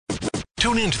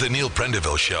Tune in to the Neil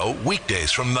Prendeville Show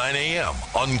weekdays from 9 a.m.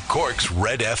 on Cork's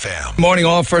RedFM. Morning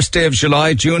all, first day of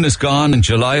July. June is gone and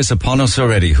July is upon us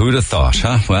already. Who'd have thought,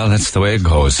 huh? Well, that's the way it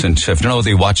goes. And if you know,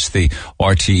 they watched the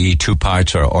RTE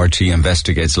two-parter, RTE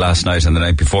Investigates last night and the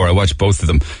night before. I watched both of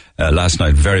them last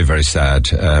night. Very, very sad.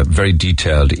 Very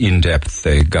detailed, in-depth.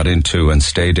 They got into and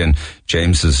stayed in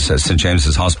St.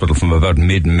 James's Hospital from about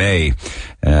mid-May.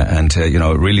 And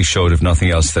it really showed, if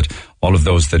nothing else, that all of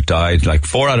those that died, like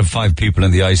 4 out of 5 people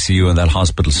in the ICU in that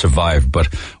hospital survived,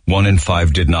 but 1 in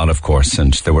 5 did not, of course.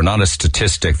 And they were not a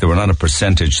statistic, they were not a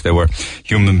percentage, they were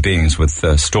human beings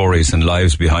with stories and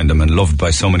lives behind them and loved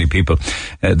by so many people.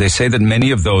 They say that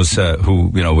many of those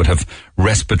who, would have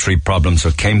respiratory problems or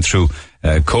came through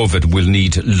COVID will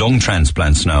need lung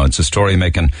transplants now. It's a story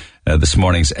making this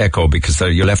morning's Echo, because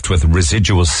you're left with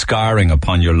residual scarring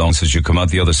upon your lungs as you come out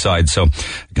the other side. So a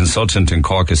consultant in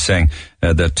Cork is saying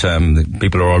that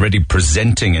people are already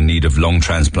presenting in need of lung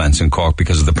transplants in Cork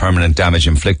because of the permanent damage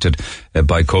inflicted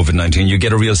by COVID-19. You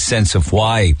get a real sense of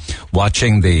why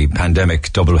watching the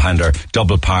pandemic double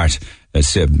part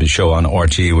show on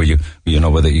RTE, where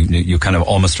whether you kind of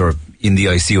almost are in the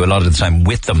ICU a lot of the time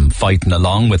with them, fighting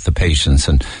along with the patients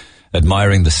and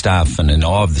admiring the staff and in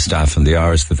awe of the staff and the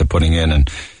hours that they're putting in, and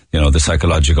the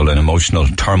psychological and emotional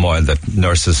turmoil that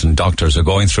nurses and doctors are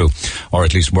going through, or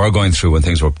at least were going through when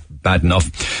things were bad enough.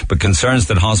 But concerns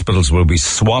that hospitals will be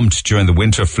swamped during the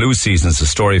winter flu season is a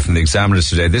story from the Examiner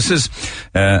today. This is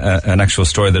an actual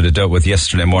story that I dealt with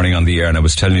yesterday morning on the air, and I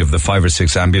was telling you of the 5 or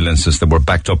 6 ambulances that were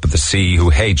backed up at the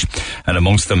CEUH, and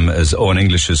amongst them, as Owen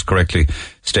English is correctly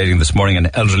stating this morning, an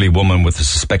elderly woman with a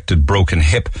suspected broken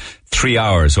hip.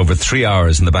 Over 3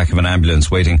 hours in the back of an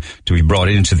ambulance waiting to be brought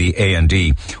into the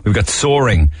A&E. We've got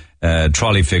soaring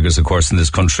trolley figures, of course, in this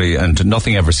country, and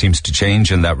nothing ever seems to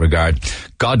change in that regard.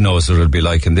 God knows what it'll be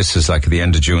like, and this is like at the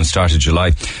end of June, start of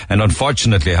July. And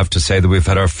unfortunately, I have to say that we've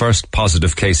had our first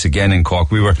positive case again in Cork.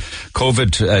 We were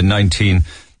COVID-19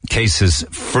 cases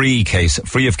free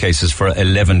of cases for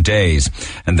 11 days,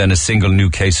 and then a single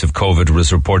new case of COVID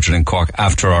was reported in Cork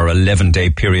after our 11-day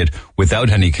period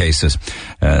without any cases.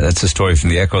 That's a story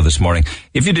from the Echo this morning.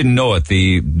 If you didn't know it,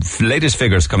 the latest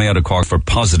figures coming out of Cork for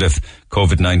positive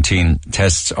COVID-19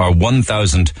 tests are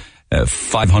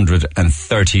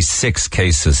 1,536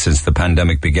 cases since the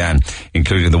pandemic began,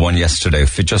 including the one yesterday,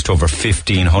 just over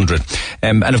 1,500.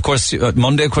 And of course,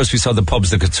 Monday, of course, we saw the pubs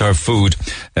that could serve food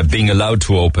being allowed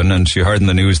to open, and you heard in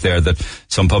the news there that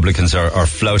some publicans are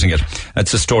flouting it.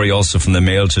 That's a story also from the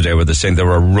Mail today, where they're saying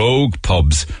there are rogue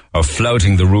pubs are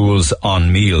flouting the rules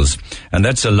on meals. And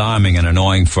that's alarming and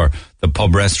annoying for the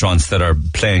pub restaurants that are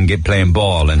playing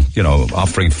ball and,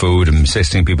 offering food and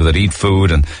assisting people that eat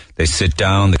food, and they sit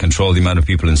down, they control the amount of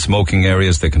people in smoking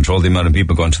areas, they control the amount of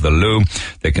people going to the loo,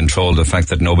 they control the fact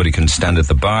that nobody can stand at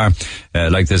the bar.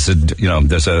 There's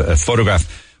a photograph,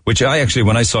 which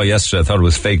when I saw yesterday, I thought it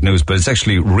was fake news, but it's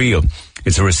actually real.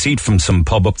 It's a receipt from some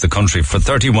pub up the country for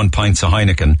 31 pints of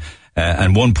Heineken,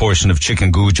 and 1 portion of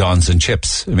chicken goujons and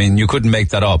chips. I mean, you couldn't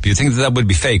make that up. You'd think that would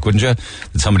be fake, wouldn't you?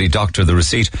 That somebody doctored the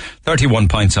receipt. 31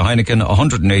 pints of Heineken,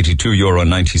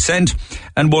 €182.90,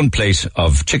 and 1 plate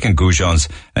of chicken goujons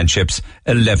and chips,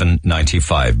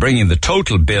 €11.95, bringing the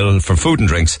total bill for food and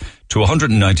drinks to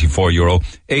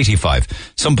 €194.85.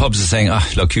 Some pubs are saying,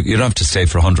 look, you don't have to stay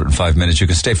for 105 minutes. You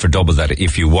can stay for double that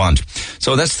if you want.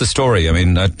 So that's the story. I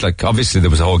mean, obviously there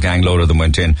was a whole gang load of them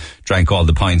went in, drank all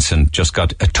the pints, and just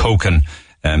got a token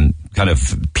kind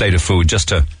of plate of food just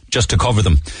to cover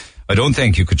them. I don't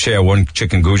think you could share 1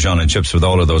 chicken goujon and chips with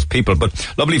all of those people. But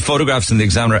lovely photographs in the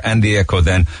Examiner and the Echo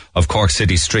then of Cork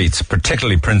City streets,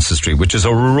 particularly Princess Street, which is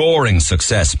a roaring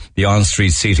success, the on-street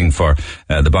seating for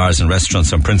the bars and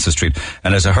restaurants on Princess Street.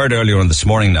 And as I heard earlier on this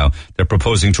morning now, they're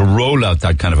proposing to roll out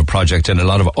that kind of a project in a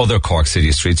lot of other Cork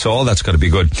City streets. So all that's got to be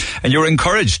good. And you're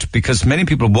encouraged, because many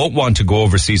people won't want to go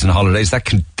overseas on holidays. That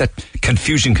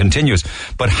confusion continues.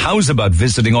 But how's about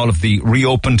visiting all of the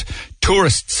reopened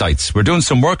tourist sites? We're doing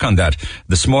some work on that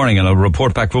this morning, and I'll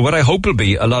report back with what I hope will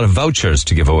be a lot of vouchers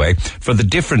to give away for the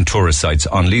different tourist sites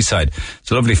on Leaside. It's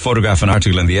a lovely photograph and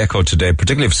article in the Echo today,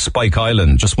 particularly of Spike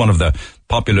Island, just one of the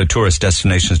popular tourist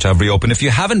destinations to have reopened. If you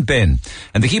haven't been,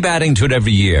 and they keep adding to it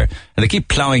every year, and they keep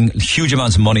ploughing huge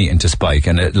amounts of money into Spike,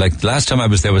 and the last time I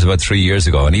was there was about 3 years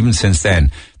ago, and even since then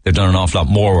they've done an awful lot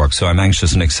more work, so I'm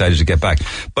anxious and excited to get back.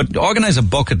 But organise a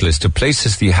bucket list of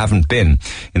places that you haven't been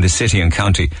in the city and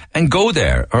county, and go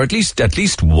there, or at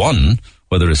least one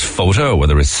whether it's Fota or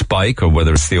whether it's Spike or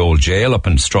whether it's the old jail up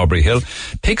in Strawberry Hill.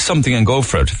 Pick something and go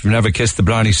for it. If you've never kissed the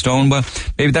Blarney Stone, well,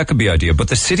 maybe that could be ideal. But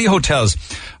the city hotels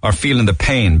are feeling the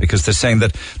pain because they're saying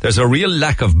that there's a real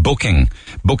lack of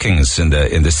bookings in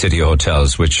the city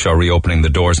hotels, which are reopening the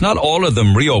doors. Not all of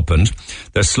them reopened.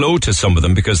 They're slow to some of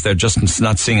them because they're just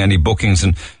not seeing any bookings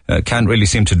and can't really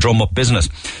seem to drum up business.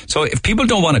 So if people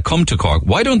don't want to come to Cork,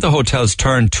 why don't the hotels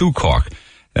turn to Cork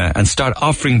and start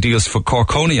offering deals for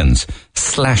Corkonians,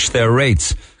 slash their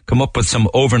rates, come up with some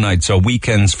overnights or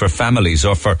weekends for families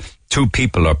or for two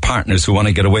people or partners who want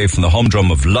to get away from the humdrum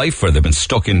of life where they've been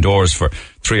stuck indoors for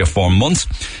 3 or 4 months,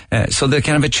 so they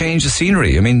can have a change of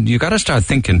scenery. I mean, you got to start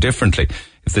thinking differently.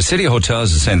 If the city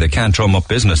hotels are saying they can't drum up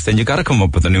business, then you got to come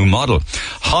up with a new model.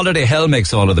 Holiday Hell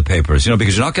makes all of the papers,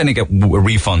 because you're not going to get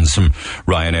refunds from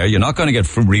Ryanair. You're not going to get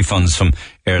refunds from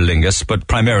Aer Lingus, but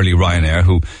primarily Ryanair,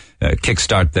 who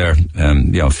kickstart their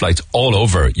flights all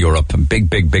over Europe.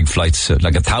 Big flights,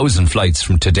 like 1,000 flights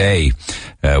from today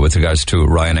with regards to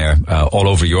Ryanair all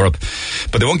over Europe.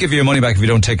 But they won't give you your money back if you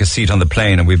don't take a seat on the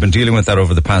plane, and we've been dealing with that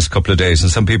over the past couple of days,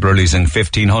 and some people are losing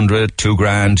 1,500, 2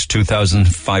 grand,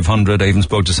 2,500. I even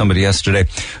spoke to somebody yesterday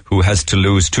who has to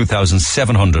lose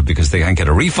 2,700 because they can't get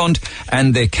a refund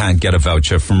and they can't get a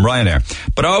voucher from Ryanair.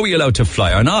 But are we allowed to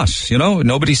fly or not?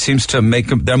 Nobody seems to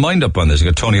make their mind up on this. You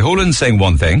got Tony Hoolan saying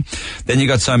one thing, then you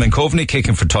got Simon Coveney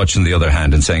kicking for touch in the other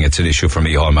hand and saying it's an issue for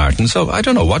Micheál Martin. So I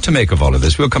don't know what to make of all of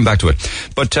this. We'll come back to it.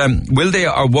 But will they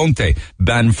or won't they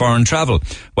ban foreign travel?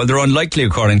 Well, they're unlikely,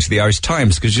 according to the Irish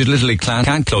Times, because you literally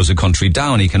can't close a country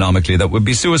down economically. That would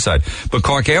be suicide. But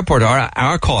Cork Airport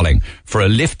are calling for a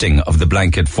lifting of the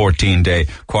blanket 14-day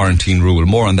quarantine rule.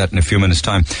 More on that in a few minutes'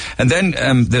 time. And then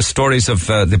there's stories of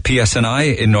the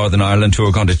PSNI in Northern Ireland who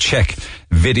are going to check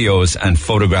videos and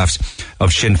photographs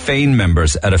of Sinn Féin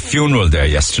members at a funeral there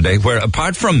yesterday, where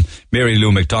apart from Mary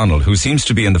Lou McDonald, who seems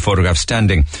to be in the photograph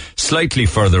standing slightly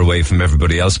further away from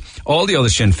everybody else, all the other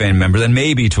Sinn Féin members, and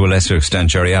maybe to a lesser extent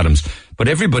Jerry Adams, but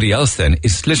everybody else then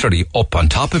is literally up on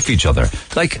top of each other.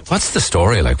 Like, what's the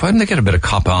story? Like, why didn't they get a bit of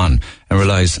cop on and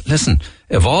realise, listen,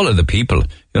 of all of the people,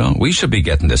 we should be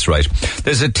getting this right.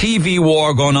 There's a TV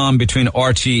war going on between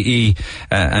RTE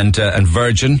and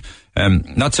Virgin.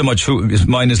 Not so much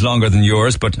mine is longer than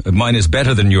yours, but mine is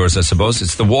better than yours, I suppose.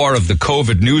 It's the war of the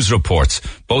COVID news reports,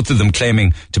 both of them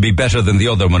claiming to be better than the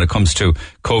other when it comes to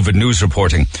COVID news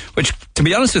reporting, which, to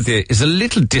be honest with you, is a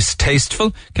little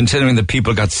distasteful, considering that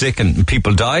people got sick and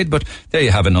people died, but there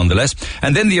you have it nonetheless.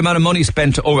 And then the amount of money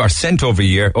sent over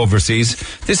year overseas,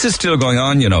 this is still going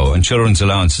on, in children's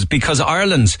allowances, because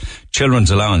Ireland's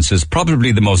children's allowance is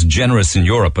probably the most generous in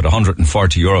Europe at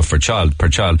 €140 per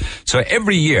child. So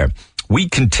every year, we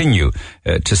continue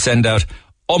to send out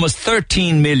almost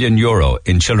 13 million euro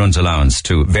in children's allowance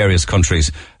to various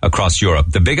countries across Europe.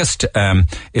 The biggest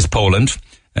is Poland.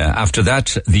 After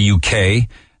that, the UK,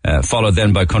 followed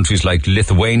then by countries like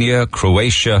Lithuania,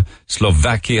 Croatia,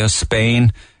 Slovakia,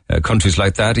 Spain, countries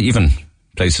like that, even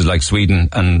places like Sweden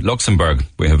and Luxembourg.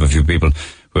 We have a few people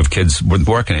who have kids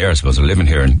working here, I suppose, or living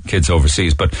here, and kids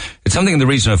overseas. But it's something in the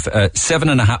region of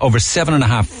over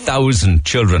 7,500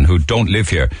 children who don't live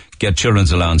here get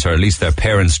children's allowance, or at least their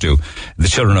parents do. The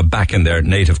children are back in their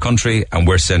native country, and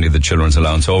we're sending the children's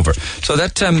allowance over. So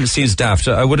that seems daft.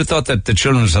 I would have thought that the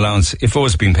children's allowance, if it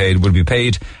was being paid, would be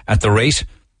paid at the rate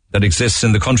that exists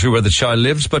in the country where the child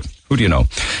lives, but who do you know?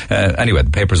 Anyway,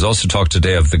 the papers also talked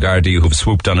today of the Gardaí who've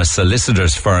swooped on a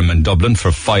solicitor's firm in Dublin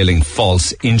for filing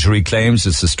false injury claims.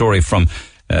 It's a story from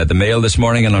the Mail this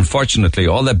morning, and unfortunately,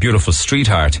 all that beautiful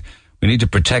street art, we need to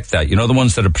protect that. The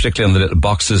ones that are particularly on the little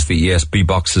boxes, the ESB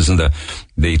boxes and the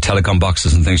telecom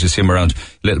boxes and things, you see them around,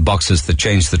 little boxes that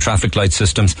change the traffic light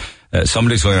systems.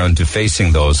 Somebody's going around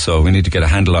defacing those, so we need to get a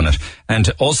handle on it. And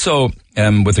also,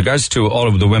 with regards to all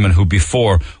of the women who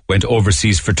before went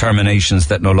overseas for terminations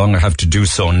that no longer have to do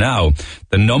so now,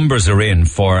 the numbers are in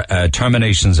for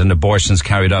terminations and abortions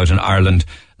carried out in Ireland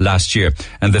last year.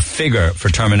 And the figure for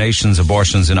terminations,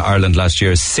 abortions in Ireland last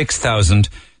year is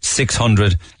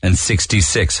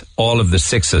 6,666. All of the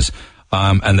sixes.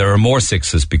 And there are more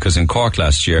sixes because in Cork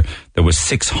last year there was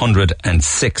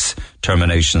 606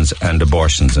 terminations and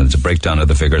abortions, and it's a breakdown of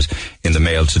the figures in the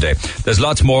Mail today. There's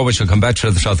lots more which will come back to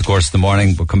throughout the course of the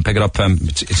morning. We'll come pick it up.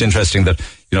 It's interesting that,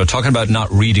 talking about not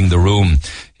reading the room.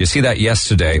 You see that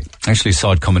yesterday. I actually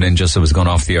saw it coming in just as it was going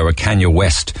off the air, where Kanye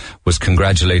West was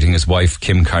congratulating his wife,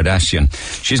 Kim Kardashian.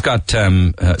 She's got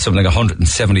something like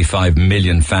 175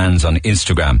 million fans on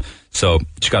Instagram. So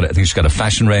I think she's got a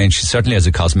fashion range. She certainly has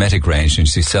a cosmetic range, and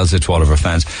she sells it to all of her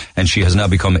fans. And she has now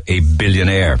become a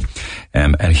billionaire.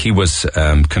 And he was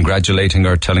congratulating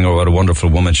her, telling her what a wonderful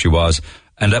woman she was.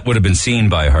 and that would have been seen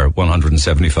by her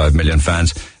 175 million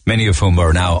fans, many of whom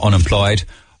are now unemployed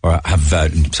or have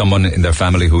someone in their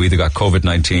family who either got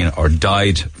COVID-19 or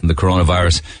died from the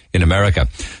coronavirus in America.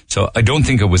 So I don't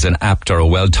think it was an apt or a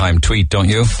well-timed tweet, don't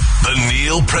you? The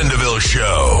Neil Prendeville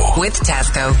Show. With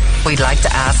Tesco, we'd like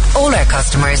to ask all our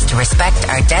customers to respect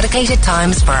our dedicated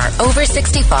times for our over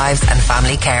 65s and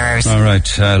family carers. All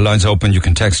right, lines open. You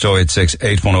can text 086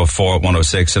 8104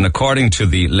 106. And according to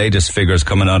the latest figures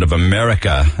coming out of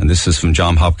America, and this is from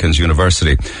Johns Hopkins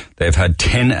University, they've had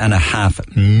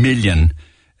 10.5 million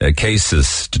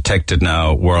cases detected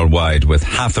now worldwide, with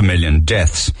 500,000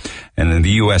 deaths. And in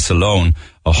the US alone,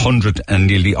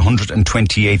 nearly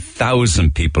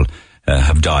 128,000 people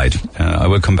have died. I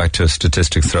will come back to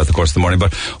statistics throughout the course of the morning.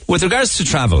 But with regards to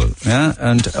travel,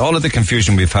 and all of the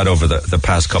confusion we've had over the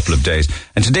past couple of days,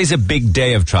 and today's a big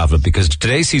day of travel because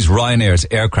today sees Ryanair's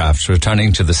aircraft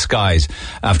returning to the skies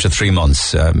after 3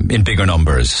 months in bigger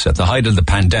numbers. At the height of the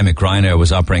pandemic, Ryanair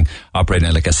was operating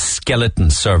like a skeleton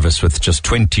service with just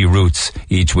 20 routes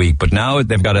each week. But now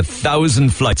they've got 1,000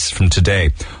 flights from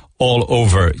today all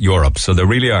over Europe. So they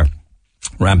really are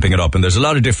ramping it up. And there's a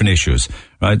lot of different issues,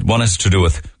 right? One has to do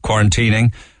with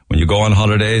quarantining when you go on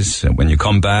holidays and when you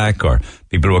come back, or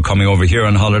people who are coming over here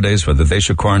on holidays, whether they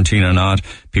should quarantine or not.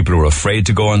 People who are afraid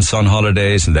to go on sun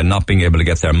holidays and then not being able to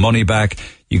get their money back.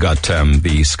 You got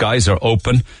the skies are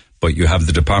open, but you have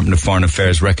the Department of Foreign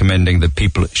Affairs recommending that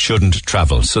people shouldn't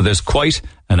travel. So there's quite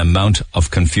an amount of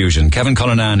confusion. Kevin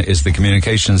Cullinan is the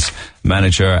communications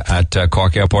manager at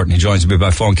Cork Airport, and he joins me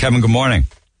by phone. Kevin, good morning.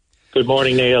 Good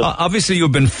morning, Neil. Obviously,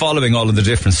 you've been following all of the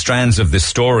different strands of this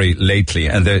story lately,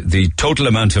 and the total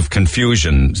amount of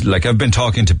confusion. Like, I've been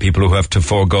talking to people who have to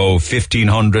forego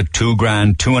 1,500,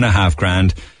 $2,000,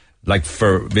 $2,500. Like,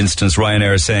 for instance,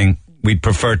 Ryanair is saying we'd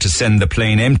prefer to send the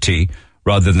plane empty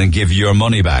rather than give your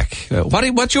money back.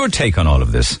 What's your take on all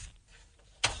of this?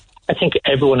 I think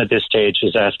everyone at this stage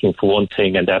is asking for one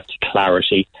thing, and that's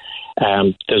clarity.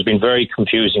 There's been very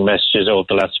confusing messages over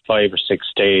the last 5 or 6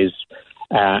 days.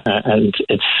 And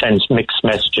it sends mixed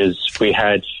messages. We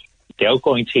had the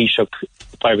outgoing Taoiseach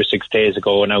 5 or 6 days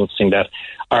ago announcing that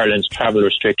Ireland's travel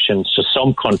restrictions to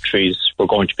some countries were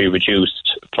going to be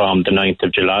reduced from the 9th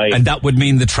of July. And that would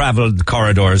mean the travel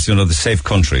corridors, the safe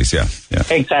countries, yeah.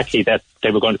 Exactly, that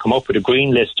they were going to come up with a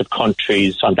green list of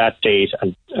countries on that date,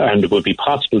 and it would be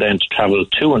possible then to travel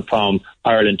to and from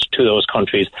Ireland to those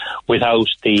countries without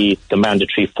the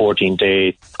mandatory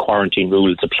 14-day quarantine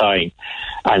rules applying.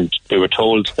 And they were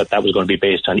told that was going to be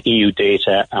based on EU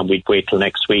data, and we'd wait till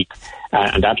next week,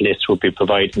 and that list would be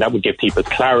provided, and that would give people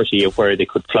clarity of where they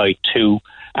could fly to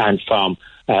and from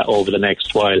over the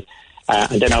next while.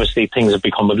 And then obviously things have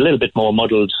become a little bit more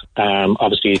muddled.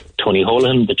 Obviously Tony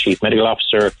Holohan, the Chief Medical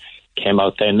Officer, came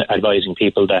out then advising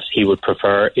people that he would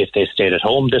prefer if they stayed at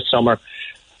home this summer.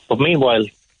 But meanwhile,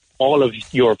 all of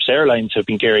Europe's airlines have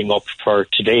been gearing up for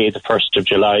today, the 1st of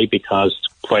July, because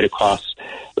quite across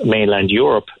mainland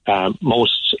Europe,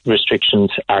 most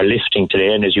restrictions are lifting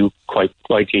today. And as you quite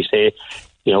rightly say,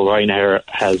 Ryanair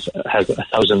has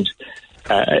 1,000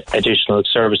 additional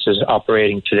services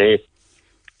operating today.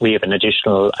 We have an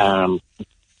additional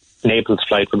Naples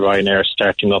flight with Ryanair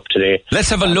starting up today. Let's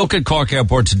have a look at Cork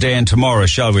Airport today and tomorrow,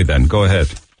 shall we then? Go ahead.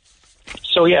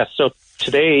 So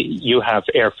today you have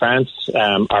Air France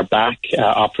are back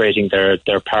operating their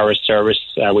Paris service,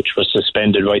 which was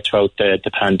suspended right throughout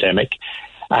the pandemic.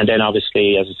 And then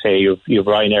obviously, as I say, you have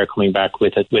Ryanair coming back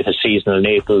with a seasonal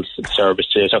Naples service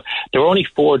today. So there are only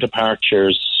 4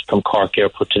 departures from Cork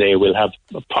Airport today. We'll have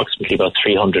approximately about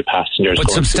 300 passengers.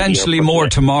 But substantially more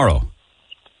tomorrow.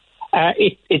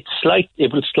 It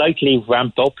will slightly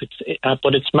ramp up,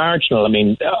 but it's marginal. I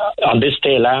mean, on this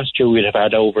day last year, we'd have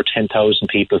had over 10,000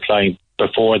 people flying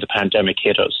before the pandemic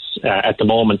hit us. At the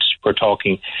moment, we're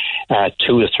talking 200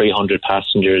 to 300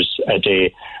 passengers a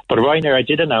day. But Ryanair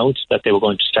did announce that they were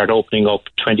going to start opening up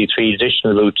 23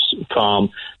 additional routes from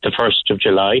the 1st of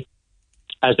July,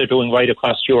 as they're doing right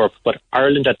across Europe. But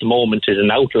Ireland at the moment is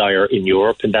an outlier in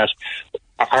Europe in that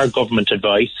our government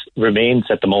advice remains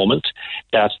at the moment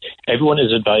that everyone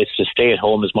is advised to stay at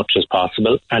home as much as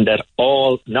possible, and that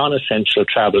all non-essential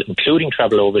travel, including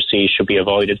travel overseas, should be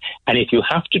avoided. And if you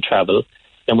have to travel,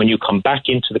 then when you come back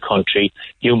into the country,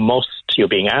 you're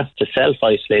being asked to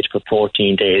self-isolate for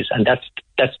 14 days. And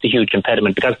that's the huge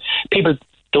impediment, because people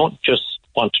don't just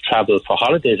want to travel for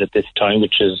holidays at this time,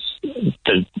 which is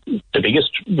the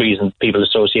biggest reason people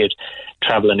associate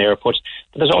travel and airports.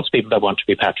 But there's also people that want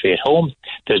to repatriate home.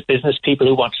 There's business people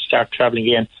who want to start travelling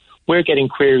again. We're getting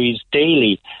queries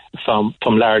daily from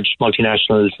large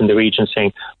multinationals in the region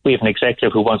saying, we have an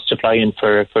executive who wants to fly in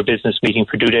for a business meeting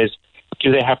for 2 days.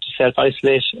 do they have to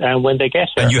self-isolate when they get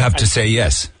here? And you have to say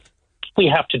yes. We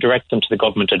have to direct them to the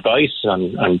government advice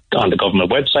on the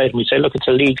government website, and we say, look, it's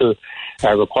a legal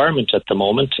requirement at the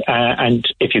moment, and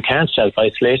if you can't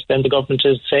self-isolate, then the government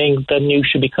is saying then you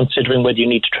should be considering whether you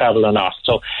need to travel or not.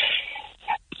 So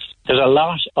there's a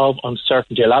lot of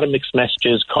uncertainty, a lot of mixed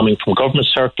messages coming from government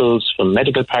circles, from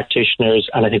medical practitioners,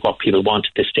 and I think what people want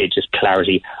at this stage is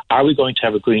clarity. Are we going to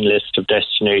have a green list of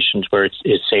destinations where it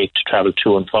is safe to travel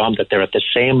to and from, that they're at the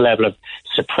same level of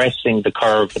suppressing the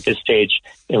curve at this stage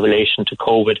in relation to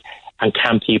COVID, and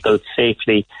can people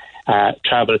safely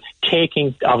travel,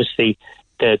 taking obviously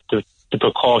the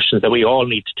precautions that we all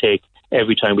need to take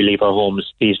every time we leave our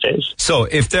homes these days. So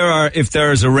if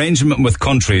there is arrangement with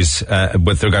countries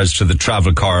with regards to the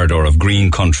travel corridor of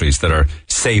green countries that are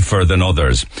safer than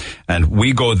others, and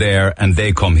we go there and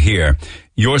they come here,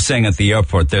 you're saying at the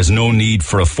airport there's no need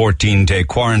for a 14-day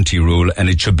quarantine rule and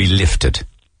it should be lifted?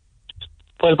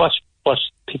 Well,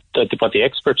 what the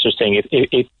experts are saying,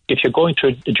 if you're going to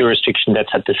a jurisdiction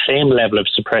that's at the same level of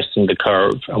suppressing the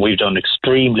curve, and we've done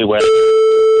extremely well in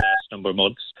the last number of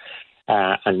months,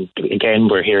 and again,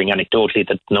 we're hearing anecdotally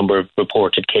that the number of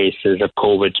reported cases of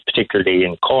COVID, particularly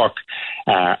in Cork,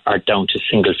 are down to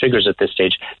single figures at this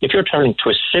stage. If you're turning to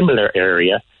a similar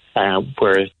area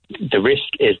where the risk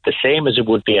is the same as it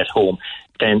would be at home,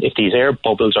 then if these air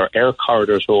bubbles or air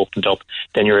corridors are opened up,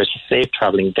 then you're as safe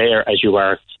travelling there as you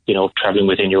are, travelling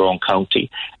within your own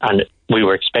county. And we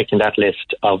were expecting that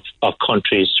list of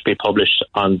countries to be published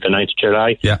on the 9th of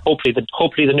July. Yeah. Hopefully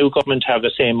the new government have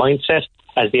the same mindset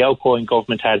as the outgoing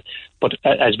government had. But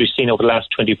as we've seen over the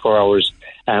last 24 hours,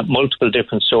 multiple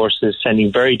different sources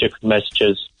sending very different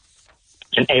messages.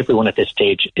 And everyone at this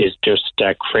stage is just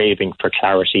craving for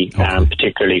clarity,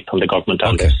 particularly from the government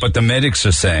on this. But the medics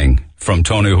are saying, from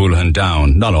Tony Holohan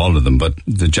down, not all of them, but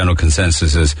the general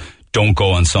consensus is don't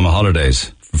go on summer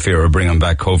holidays for fear of bringing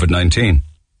back COVID-19.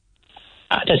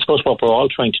 I suppose what we're all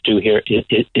trying to do here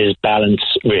is balance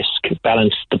risk,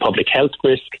 balance the public health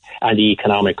risk and the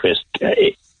economic risk.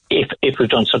 If we've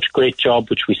done such a great job,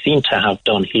 which we seem to have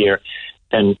done here,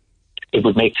 then it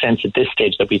would make sense at this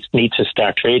stage that we need to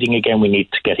start trading again. We need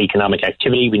to get economic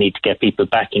activity. We need to get people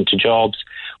back into jobs.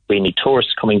 We need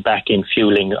tourists coming back in,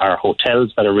 fueling our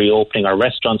hotels that are reopening, our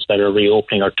restaurants that are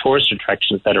reopening, our tourist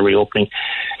attractions that are reopening.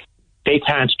 They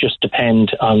can't just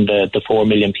depend on the 4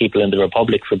 million people in the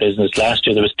Republic for business. Last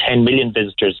year there was 10 million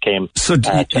visitors came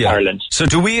to Ireland. So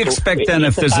do we expect then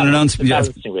if there's an announcement...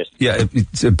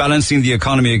 it's balancing the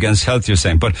economy against health, you're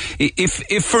saying. But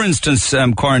if for instance,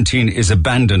 quarantine is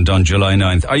abandoned on July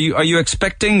 9th, are you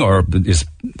expecting, or is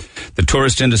the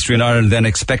tourist industry in Ireland then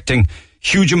expecting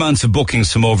huge amounts of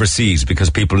bookings from overseas because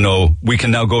people know we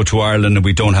can now go to Ireland and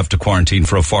we don't have to quarantine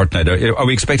for a fortnight? Are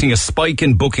we expecting a spike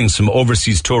in bookings from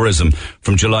overseas tourism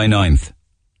from July 9th?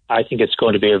 I think it's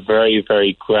going to be a very,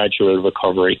 very gradual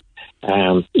recovery.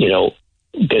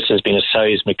 This has been a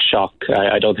seismic shock.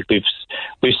 I don't think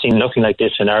we've seen nothing like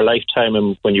this in our lifetime.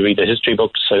 And when you read the history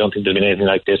books, I don't think there's been anything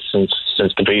like this since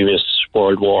the previous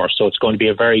World War. So it's going to be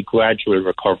a very gradual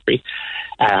recovery.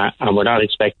 And we're not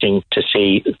expecting to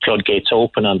see floodgates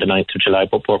open on the 9th of July,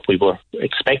 but what we were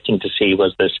expecting to see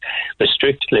was this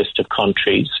restricted list of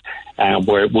countries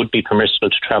where it would be permissible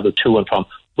to travel to and from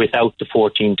without the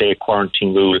 14-day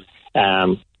quarantine rule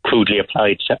crudely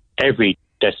applied to every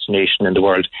destination in the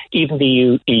world. Even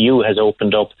the EU has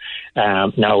opened up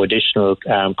now additional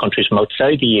countries from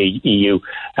outside the EU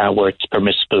where it's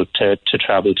permissible to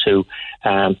travel to.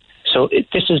 So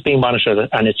this is being monitored,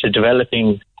 and it's a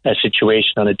developing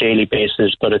situation on a daily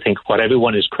basis. But I think what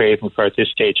everyone is craving for at this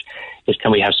stage is,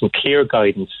 can we have some clear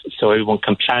guidance so everyone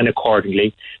can plan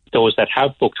accordingly? Those that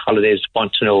have booked holidays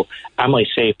want to know, am I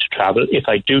safe to travel? If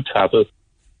I do travel,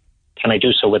 can I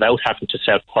do so without having to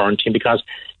self-quarantine? Because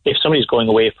if somebody's going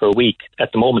away for a week,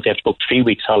 at the moment they have to book 3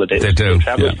 weeks holidays. They do. They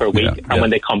travel for a week, and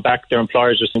when they come back, their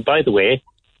employers are saying, by the way,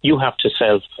 you have to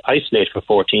self-isolate for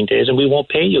 14 days and we won't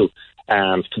pay you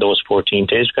for those 14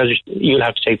 days because you'll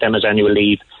have to take them as annual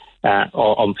leave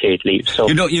or unpaid leave. So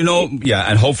and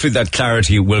hopefully that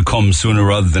clarity will come sooner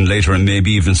rather than later, and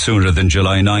maybe even sooner than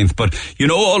July 9th. But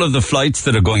all of the flights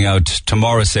that are going out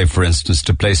tomorrow, say for instance,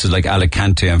 to places like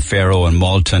Alicante and Faro and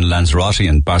Malta and Lanzarote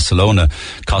and Barcelona,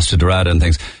 Costa Dorada and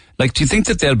things. Like, do you think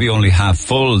that they'll be only half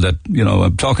full? That,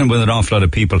 I'm talking with an awful lot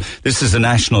of people. This is a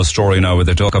national story now where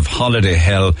they talk of holiday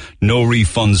hell, no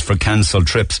refunds for cancelled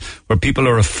trips, where people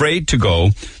are afraid to go,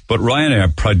 but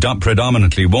Ryanair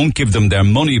predominantly won't give them their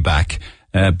money back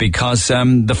because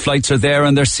the flights are there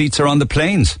and their seats are on the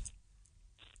planes.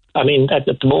 I mean, at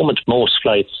the moment, most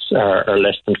flights are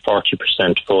less than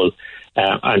 40% full.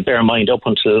 And bear in mind, up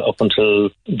until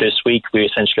this week, we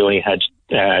essentially only had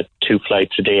 2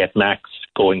 flights a day at max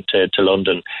going to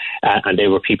London, and they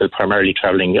were people primarily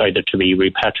travelling either to be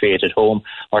repatriated home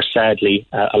or, sadly,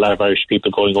 a lot of Irish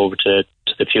people going over to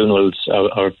the funerals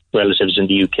of relatives in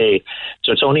the UK.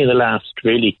 So it's only in the last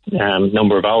really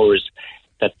number of hours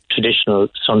that traditional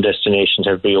sun destinations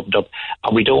have reopened up,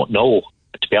 and we don't know,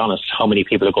 to be honest, how many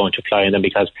people are going to fly in them,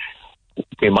 because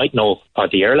we might know, or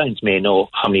the airlines may know,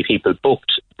 how many people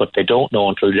booked, but they don't know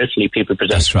until literally people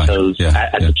present themselves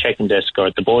at the check-in desk or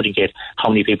at the boarding gate how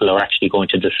many people are actually going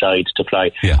to decide to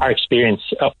fly. Our experience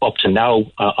up to now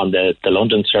on the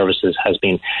London services has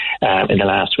been, in the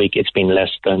last week, it's been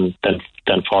less than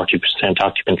 40%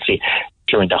 occupancy.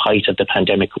 During the height of the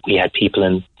pandemic, we had people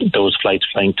in those flights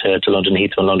flying to London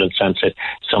Heathrow and London Stansted.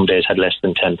 Some days had less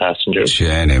than 10 passengers.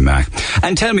 Jenny Mac.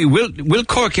 And tell me, will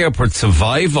Cork Airport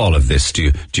survive all of this,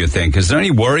 do you think? Is there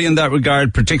any worry in that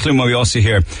regard, particularly when we also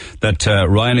hear that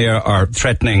Ryanair are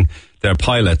threatening their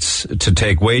pilots to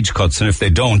take wage cuts, and if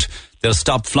they don't, they'll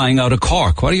stop flying out of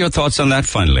Cork? What are your thoughts on that,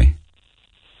 finally?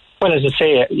 Well, as I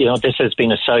say, this has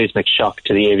been a seismic shock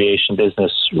to the aviation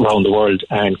business around the world,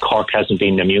 and Cork hasn't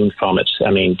been immune from it. I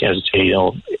mean, as I say,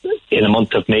 in the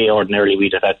month of May, ordinarily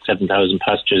we'd have had 7,000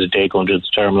 passengers a day going to the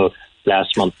terminal.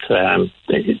 Last month,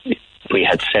 we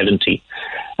had 70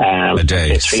 a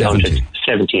day,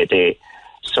 370 a day.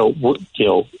 So,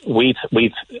 we've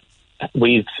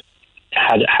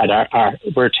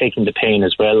we're taking the pain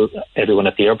as well. Everyone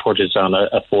at the airport is on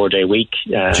a 4-day week.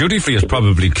 Duty free is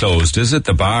probably closed, is it?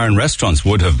 The bar and restaurants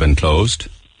would have been closed.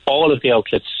 All of the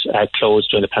outlets closed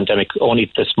during the pandemic. Only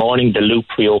this morning the Loop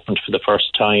reopened for the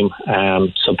first time,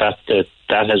 so that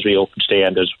has reopened today,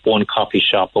 and there's one coffee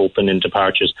shop open in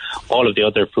departures. All of the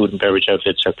other food and beverage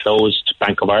outlets are closed.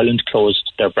 Bank of Ireland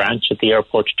closed their branch at the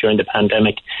airport during the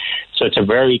pandemic. So it's a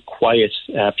very quiet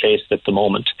place at the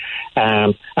moment.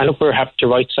 And look, we're having to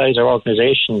right-size our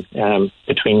organisation.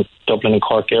 Between Dublin and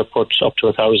Cork airports, up to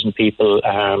 1,000 people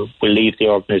will leave the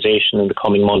organisation in the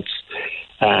coming months.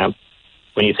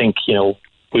 When you think,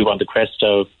 we were on the crest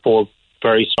of 4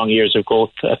 very strong years of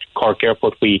growth at Cork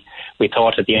Airport, we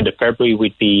thought at the end of February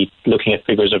we'd be looking at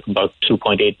figures of about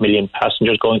 2.8 million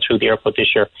passengers going through the airport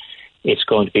this year. It's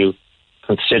going to be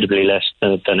considerably less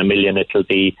than a million. It'll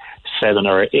be 700,000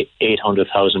 or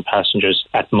 800,000 passengers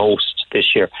at most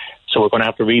this year. So we're going to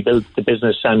have to rebuild the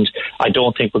business, and I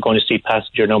don't think we're going to see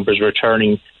passenger numbers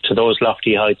returning to those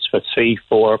lofty heights for 3,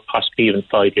 4, possibly even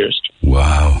 5 years.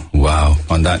 Wow.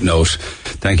 On that note,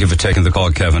 thank you for taking the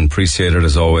call, Kevin. Appreciate it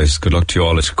as always. Good luck to you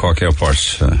all at Cork Airport.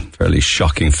 Fairly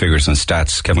shocking figures and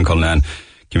stats. Kevin Cullinan,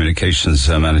 Communications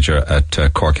Manager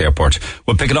at Cork Airport.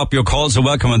 We'll pick it up. Your calls are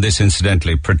welcome on this,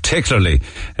 incidentally, particularly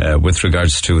with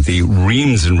regards to the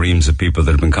reams and reams of people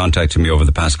that have been contacting me over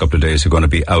the past couple of days who are going to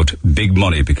be out big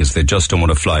money because they just don't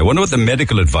want to fly. I wonder what the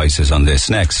medical advice is on this.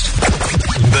 Next.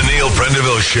 The Neil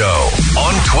Prendeville Show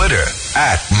on Twitter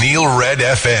at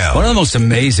NeilRedFM. One of the most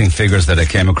amazing figures that I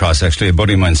came across, actually, a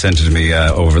buddy of mine sent it to me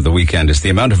over the weekend, is the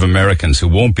amount of Americans who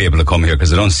won't be able to come here because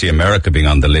they don't see America being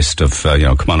on the list of,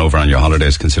 come on over on your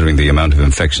holidays, considering the amount of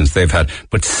infections they've had.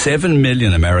 But 7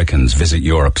 million Americans visit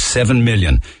Europe. 7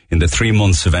 million in the 3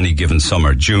 months of any given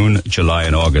summer, June, July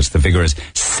and August. The figure is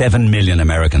 7 million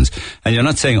Americans. And you're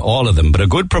not saying all of them, but a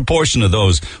good proportion of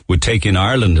those would take in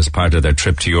Ireland as part of their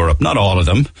trip to Europe. Not all of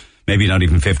them. Maybe not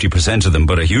even 50% of them,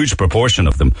 but a huge proportion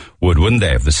of them wouldn't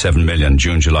they, of the 7 million,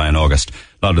 June, July and August.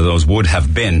 A lot of those would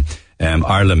have been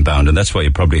Ireland bound, and that's why you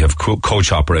probably have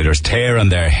coach operators tearing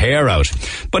their hair out.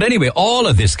 But anyway, all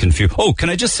of this confusion. Oh,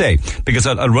 can I just say, because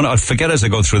I'll forget as I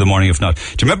go through the morning if not. Do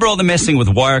you remember all the messing with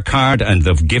Wirecard and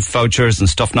the gift vouchers and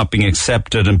stuff not being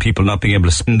accepted and people not being able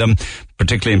to spend them,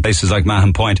 particularly in places like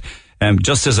Mahon Point?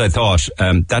 Just as I thought,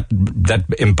 that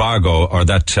embargo or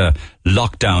that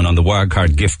lockdown on the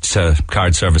Wirecard gift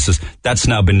card services, that's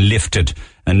now been lifted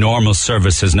and normal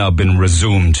service has now been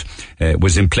resumed. It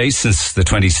was in place since the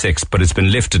 26th, but it's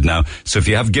been lifted now. So if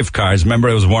you have gift cards, remember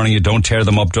I was warning you, don't tear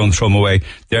them up, don't throw them away.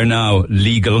 They're now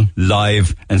legal,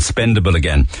 live and spendable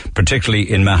again,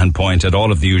 particularly in Mahon Point at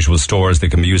all of the usual stores. They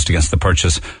can be used against the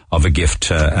purchase of a gift.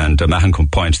 And Mahon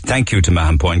Point, thank you to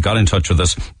Mahon Point, got in touch with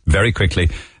us very quickly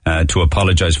to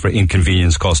apologise for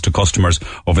inconvenience caused to customers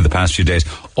over the past few days.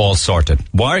 All sorted.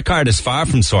 Wirecard is far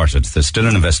from sorted. There's still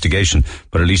an investigation,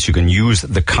 but at least you can use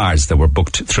the cards that were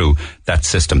booked through that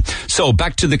system. So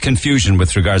back to the confusion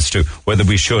with regards to whether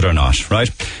we should or not, right?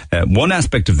 One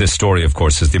aspect of this story, of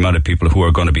course, is the amount of people who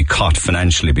are going to be caught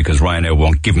financially because Ryanair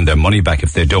won't give them their money back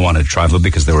if they don't want to travel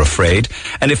because they're afraid.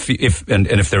 And if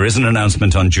there is an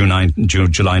announcement on July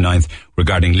 9th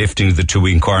regarding lifting the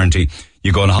 2-week quarantine,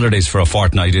 you go on holidays for a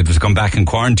fortnight, either to come back and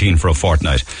quarantine for a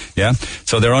fortnight. Yeah?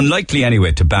 So they're unlikely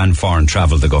anyway to ban foreign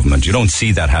travel, the government. You don't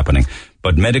see that happening.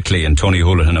 But medically, and Tony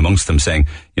Holohan amongst them saying,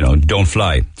 don't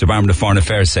fly. The Department of Foreign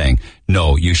Affairs saying,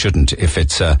 no, you shouldn't. If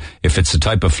it's a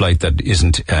type of flight that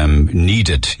isn't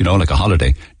needed, like a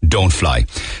holiday, don't fly.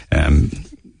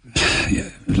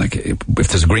 Like if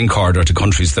there's a green corridor to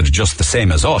countries that are just the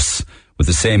same as us, with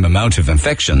the same amount of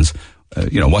infections,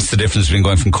 what's the difference between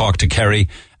going from Cork to Kerry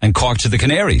and Cork to the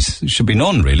Canaries? There should be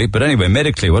none, really. But anyway,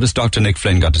 medically, what has Dr. Nick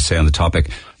Flynn got to say on the topic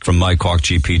from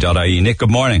mycorkgp.ie? Nick, good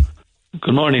morning.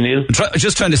 Good morning, Neil.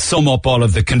 Just trying to sum up all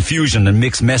of the confusion and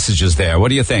mixed messages there. What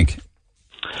do you think?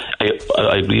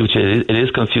 I agree with you. It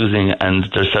is confusing, and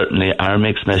there certainly are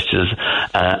mixed messages.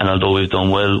 And although we've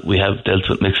done well, we have dealt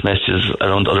with mixed messages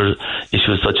around other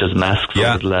issues such as masks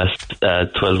over the last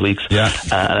 12 weeks. Yeah.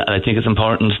 And I think it's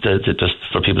important to just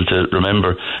for people to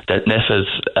remember that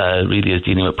NEFA really is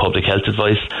dealing with public health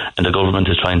advice, and the government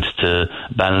is trying to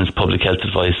balance public health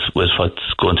advice with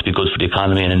what's going to be good for the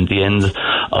economy. And in the end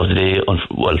of the day,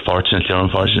 fortunately or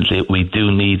unfortunately, we do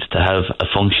need to have a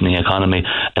functioning economy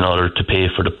in order to pay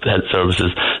for the health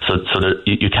services, so that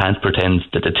you can't pretend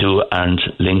that the two aren't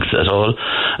linked at all.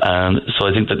 So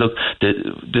I think that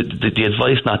the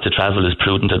advice not to travel is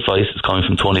prudent advice. It's coming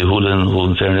from Tony Holohan, who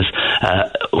in fairness,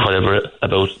 whatever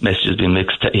about messages being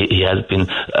mixed, he has been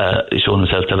shown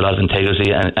himself to have a lot of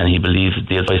integrity, and he believes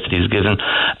the advice that he's given.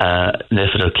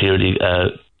 NEFA are clearly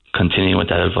continuing with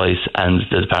that advice, and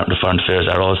the Department of Foreign Affairs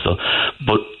are also.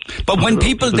 But when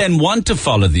people then want to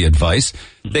follow the advice,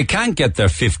 they can't get their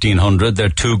 1,500, their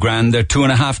 $2,000, their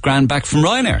 $2,500 back from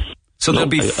Ryanair. So they'll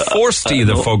be forced to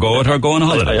either forgo it or go on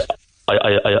holiday.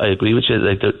 I agree with you.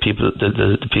 Like the people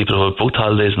who have booked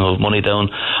holidays and who have money down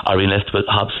are being left with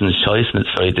Hobson's choice, and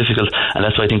it's very difficult. And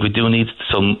that's why I think we do need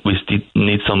some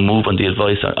move on the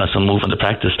advice or some move on the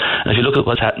practice. And if you look at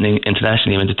what's happening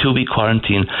internationally, the 2-week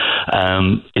quarantine,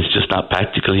 it's just not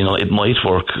practical. It might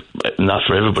work, not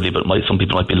for everybody, but some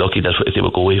people might be lucky that if they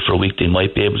would go away for a week, they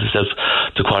might be able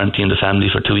to quarantine the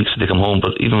family for 2 weeks so they come home.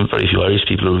 But even very few Irish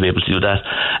people will be able to do that.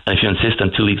 And if you insist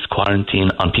on 2 weeks quarantine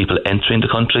on people entering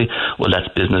the country, well,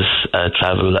 that's business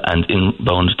travel and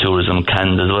inbound tourism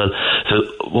canned as well. So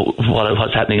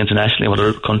what's happening internationally, what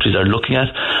other countries are looking at,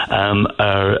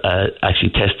 are actually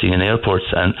testing in airports.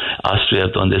 And Austria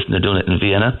have done this, and they're doing it in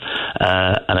Vienna.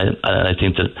 And I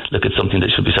think that, look, it's something that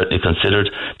should be certainly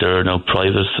considered. There are now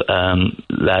private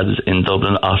labs in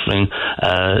Dublin offering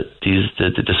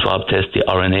the swab test, the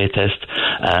RNA test.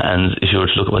 And if you were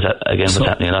to look at what's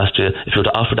happening in Austria, if you were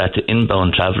to offer that to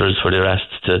inbound travellers where they're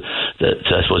asked to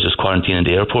I suppose, just quarantine in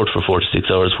the airport for 4 to 6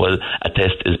 hours while a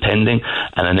test is pending,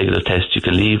 and a negative test you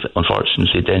can leave.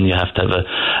 Unfortunately, then you have to have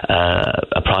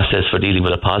a process for dealing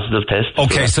with a positive test.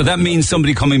 Okay, so that means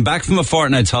somebody coming back from a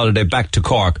fortnight's holiday back to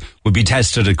Cork would be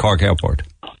tested at Cork Airport?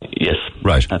 Yes.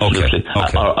 Right. Absolutely.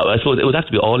 Okay. I suppose it would have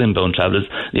to be all inbound travellers,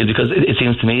 because it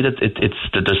seems to me that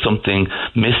that there's something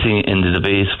missing in the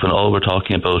debate when all we're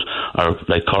talking about are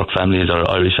like Cork families or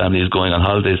Irish families going on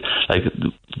holidays. Like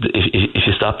if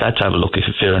you stop that travel, look,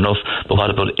 fair enough. But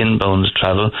what about inbound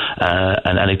travel?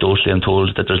 And anecdotally, I'm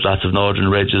told that there's lots of northern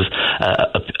regs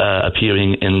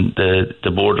appearing in the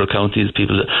border counties.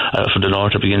 People from the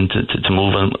north are beginning to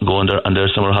move and go on their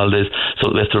summer holidays.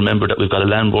 So we have to remember that we've got a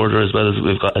land border as well as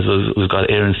we've got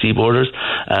air and sea borders.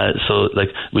 So like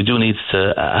we do need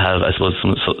to have, I suppose,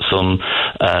 some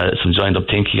joined up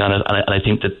thinking on it. And I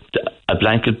think that a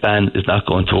blanket ban is not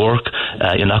going to work.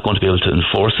 You're not going to be able to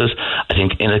enforce it. I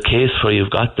think in a case where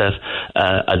you've got that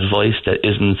advice that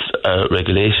isn't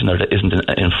regulation or that isn't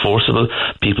enforceable,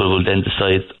 people will then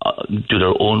decide, do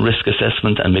their own risk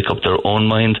assessment and make up their own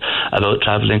mind about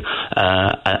travelling.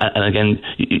 And again,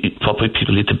 what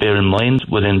people need to bear in mind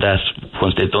within that,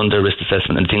 once they've done their risk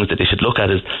assessment, and things that they should look at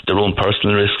is their own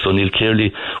personal risk. So Neil,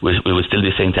 clearly we would still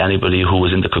be saying to anybody who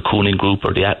was in the cocooning group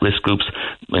or the at-risk groups,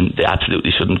 when they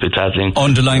absolutely shouldn't be travelling.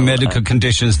 Underlying medical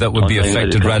conditions that would be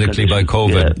affected radically by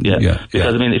COVID. Yeah.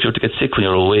 Because I mean, if you're to get sick when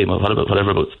you're away,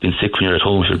 whatever about being sick when you're at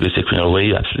home, should be sick when you're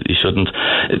away, you absolutely shouldn't.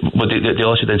 But they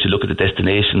also then should look at the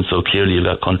destination. So clearly you've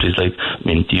got countries like,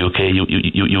 the UK,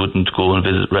 you wouldn't go and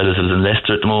visit relatives in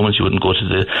Leicester at the moment, you wouldn't go to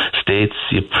the States,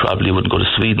 you probably wouldn't go to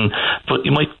Sweden, but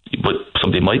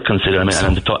somebody might consider, and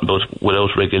I'm talking about without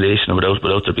regulation or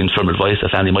without there being firm advice, a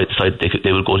family might decide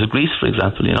they will go to Greece, for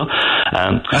example,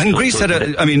 And Greece had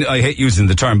I hate using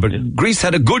the term, but Greece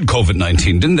had a good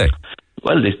COVID-19, didn't they?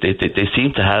 Well, they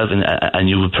seem to have, and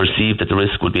you would perceive that the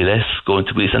risk would be less going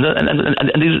to Greece. And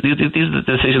these are the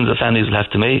decisions that families will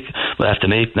have to make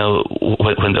now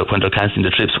when they're cancelling the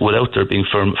trips without there being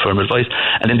firm advice.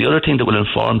 And then the other thing that will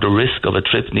inform the risk of a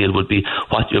trip, Neil, would be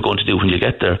what you're going to do when you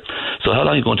get there. So how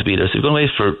long are you going to be there? So if you're going away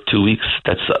for 2 weeks,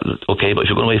 that's okay. But if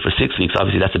you're going away for 6 weeks,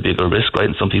 obviously that's a bigger risk, right?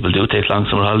 And some people do take long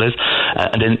summer holidays.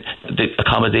 And then the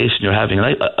accommodation you're having.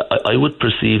 And I would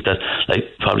perceive that,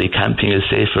 like, probably camping is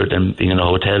safer than being in a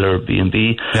hotel or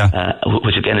B&B,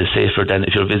 which again is safer than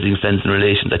if you're visiting friends and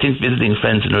relations. I think visiting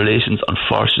friends and relations,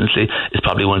 unfortunately, is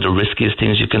probably one of the riskiest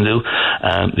things you can do,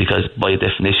 because by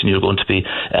definition you're going to be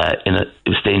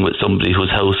staying with somebody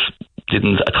whose house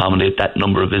didn't accommodate that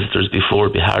number of visitors before.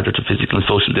 It'd be harder to physical and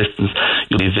social distance.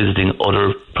 You'll be visiting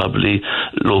other probably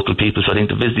local people. So I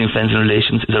think the visiting friends and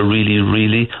relations is a really,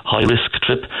 really high risk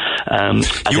trip.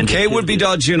 UK would be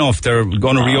dodgy enough. They're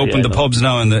going to reopen the pubs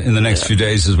now in the next few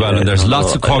days as well, and there's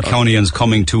lots of Cork Countyans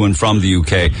coming to and from the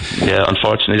UK. Yeah,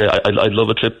 unfortunately, I'd love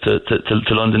a trip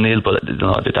to London, Neil, but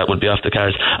that would be off the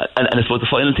cards. And I suppose the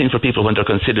final thing for people when they're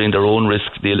considering their own risk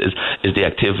deal is the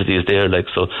activities there. Like,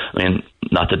 so, I mean,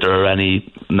 not that there are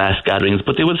any mass gatherings,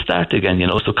 but they will start again,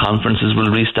 so conferences will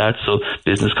restart, so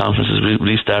business conferences will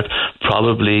restart,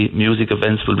 probably music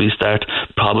events will restart,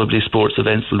 probably sports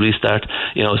events will restart,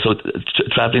 so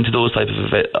travelling to those types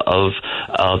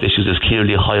of issues is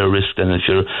clearly a higher risk than if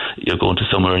you're going to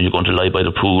somewhere and you're going to lie by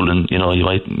the pool and, you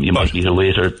might meet a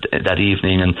waiter that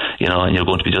evening and you're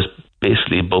going to be just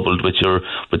basically bubbled with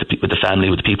the family,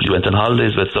 with the people you went on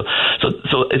holidays with.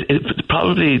 So it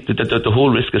probably the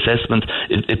whole risk assessment,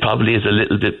 it probably is a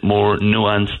little bit more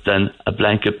nuanced than a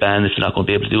blanket ban if you're not going to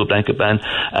be able to do a blanket ban.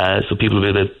 So people will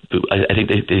be able to, I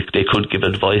think they could give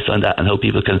advice on that and how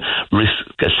people can risk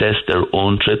assess their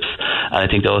own trips. And I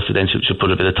think they also then should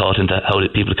put a bit of thought into how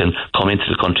people can come into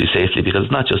the country safely, because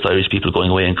it's not just Irish people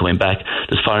going away and coming back.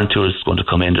 There's foreign tourists going to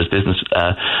come in, there's business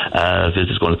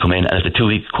visitors going to come in, and if the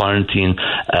 2-week quarantine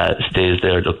stays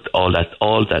there, all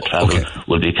that travel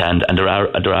will be canned, and there are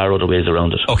other ways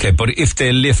around it. Okay, but if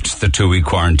they lift the 2-week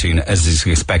quarantine as is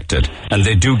expected, and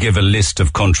they do give a list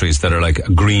of countries that are like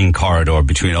a green corridor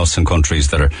between us and countries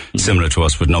that are similar to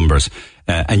us with numbers,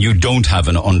 and you don't have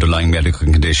an underlying medical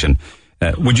condition,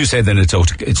 would you say then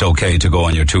it's okay to go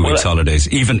on your 2 weeks holidays,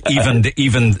 even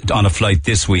on a flight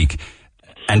this week,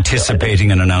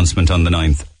 anticipating an announcement on the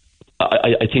 9th?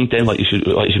 I think then what you should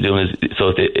do is,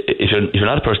 so if you're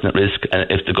not a person at risk,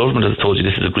 and if the government has told you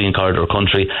this is a green corridor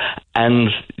country, and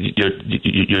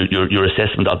your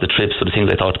assessment of the trips, so the things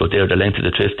I talked about there, the length of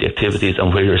the trip, the activities,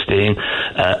 and where you're staying,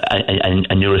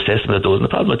 and your assessment of those. And the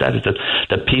problem with that is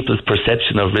that people's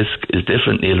perception of risk is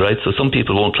different, Neil, right? So some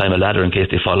people won't climb a ladder in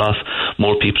case they fall off.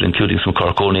 More people, including some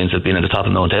Corkonians, have been at the top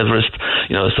of Mount Everest.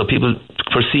 So people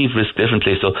perceive risk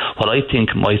differently. So what I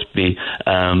think might be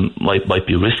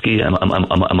risky, and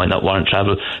I might not warrant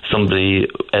travel, somebody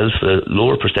else with a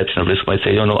lower perception of risk might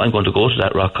say, I'm going to go to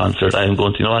that rock concert. I'm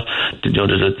going to,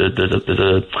 there's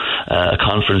a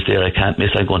conference there I can't miss.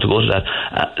 I'm going to go to that.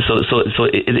 So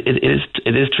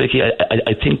it is tricky.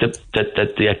 I think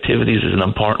that the activities is an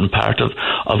important part of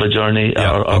a journey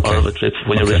or of a trip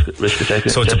when you're risk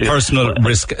assessing. So it's a personal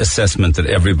risk assessment that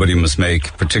everybody must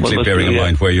make, particularly bearing in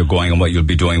mind where you're going and what you'll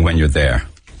be doing when you're there.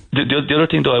 The other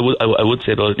thing, though, I would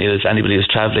say about it, Neil, is anybody who's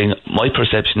travelling, my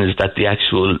perception is that the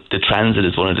transit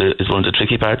is one of the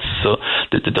tricky parts. So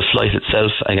the flight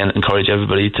itself, again, encourage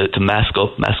everybody to mask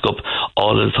up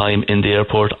all of the time in the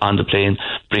airport, on the plane,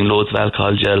 bring loads of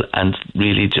alcohol gel, and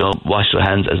really wash your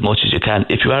hands as much as you can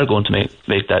if you are going to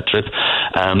make that trip.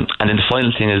 And then the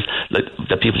final thing is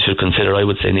that people should consider, I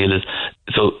would say, Neil, is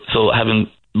so having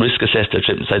risk assess their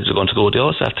trip and decide they're going to go, they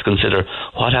also have to consider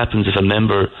what happens if a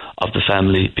member of the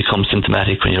family becomes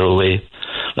symptomatic when you're away.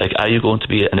 Like, are you going to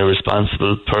be an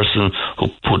irresponsible person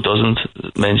who doesn't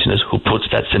mention it, who puts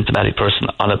that symptomatic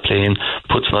person on a plane,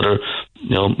 puts another,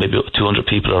 maybe 200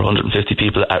 people or 150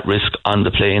 people at risk on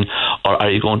the plane? Or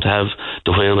are you going to have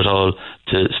the wherewithal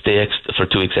to stay for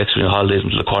 2 weeks extra in your holidays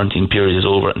until the quarantine period is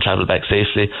over and travel back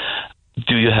safely?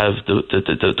 Do you have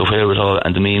the wherewithal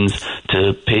and the means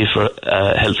to pay for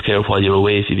healthcare while you're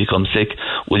away if you become sick?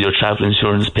 Will your travel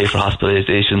insurance pay for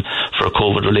hospitalisation for a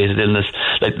COVID-related illness?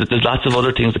 Like, there's lots of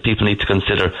other things that people need to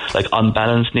consider. Like, on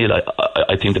balance, Neil,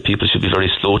 I think that people should be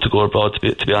very slow to go abroad,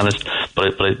 to be honest.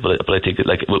 But I think that,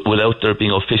 like, without there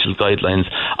being official guidelines,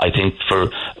 I think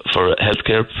for for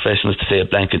healthcare professionals to say a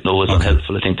blanket no is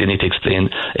unhelpful. I think they need to explain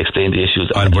the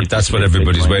issues. But that's what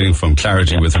everybody's waiting for,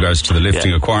 clarity with regards to the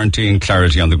lifting of quarantine,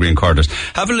 clarity on the green corridors.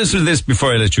 Have a listen to this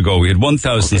before I let you go. We had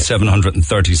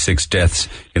 1,736 deaths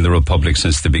in the Republic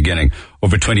since the beginning.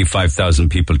 Over 25,000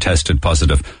 people tested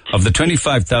positive. Of the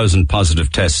 25,000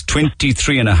 positive tests,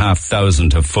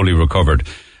 23,500 have fully recovered.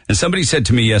 And somebody said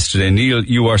to me yesterday, Neil,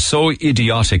 you are so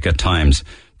idiotic at times.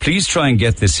 Please try and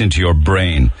get this into your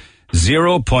brain.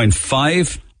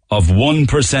 0.5 of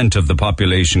 1% of the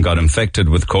population got infected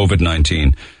with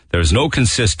COVID-19. There is no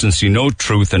consistency, no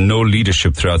truth, and no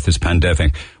leadership throughout this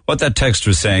pandemic. What that text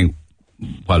was saying,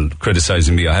 while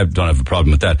criticizing me, don't have a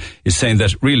problem with that, is saying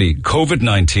that really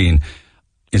COVID-19,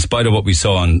 in spite of what we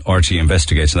saw on RT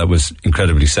Investigates, and that was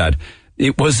incredibly sad,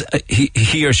 it was,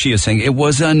 he or she is saying, it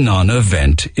was a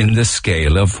non-event in the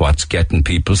scale of what's getting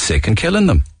people sick and killing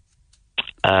them.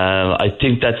 I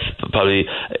think that's probably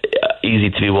easy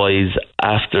to be wise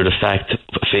after the fact,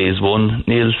 phase one,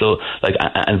 Neil. So,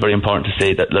 and very important to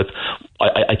say that, look,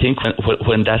 I think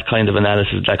when that kind of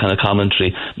analysis, that kind of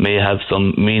commentary may have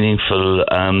some meaningful,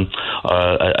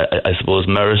 I suppose,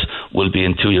 merit, will be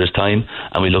in 2 years' time,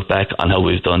 and we look back on how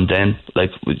we've done then.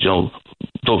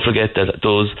 Don't forget that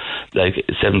those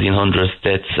 1,700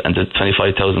 deaths and the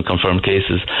 25,000 confirmed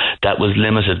cases, that was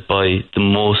limited by the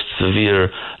most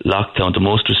severe lockdown, the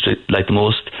most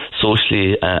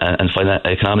socially and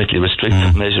economically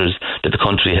restrictive measures that the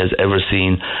country has ever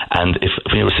seen. And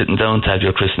when you were sitting down to have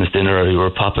your Christmas dinner, or you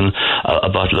were popping a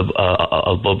bottle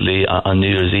of bubbly on New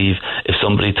Year's Eve, if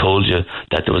somebody told you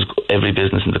that there was every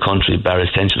business in the country, bar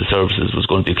essential services, was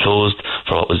going to be closed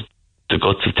for what was the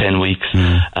guts of 10 weeks,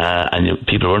 and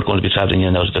people weren't going to be travelling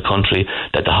in and out of the country,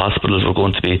 that the hospitals were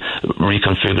going to be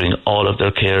reconfiguring all of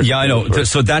their care. Yeah, I know.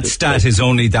 So that stat is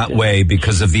only that way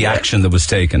because of the action that was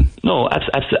taken. No,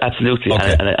 absolutely.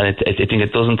 Okay. And I think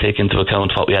it doesn't take into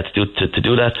account what we had to do to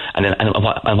do that, and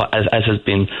as has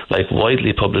been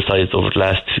widely publicised over the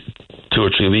last 2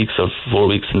 or 3 weeks or 4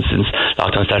 weeks since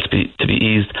lockdown starts to be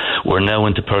eased, we're now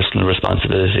into personal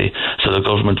responsibility. So the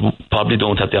government probably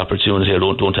don't have the opportunity or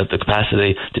don't have the capacity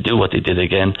to do what they did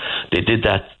again. They did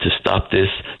that to stop this,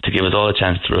 to give us all a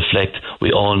chance to reflect.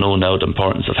 We all know now the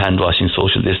importance of hand washing,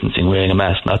 social distancing, wearing a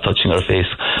mask, not touching our face,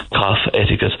 cough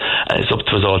etiquette, and it's up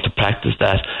to us all to practice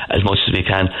that as much as we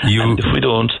can. And if we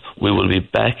don't, we will be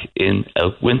back in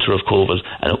a winter of COVID,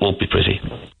 and it won't be pretty.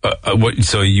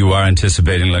 So you are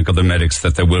anticipating, like other medics,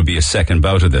 that there will be a second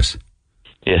bout of this?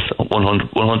 Yes,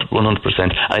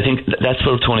 100%. I think that's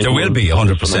where Tony... There will be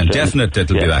 100%. Definite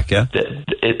it'll be back, yeah?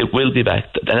 It will be back.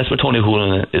 And that's where Tony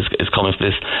Hoolan is coming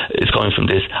from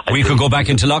this. We could go back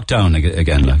into lockdown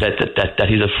again. That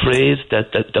he's afraid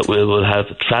that we will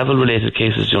have travel-related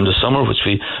cases during the summer, which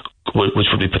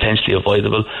would be potentially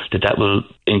avoidable, that will,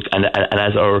 and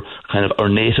as our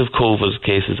native COVID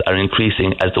cases are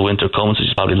increasing as the winter comes, which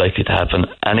is probably likely to happen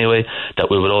anyway, that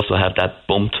we will also have that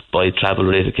bumped by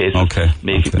travel-related cases,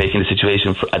 making the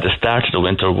situation at the start of the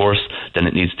winter worse than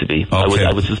it needs to be. I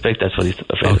would suspect that's what he's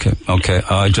afraid of. Okay.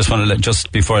 I just want to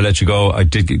just before I let you go, I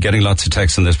did getting lots of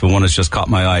texts on this, but one has just caught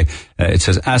my eye. It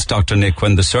says, ask Dr. Nick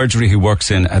when the surgery he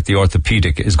works in at the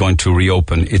orthopedic is going to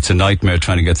reopen. It's a nightmare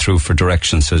trying to get through for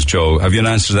directions, says Joe. Have you an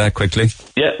answer to that quickly?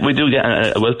 Yeah, we do.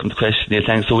 Yeah, welcome to the question, Neil.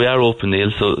 Thanks. So we are open, Neil.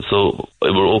 So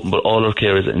we're open, but all our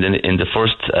care is in the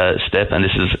first step, and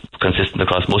this is consistent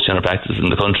across most general practices in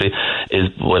the country, is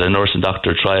with a nurse and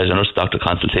doctor triage, a nurse and doctor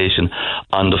consultation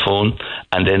on the phone,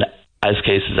 and then as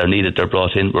cases are needed, they're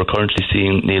brought in. We're currently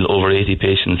seeing, Neil, over 80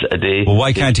 patients a day. Well,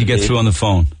 why can't he get through on the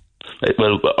phone?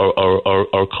 Well,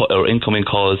 our incoming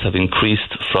calls have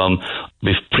increased from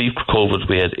pre-COVID.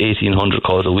 We had 1,800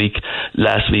 calls a week.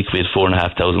 Last week we had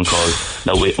 4,500 calls.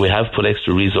 Now we have put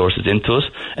extra resources into it.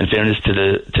 In fairness to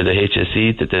the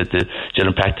HSE, the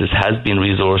general practice has been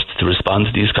resourced to respond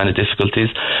to these kind of difficulties.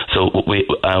 So we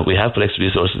have put extra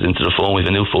resources into the phone. We have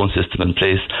a new phone system in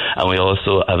place, and we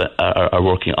also are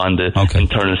working on the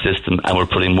internal system, and we're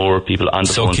putting more people on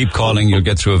the phone. So keep calling, you'll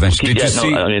get through eventually.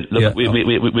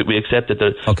 We accept that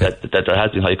there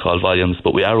has been high call volumes,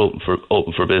 but we are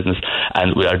open for business,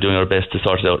 and we are doing our best to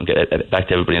sort it out and get it back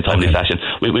to everybody in timely fashion.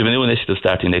 We have a new initiative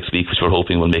starting next week, which we're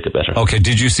hoping will make it better. Okay,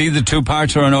 did you see the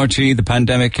two-parter on RT, the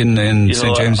pandemic in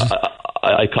St. James's?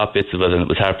 I caught bits of it, and it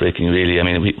was heartbreaking, really. I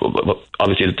mean,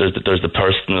 obviously there's the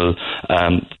personal,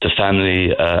 the family,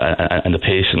 and the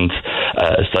patient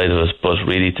side of it, but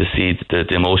really to see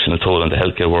the emotional toll on the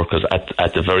healthcare workers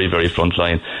at the very, very front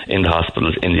line in the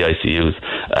hospitals, in the ICUs.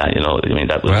 I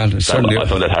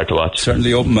found that hard to watch.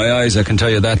 Certainly opened my eyes, I can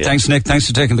tell you that. Yeah. Thanks, Nick. Thanks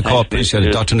for taking the call. Appreciate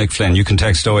it. Dr. Nick Flynn. You can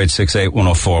text 0868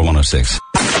 104 106.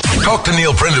 Talk to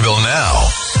Neil Prendeville now.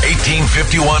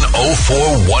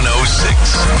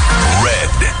 1851-04-106. Red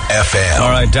FM. All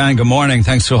right, Dan, good morning.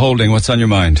 Thanks for holding. What's on your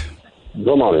mind? Good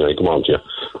morning, Good morning to you.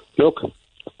 Look,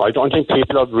 I don't think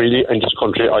people are really in this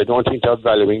country, I don't think they're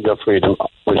valuing their freedom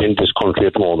within this country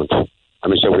at the moment. I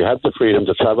mean, so we have the freedom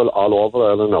to travel all over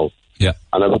Ireland now. Yeah.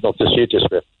 And I would love to see it this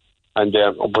way. And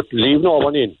but leave no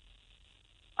one in.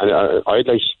 And I'd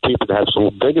like people to have some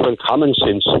very well common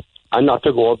sense and not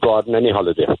to go abroad on any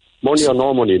holiday. Money or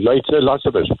no money, lots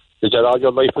of it. Is that all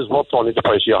your life is worth only the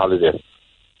price of your holiday?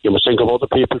 You must think of other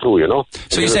people too, you know.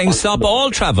 So you're saying stop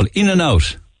all travel, in and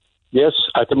out? Yes,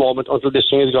 at the moment, until this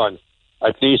thing is gone.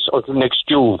 At least until next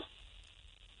June.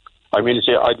 I mean,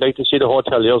 I'd like to see the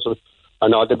hoteliers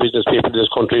and all the business people in this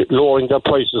country lowering their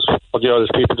prices for the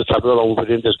Irish people to travel around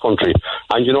within this country.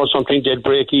 And you know something, they'd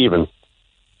break even.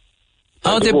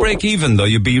 How they break even, though?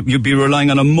 You'd be relying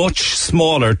on a much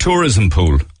smaller tourism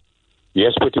pool.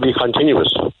 Yes, but to be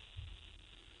continuous.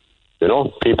 You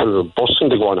know, people are busting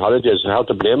to go on holidays. How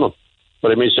to blame them?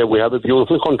 But I mean, we have a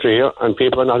beautiful country here, and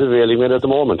people are not availing it at the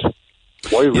moment.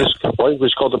 Why risk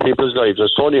other people's lives?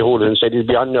 As Tony Houlihan said, he's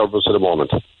beyond nervous at the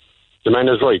moment. The man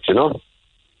is right, you know.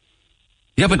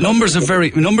 Yeah, but numbers are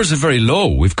very low.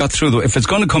 We've got through if it's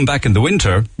going to come back in the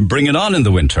winter, bring it on in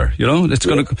the winter. You know, if it's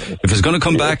going to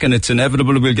come back and it's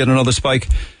inevitable, we'll get another spike.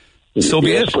 So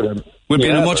be it. We'll be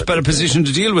in a much better position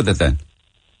to deal with it then.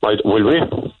 Right, will we?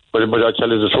 But I tell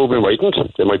you the truth, we mightn't.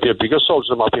 There might be a bigger source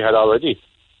than what we had already.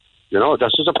 You know,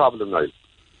 that's just a problem now.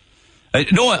 I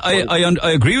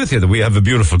agree with you that we have a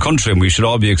beautiful country and we should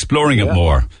all be exploring it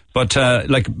more. But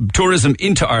tourism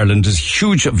into Ireland is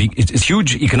huge. It's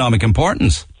huge economic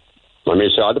importance. I mean,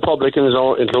 all the publicans,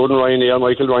 including Ryanair,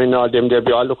 Michael Ryan, all them, they'll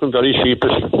be all looking very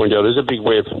sheepish when there is a big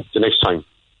wave the next time.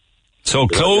 So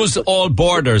close all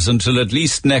borders until at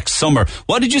least next summer.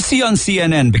 What did you see on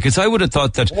CNN? Because I would have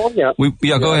thought that... Oh, yeah.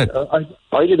 Go ahead.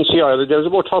 I didn't see Ireland. There's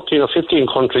about 13 or 15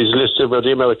 countries listed where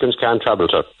the Americans can't travel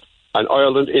to. And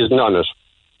Ireland is none of it.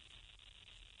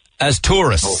 As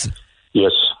tourists? Oh,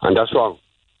 yes, and that's wrong.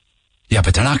 Yeah,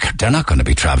 but they're not going to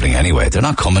be travelling anyway. They're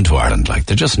not coming to Ireland,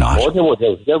 they're just not. Oh, they will,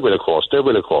 of course.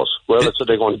 Where else are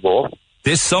they going to go?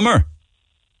 This summer?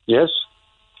 Yes,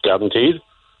 guaranteed.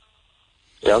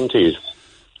 I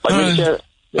mean, is there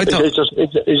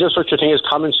such a thing as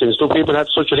common sense? Do people have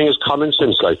such a thing as common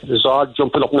sense? Like, it's all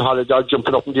jumping up in holiday,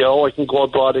 jumping up in the I can go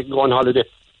abroad, I can go on holiday.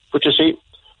 But you see,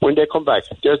 when they come back,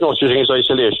 there's no such thing as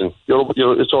isolation.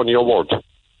 It's only your word.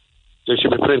 They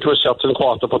should be put into a certain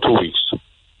quarter for 2 weeks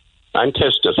and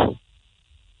tested.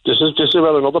 This is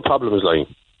where another problem is lying.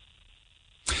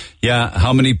 Yeah,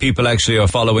 how many people actually are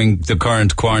following the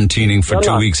current quarantining for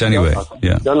 2 weeks anyway?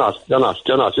 They're not.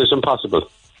 It's impossible.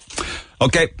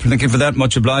 Okay, thank you for that.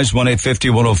 Much obliged.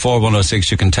 1-850-104-106.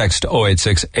 You can text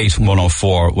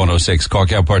 086-8104-106.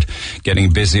 Cork Airport getting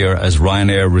busier as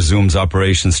Ryanair resumes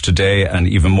operations today and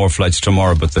even more flights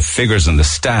tomorrow. But the figures and the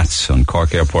stats on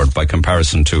Cork Airport by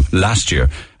comparison to last year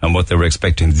and what they were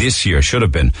expecting this year should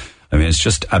have been, I mean, it's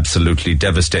just absolutely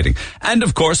devastating. And,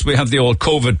 of course, we have the old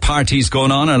COVID parties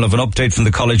going on. I'll have an update from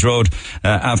the College Road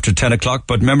after 10 o'clock.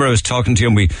 But remember, I was talking to you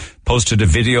and we posted a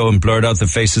video and blurred out the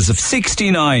faces of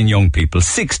 69 young people,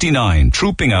 69,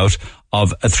 trooping out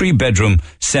of a 3-bedroom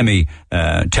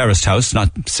semi-terraced house.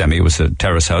 Not semi, it was a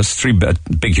terrace house.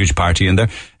 Big, huge party in there.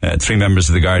 3 members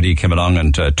of the Gardaí came along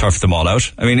and turfed them all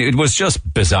out. I mean, it was just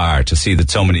bizarre to see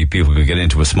that so many people could get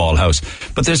into a small house.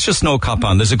 But there's just no cop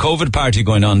on. There's a COVID party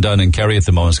going on down in Kerry at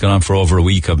the moment. It's gone on for over a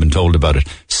week, I've been told about it.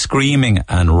 Screaming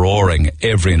and roaring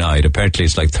every night. Apparently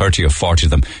it's like 30 or 40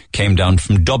 of them came down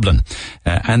from Dublin.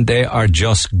 And they are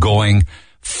just going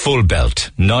full belt,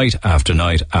 night after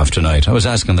night after night. I was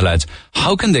asking the lads,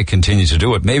 how can they continue to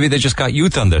do it? Maybe they just got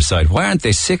youth on their side. Why aren't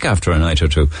they sick after a night or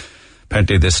two?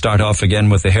 Apparently they start off again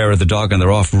with the hair of the dog and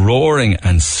they're off roaring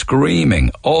and screaming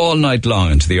all night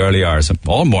long into the early hours,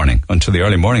 all morning, until the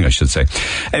early morning I should say.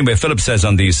 Anyway, Philip says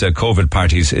on these COVID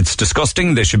parties, it's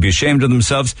disgusting, they should be ashamed of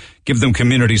themselves, give them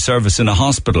community service in a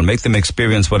hospital, make them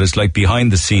experience what it's like behind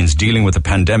the scenes dealing with a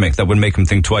pandemic. That would make them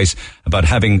think twice about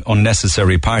having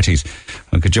unnecessary parties.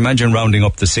 Well, could you imagine rounding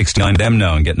up the 69 of them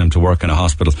now and getting them to work in a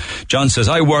hospital? John says,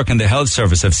 I work in the health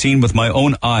service. I've seen with my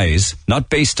own eyes, not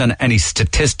based on any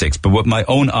statistics, but with my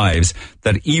own eyes,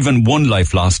 that even one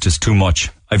life lost is too much.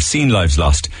 I've seen lives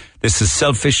lost. This is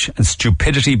selfish and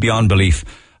stupidity beyond belief.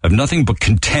 I've nothing but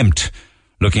contempt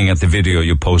looking at the video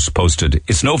you posted.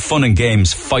 It's no fun and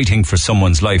games fighting for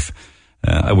someone's life.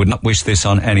 I would not wish this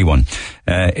on anyone.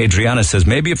 Adriana says,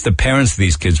 maybe if the parents of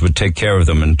these kids would take care of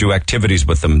them and do activities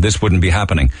with them, this wouldn't be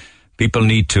happening. People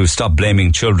need to stop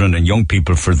blaming children and young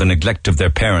people for the neglect of their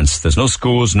parents. There's no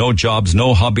schools, no jobs,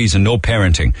 no hobbies, and no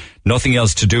parenting. Nothing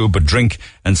else to do but drink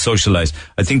and socialize.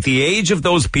 I think the age of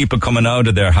those people coming out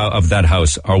of that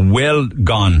house are well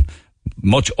gone,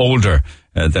 much older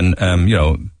than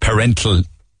parental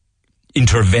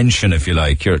intervention, if you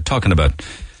like. You're talking about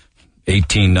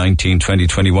 18, 19, 20,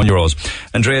 21-year-olds.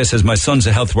 Andrea says, my son's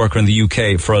a health worker in the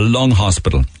UK for a long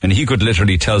hospital, and he could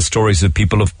literally tell stories of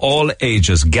people of all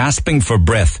ages gasping for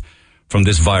breath from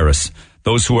this virus.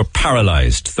 Those who are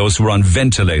paralyzed, those who are on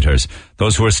ventilators,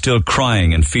 those who are still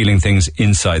crying and feeling things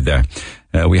inside there.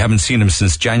 We haven't seen him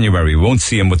since January. We won't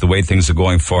see him with the way things are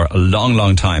going for a long,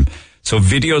 long time. So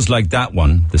videos like that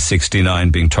one, the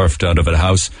 69 being turfed out of a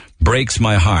house, breaks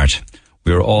my heart.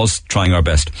 We're all trying our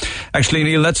best. Actually,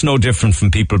 Neil, that's no different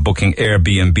from people booking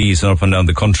Airbnbs and up and down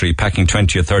the country, packing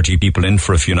 20 or 30 people in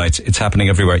for a few nights. It's happening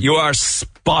everywhere. You are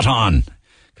spot on.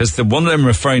 Because the one that I'm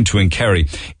referring to in Kerry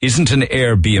isn't an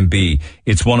Airbnb.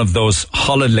 It's one of those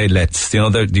holiday lets. You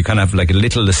kind of have like a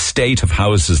little estate of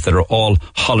houses that are all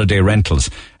holiday rentals.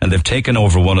 And they've taken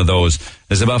over one of those.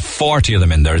 There's about 40 of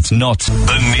them in there. It's nuts.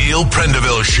 The Neil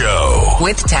Prendeville Show.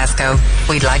 With Tesco,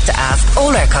 we'd like to ask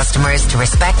all our customers to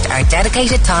respect our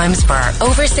dedicated times for our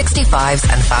over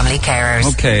 65s and family carers.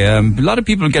 Okay, a lot of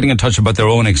people are getting in touch about their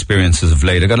own experiences of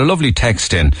late. I got a lovely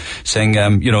text in saying,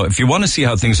 if you want to see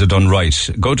how things are done right,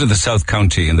 go to the South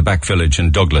County in the back village in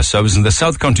Douglas. I was in the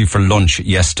South County for lunch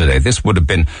yesterday. This would have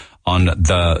been on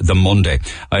the Monday.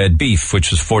 I had beef, which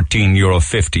was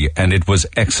 €14.50, and it was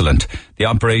excellent. The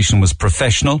operation was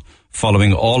professional,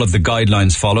 following all of the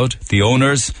guidelines followed. The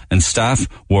owners and staff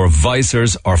wore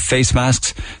visors or face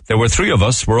masks. There were 3 of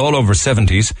us. We're all over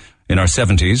 70s. In our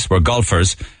 70s, we're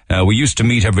golfers. We used to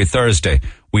meet every Thursday.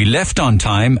 We left on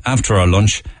time after our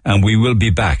lunch, and we will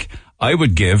be back. I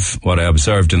would give what I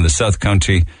observed in the South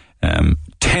County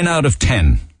 10 out of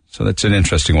 10. So that's an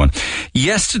interesting one.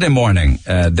 Yesterday morning,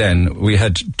 then, we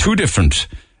had 2 different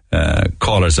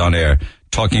callers on air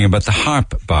talking about the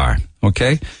Harp Bar,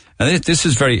 okay? And this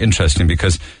is very interesting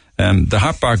because the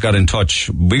Harp Bar got in touch.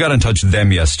 We got in touch with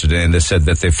them yesterday, and they said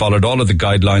that they followed all of the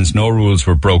guidelines. No rules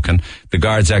were broken. The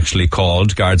guards actually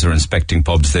called. Guards are inspecting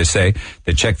pubs, they say.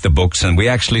 They checked the books, and we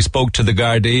actually spoke to the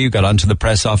Gardaí, got onto the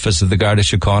press office of the Garda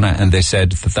Síochána, and they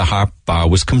said that the Harp Bar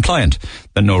was compliant,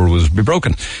 that no rules would be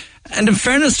broken. And in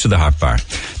fairness to the Harp Bar,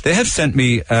 they have sent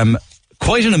me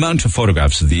quite an amount of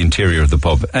photographs of the interior of the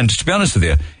pub. And to be honest with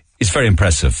you, it's very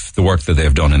impressive, the work that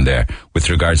they've done in there with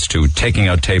regards to taking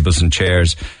out tables and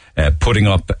chairs, putting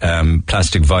up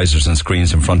plastic visors and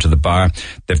screens in front of the bar.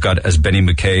 They've got, as Benny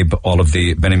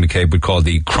McCabe would call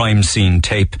the crime scene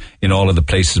tape in all of the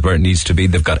places where it needs to be.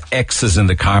 They've got X's in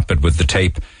the carpet with the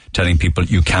tape telling people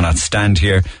you cannot stand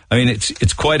here. I mean,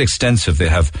 it's quite extensive. They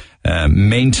have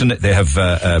maintenance. They have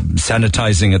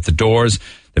sanitizing at the doors.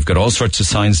 They've got all sorts of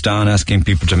signs down asking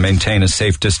people to maintain a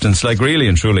safe distance. Like, really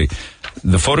and truly,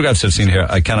 the photographs I've seen here,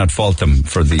 I cannot fault them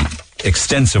for the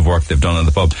extensive work they've done in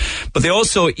the pub. But they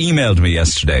also emailed me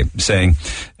yesterday saying,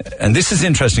 and this is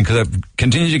interesting because I've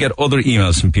continued to get other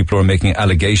emails from people who are making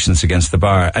allegations against the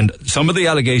bar. And some of the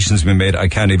allegations we made, I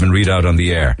can't even read out on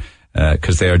the air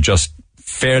because they are just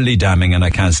fairly damning and I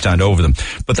can't stand over them.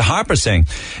 But the Harp are saying,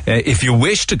 if you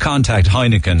wish to contact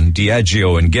Heineken,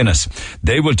 Diageo and Guinness,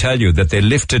 they will tell you that they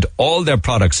lifted all their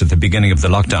products at the beginning of the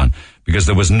lockdown because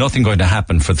there was nothing going to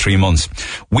happen for 3 months.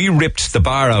 We ripped the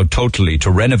bar out totally to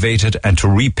renovate it and to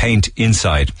repaint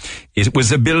inside. It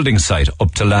was a building site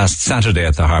up to last Saturday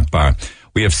at the Harp Bar.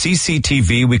 We have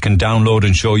CCTV we can download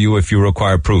and show you if you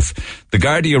require proof. The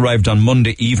Gardaí arrived on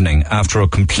Monday evening after a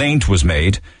complaint was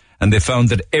made, and they found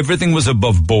that everything was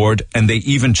above board, and they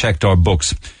even checked our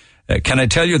books. Can I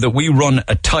tell you that we run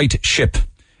a tight ship?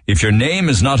 If your name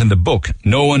is not in the book,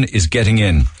 no one is getting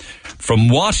in. From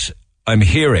what I'm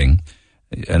hearing,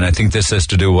 and I think this has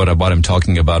to do with what I'm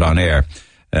talking about on air,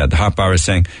 the Harp Bar is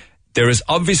saying, there is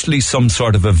obviously some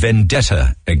sort of a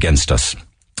vendetta against us.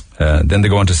 Then they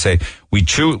go on to say, we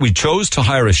chose to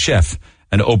hire a chef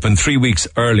and open 3 weeks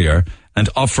earlier and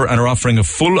are offering a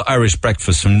full Irish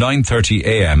breakfast from 9:30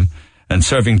 a.m. and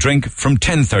serving drink from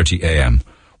 10:30 a.m.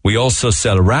 We also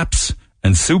sell wraps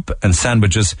and soup and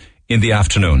sandwiches in the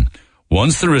afternoon.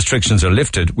 Once the restrictions are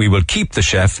lifted, we will keep the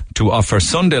chef to offer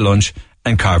Sunday lunch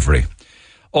and carvery.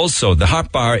 Also, the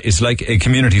Harp Bar is like a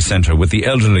community centre with the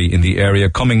elderly in the area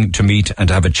coming to meet and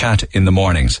have a chat in the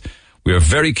mornings. We are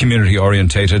very community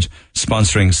orientated,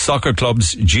 sponsoring soccer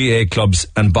clubs, GA clubs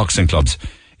and boxing clubs.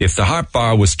 If the Harp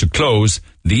Bar was to close,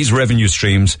 these revenue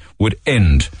streams would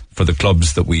end for for the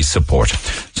clubs that we support.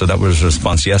 So that was a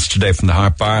response yesterday from the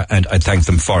Harp Bar, and I thank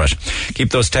them for it.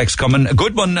 Keep those texts coming. A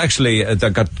good one, actually,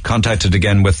 that got contacted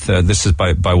again with, this is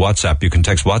by WhatsApp. You can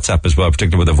text WhatsApp as well,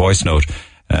 particularly with a voice note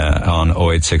on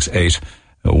 0868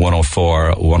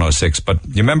 104 106. But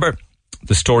you remember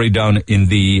the story down in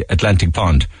the Atlantic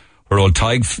Pond, where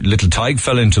little Tig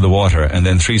fell into the water, and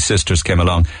then 3 sisters came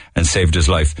along and saved his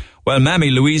life. Well, Mammy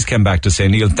Louise came back to say,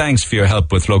 Neil, thanks for your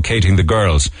help with locating the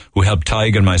girls who helped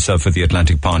Tig and myself at the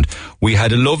Atlantic Pond. We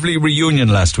had a lovely reunion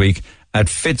last week at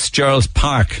Fitzgerald's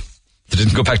Park. They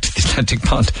didn't go back to the Atlantic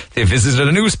Pond. They visited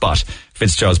a new spot,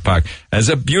 Fitzgerald's Park. There's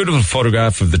a beautiful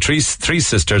photograph of the three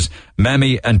sisters,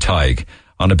 Mammy and Tig,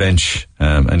 on a bench,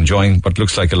 enjoying what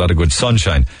looks like a lot of good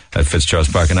sunshine at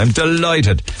Fitzgerald's Park. And I'm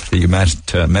delighted that you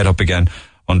met up again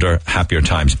under happier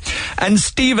times. And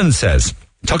Stephen says,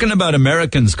 talking about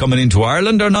Americans coming into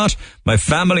Ireland or not, my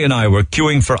family and I were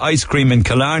queuing for ice cream in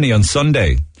Killarney on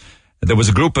Sunday. There was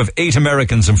a group of 8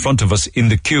 Americans in front of us in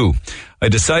the queue. I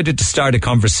decided to start a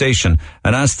conversation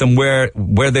and ask them where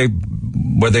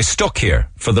they stuck here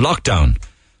for the lockdown.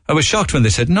 I was shocked when they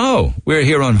said, no, we're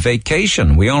here on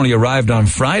vacation. We only arrived on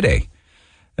Friday.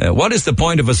 What is the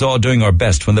point of us all doing our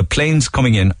best when the planes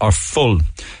coming in are full?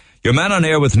 Your man on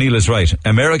air with Neil is right.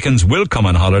 Americans will come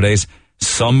on holidays.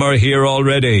 Some are here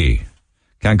already.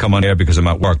 Can't come on air because I'm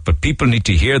at work, but people need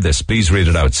to hear this. Please read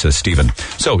it out, says Stephen.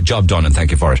 So, job done, and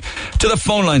thank you for it. To the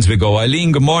phone lines we go.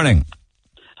 Eileen, good morning.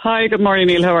 Hi, good morning,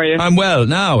 Neil. How are you? I'm well.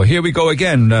 Now, here we go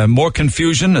again. More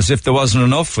confusion, as if there wasn't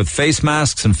enough, with face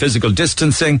masks and physical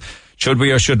distancing. Should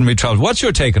we or shouldn't we travel? What's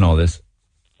your take on all this?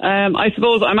 I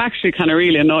suppose I'm actually kind of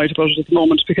really annoyed about it at the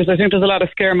moment, because I think there's a lot of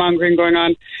scaremongering going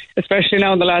on, especially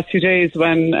now in the last few days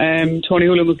when Tony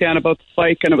Hoolan was going about the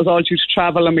spike and it was all due to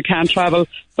travel and we can't travel.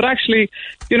 But actually,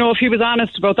 you know, if he was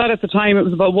honest about that at the time, it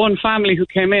was about one family who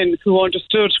came in who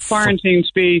understood quarantine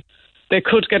to be, they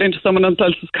could get into someone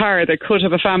else's car, they could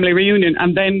have a family reunion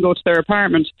and then go to their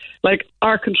apartment. Like,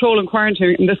 our control and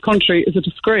quarantine in this country is a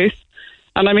disgrace.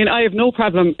 And I mean, I have no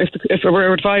problem if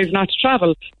we're advised not to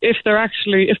travel, if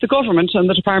the government and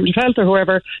the Department of Health or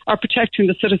whoever are protecting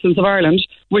the citizens of Ireland,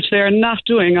 which they are not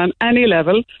doing on any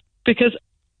level, because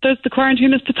the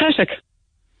quarantine is pathetic.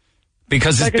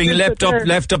 Because it's being left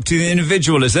up to the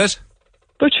individual, is it?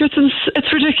 But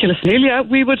it's ridiculous, Neil. Yeah,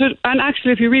 we would, and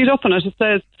actually, if you read up on it, it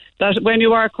says that when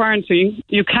you are quarantined,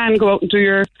 you can go out and do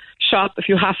your shop if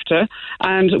you have to,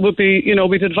 and it would be, you know,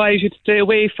 we'd advise you to stay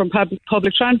away from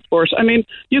public transport. I mean,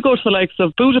 you go to the likes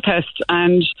of Budapest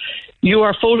and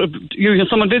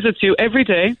someone visits you every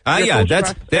day.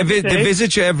 They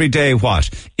visit you every day. What?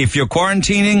 If you're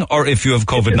quarantining or if you have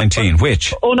COVID-19,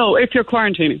 which? Oh no, if you're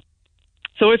quarantining.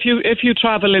 So if you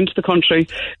travel into the country,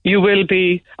 you will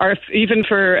be, or even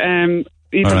for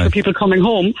people coming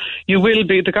home, you will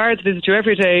be, the guards visit you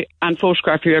every day and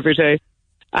photograph you every day,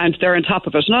 and they're on top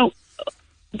of it. Now,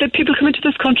 the people come into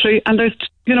this country and there's,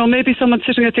 you know, maybe someone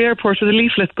sitting at the airport with a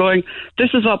leaflet going, this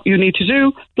is what you need to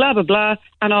do, blah, blah, blah,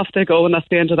 and off they go, and that's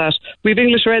the end of that. We have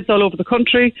English Reds all over the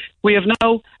country. We have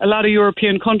now a lot of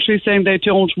European countries saying they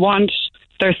don't want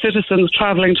their citizens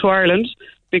travelling to Ireland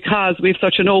because we have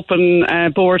such an open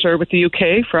border with the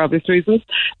UK for obvious reasons,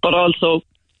 but also,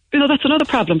 you know, that's another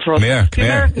problem for us. Come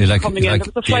here.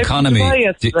 The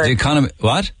economy,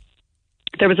 what?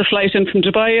 There was a flight in from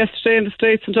Dubai yesterday in the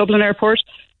States and Dublin Airport.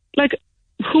 Like,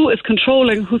 who is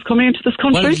controlling who's coming into this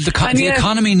country? Well, the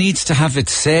economy needs to have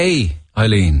its say,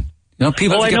 Eileen. You know,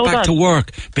 people have to get back to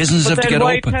work. Businesses have to get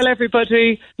open. But then why tell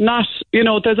everybody not, you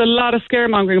know, there's a lot of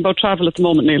scaremongering about travel at the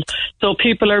moment, Neil. So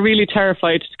people are really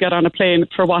terrified to get on a plane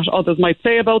for what others might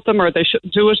say about them, or they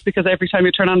shouldn't do it because every time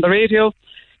you turn on the radio,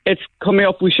 it's coming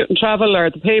up, we shouldn't travel, or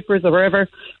the papers, or wherever.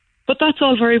 But that's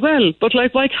all very well. But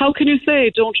like, how can you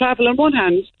say don't travel on one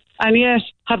hand and yet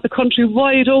have the country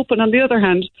wide open on the other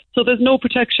hand, so there's no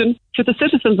protection for the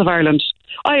citizens of Ireland?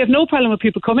 I have no problem with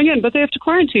people coming in, but they have to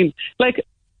quarantine. Like,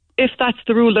 if that's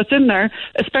the rule that's in there,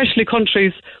 especially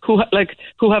countries who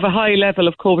have a high level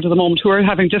of COVID at the moment, who are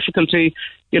having difficulty,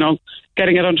 you know,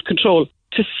 getting it under control,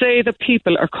 to say that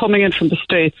people are coming in from the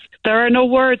States, there are no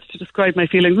words to describe my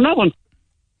feelings on that one.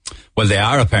 Well, they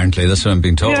are, apparently. That's what I'm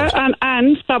being told. Yeah,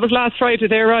 and that was last Friday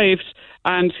they arrived,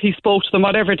 and he spoke to them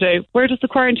whatever day. Where does the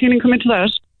quarantining come into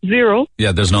that? Zero.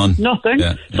 Yeah, there's none. Nothing.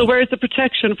 Yeah. So where is the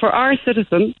protection for our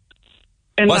citizens?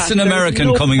 What's an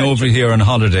American coming over here on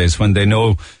holidays when they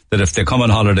know that if they come on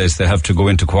holidays they have to go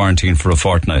into quarantine for a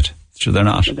fortnight? Sure, they're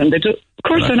not. Then they do. Of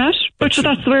course they're not. But so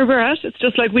that's where we're at. It's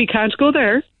just like we can't go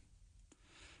there.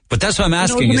 But that's what I'm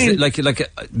asking. Is it like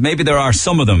maybe there are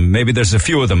some of them, maybe there's a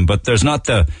few of them, but there's not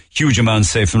the huge amount,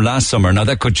 say, from last summer. Now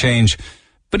that could change.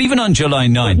 But even on July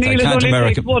 9th, I can't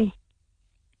America.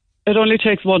 It only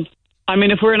takes one. I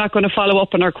mean, if we're not going to follow up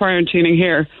on our quarantining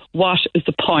here, what is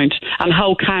the point? And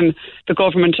how can the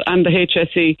government and the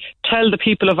HSE tell the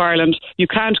people of Ireland, you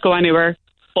can't go anywhere,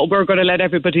 but we're going to let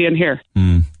everybody in here?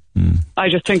 I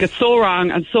just think it's so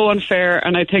wrong and so unfair,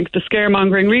 and I think the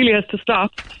scaremongering really has to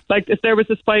stop. Like, if there was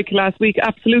a spike last week,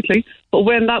 absolutely. But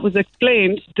when that was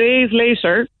explained days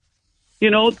later, you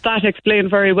know, that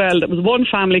explained very well. There was one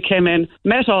family came in,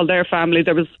 met all their family.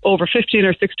 There was over 15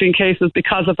 or 16 cases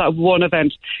because of that one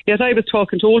event. Yet I was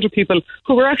talking to older people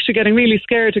who were actually getting really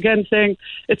scared again, saying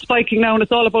it's spiking now and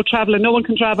it's all about travel and no one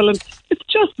can travel. And it's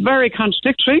just very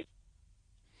contradictory.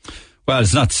 Well,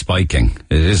 it's not spiking.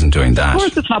 It isn't doing that. Of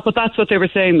course it's not, but that's what they were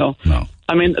saying, though. No.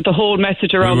 I mean, the whole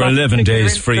message around... We were 11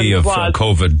 days free of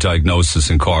COVID diagnosis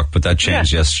in Cork, but that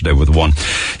changed yesterday with one.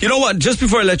 You know what? Just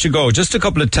before I let you go, just a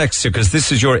couple of texts here, because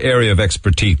this is your area of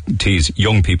expertise,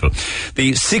 young people.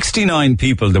 The 69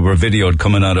 people that were videoed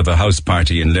coming out of a house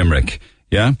party in Limerick,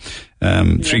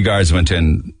 three guards went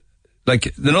in.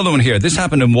 Like, another one here, this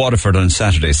happened in Waterford on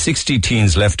Saturday. 60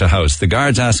 teens left a house. The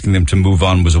guards asking them to move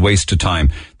on was a waste of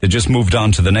time. They just moved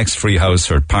on to the next free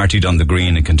house or partied on the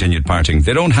green and continued partying.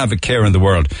 They don't have a care in the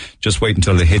world. Just wait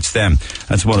until it hits them.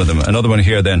 That's one of them. Another one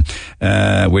here then,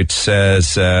 which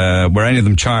says, were any of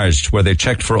them charged? Were they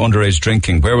checked for underage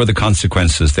drinking? Where were the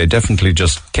consequences? They definitely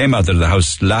just came out of the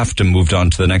house, laughed and moved on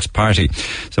to the next party.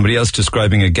 Somebody else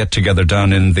describing a get-together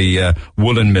down in the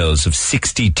woolen mills of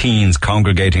 60 teens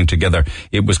congregating together.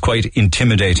 It was quite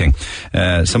intimidating.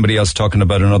 Somebody else talking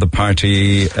about another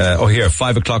party.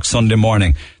 5 o'clock Sunday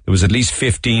morning. There was at least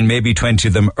 15, maybe 20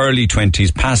 of them, early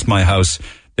 20s, past my house.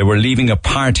 They were leaving a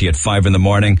party at 5 in the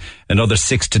morning. Another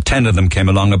 6 to 10 of them came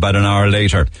along about an hour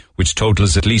later, which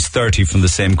totals at least 30 from the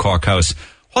same Cork house.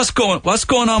 What's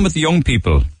going on with the young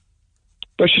people?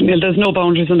 But Neil, there's no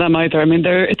boundaries in them either. I mean,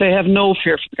 they have no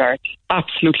fear for the guards.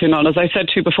 Absolutely none. As I said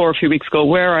to you before a few weeks ago,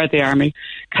 where are the army?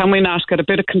 Can we not get a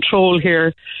bit of control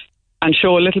here and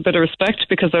show a little bit of respect?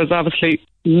 Because there's obviously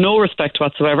no respect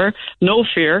whatsoever, no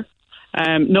fear.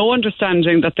 No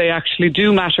understanding that they actually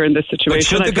do matter in this situation. But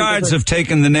should the guards have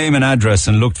taken the name and address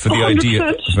and looked for the 100%. ID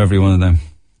of every one of them?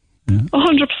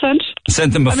 100%.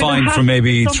 Sent them a fine for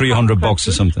maybe $300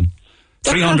 or something.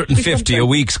 350 a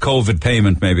week's COVID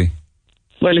payment, maybe.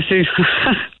 Well, you see,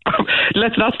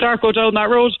 let's not start go down that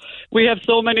road. We have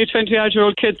so many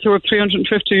 20-odd-year-old kids who have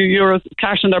 €350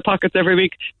 cash in their pockets every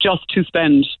week just to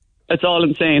spend. It's all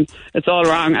insane. It's all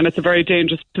wrong, and it's a very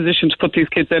dangerous position to put these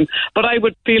kids in. But I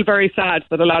would feel very sad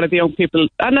that a lot of the young people,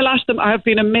 and a lot of them have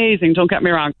been amazing, don't get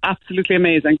me wrong, absolutely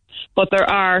amazing. But there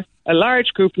are a large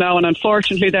group now, and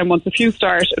unfortunately then once a few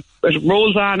start, it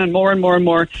rolls on and more and more and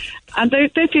more. And they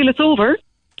feel it's over.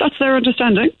 That's their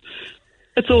understanding.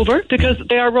 It's over because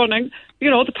they are running,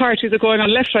 the parties are going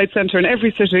on left, right, centre in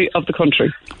every city of the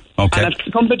country. Okay. And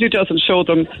if somebody doesn't show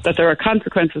them that there are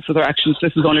consequences to their actions,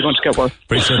 this is only going to get worse.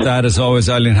 Appreciate that. As always,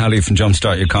 Eileen Halley from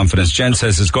Jumpstart Your Confidence. Jen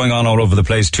says it's going on all over the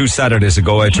place. 2 Saturdays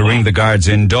ago, I had to ring the guards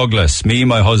in Douglas. Me,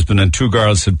 my husband and 2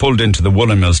 girls had pulled into the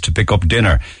woolen mills to pick up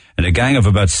dinner. And a gang of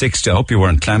about 60, I hope you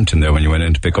weren't clamped in there when you went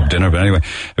in to pick up dinner, but anyway,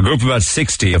 a group of about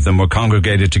 60 of them were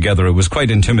congregated together. It was quite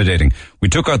intimidating. We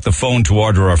took out the phone to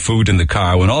order our food in the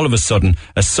car when all of a sudden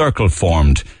a circle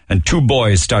formed and 2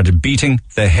 boys started beating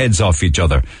the heads off each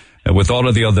other, with all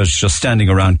of the others just standing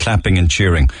around clapping and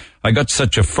cheering. I got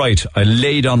such a fright, I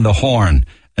laid on the horn,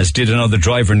 as did another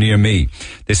driver near me.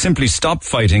 They simply stopped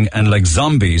fighting, and like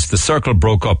zombies, the circle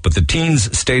broke up, but the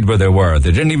teens stayed where they were.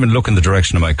 They didn't even look in the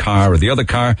direction of my car or the other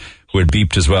car, who had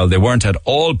beeped as well. They weren't at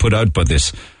all put out by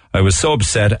this. I was so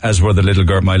upset, as were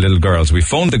my little girls. We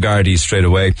phoned the Gardaí straight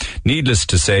away. Needless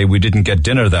to say, we didn't get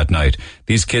dinner that night.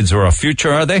 These kids are our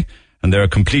future, are they? And they're a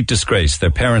complete disgrace. Their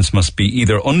parents must be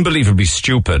either unbelievably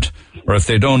stupid, or if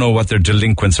they don't know what their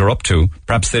delinquents are up to,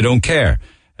 perhaps they don't care.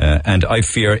 And I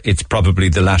fear it's probably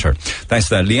the latter. Thanks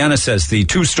for that. Leanna says the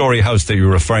 2-story house that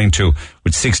you're referring to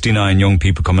with 69 young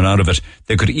people coming out of it,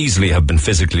 they could easily have been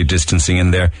physically distancing in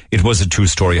there. It was a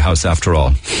 2-story house after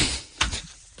all.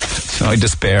 I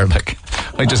despair,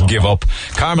 I just give up.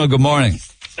 Carmel, good morning.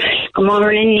 Good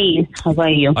morning, Neil. How are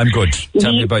you? I'm good.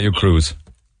 Tell me about your cruise.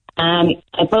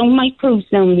 About my cruise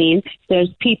now, Neil, there's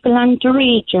people on the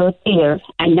radio there,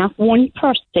 and not one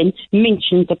person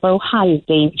mentioned about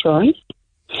holiday insurance,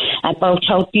 about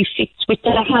how they fix with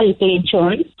the holiday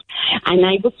insurance. And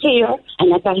I was here,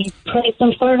 and I got a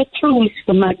present for a cruise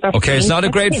for my birthday. Okay, it's not a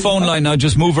great phone line now.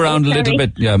 Just move around a little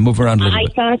bit. Yeah, move around a little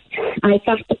bit. I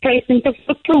got the present of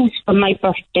the cruise for my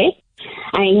birthday,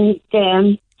 and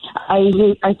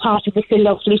I thought it was a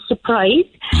lovely surprise.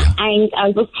 Yeah. And I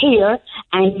was here,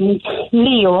 and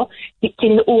Leo, it's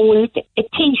an old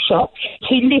Taoiseach,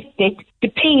 he lifted the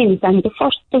pains on the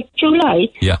 1st of July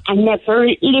and never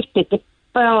lifted the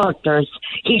borders.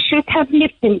 He should have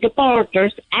lifted the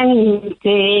borders and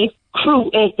the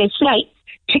flights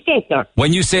together.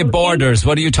 When you say borders,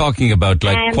 what are you talking about?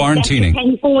 Like quarantining?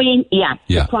 The quarantine. Yeah.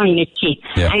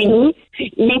 And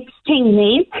next thing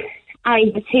is,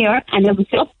 I was here and I was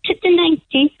up to the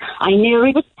 90s. I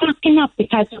nearly was packing up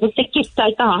because it was a gift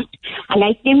I got, and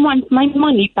I didn't want my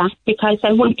money back because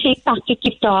I won't take back a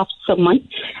gift off someone.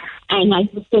 And I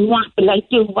was saying, what will I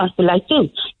do?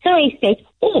 So I said,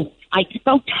 I took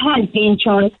out holiday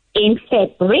insurance in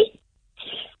February.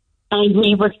 And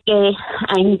we were there,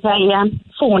 and I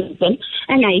phoned them,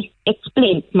 and I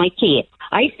explained my case.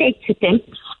 I said to them,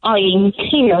 I'm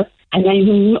here, and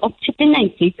I'm up to the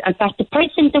 90s. I got the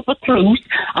present of a cruise.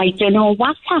 I don't know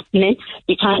what's happening,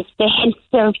 because the health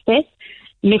service,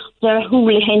 Mr.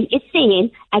 Houlihan is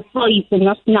saying, advising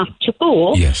us not to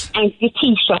go, and the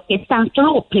Taoiseach is after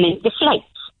opening the flights.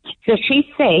 So she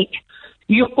said,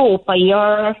 you go by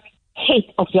your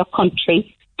head of your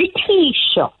country. The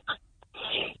Taoiseach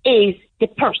is the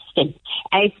person.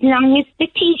 As long as the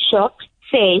Taoiseach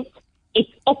says it's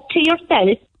up to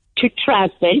yourself to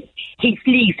travel, he's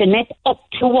leaving it up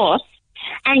to us,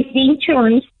 and the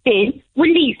insurance bill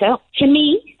will leave it up to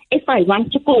me. If I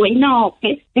want to go in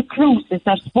August, the cruises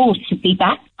are supposed to be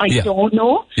back. I don't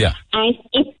know. And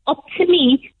it's up to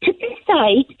me to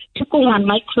decide to go on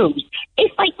my cruise.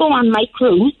 If I go on my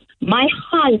cruise, my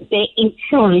holiday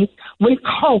insurance will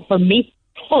cover me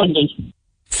fully.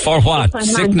 For what?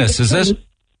 Sickness, is it?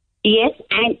 Yes,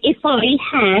 and if I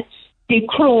have the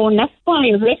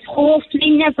coronavirus,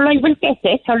 hopefully never I will get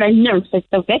it, or I'm nervous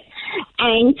of it,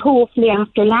 and hopefully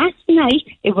after last night,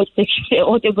 it was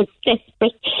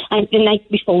desperate, and the night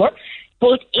before,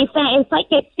 but if I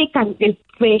get sick on this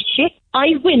shit,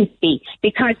 I will be,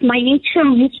 because my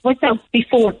insurance was out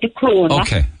before the corona.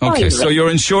 Okay, so your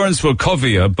insurance will cover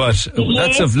you, but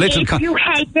that's of little... if you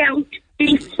had out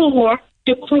before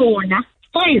the corona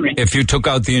virus. If you took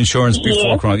out the insurance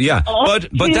before corona,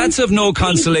 but that's of no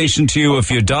consolation to you if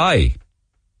you die.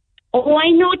 Oh,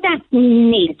 I know that,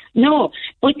 Neil. No,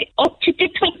 but up to the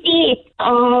 28th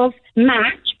of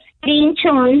March, the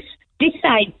insurance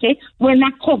decided we're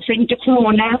not covering the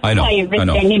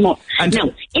coronavirus anymore. And now,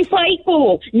 if I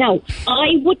go,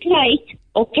 I would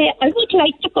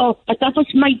like to go, but that was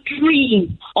my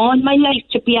dream all my life,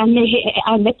 to be on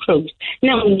the cruise.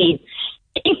 Now, Neil,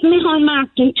 if Micheál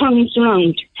Martin turns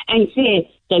around and says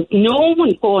there's no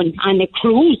one going on a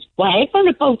cruise, whatever,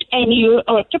 about any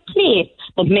other place,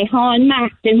 but Micheál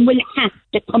Martin will have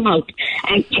to come out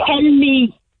and tell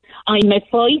me I'm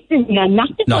advising them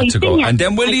not to go. And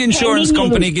then will the insurance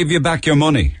company give you back your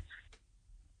money?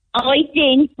 I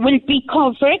think will be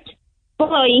covered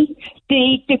by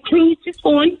the cruise is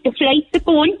going, the flights are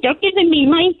going, they're giving me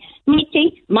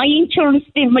my insurance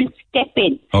then will step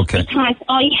in. Okay. Because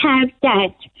I have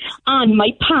that on my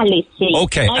policy.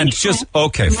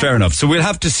 Okay, fair enough. So we'll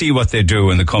have to see what they do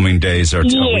in the coming days or a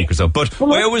week or so. But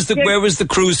where was the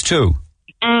cruise to?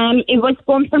 It was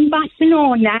going from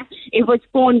Barcelona. It was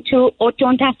going to,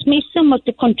 don't ask me some of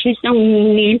the countries now,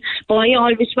 Neil, but I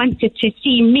always wanted to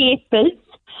see Naples.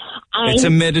 It's a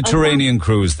Mediterranean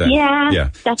cruise then.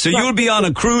 Yeah. So you'll be on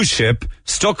a cruise ship,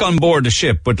 stuck on board a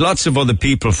ship, with lots of other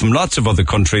people from lots of other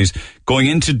countries going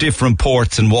into different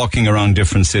ports and walking around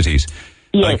different cities.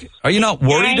 Yes. Are you not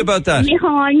worried about that?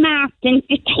 Micheál Martin,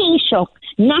 the Taoiseach,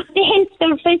 not the health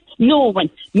service, no one.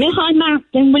 Micheál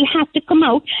Martin will have to come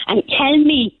out and tell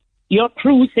me you're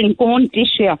cruising going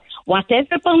this year.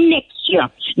 Whatever about next year.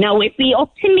 Now, it'd be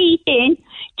up to me then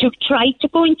to try to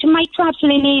go into my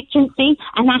travelling agency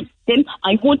and ask them.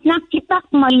 I would not give back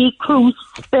my cruise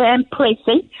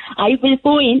present. I will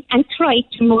go in and try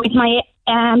to move my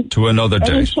to another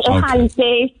date.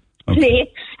 Holiday place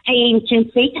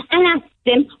agency and ask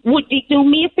them, would they do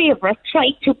me a favour, try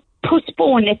to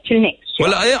postpone it till next year.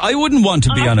 Well, I wouldn't want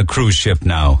to be on a cruise ship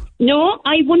now. No,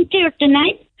 I wouldn't dare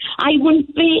tonight. I would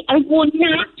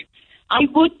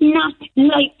not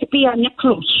like to be on a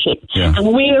cruise ship. Yeah.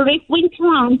 And where it went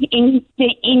wrong in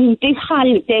the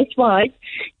holidays was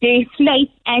the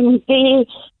flight and the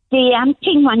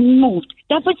thing one moved.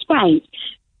 That was fine.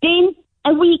 Then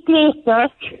a week later,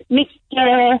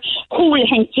 Mr.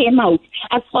 Houlihan came out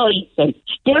advising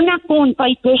they're not going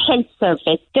by the health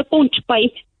service. They're going to by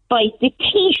the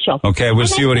Taoiseach. Okay, we'll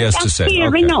see what he has to say.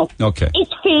 Fair enough. Okay.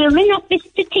 It's fair enough if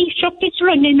the Taoiseach is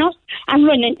running us and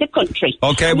running the country.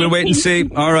 Okay, we'll wait and see.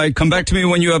 All right, come back to me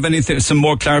when you have some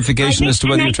more clarification as to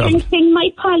whether you travel. I can sing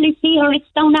my policy, or it's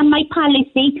down on my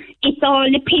policy. It all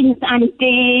depends on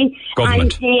the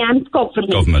government.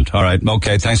 Government. All right.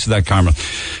 Okay. Thanks for that, Carmel.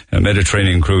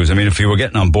 Mediterranean cruise. I mean, if you were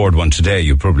getting on board one today,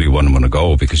 you probably wouldn't want to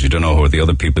go because you don't know who are the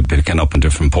other people picking up in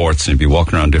different ports, and you'd be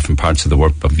walking around different parts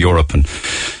of Europe, and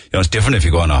it's different if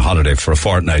you go on a holiday for a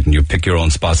fortnight and you pick your own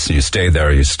spots and you stay there,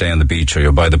 or you stay on the beach, or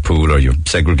you're by the pool, or you're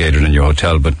segregated in your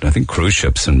hotel. But I think cruise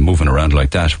ships and moving around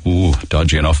like that,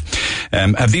 dodgy enough.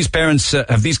 Have these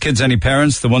kids any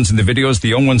parents? The ones in the videos, the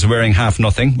young ones wearing half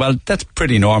nothing? Well, that's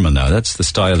pretty normal now. That's the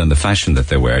style and the fashion that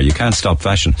they wear. You can't stop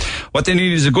fashion. What they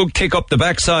need is a good kick up the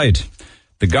backside.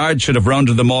 The guard should have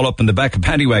rounded them all up in the back of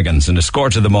paddy wagons and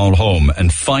escorted them all home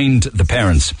and fined the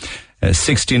parents.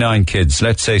 69 kids,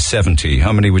 let's say 70.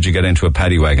 How many would you get into a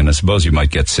paddy wagon? I suppose you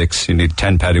might get 6. You need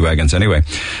 10 paddy wagons anyway.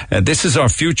 This is our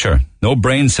future. No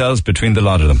brain cells between the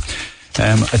lot of them.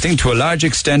 I think to a large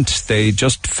extent they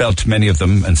just felt, many of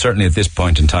them, and certainly at this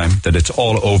point in time, that it's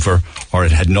all over or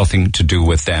it had nothing to do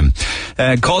with them.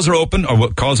 Calls are open, or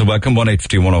calls are welcome,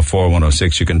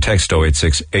 1-850-104-106. You can text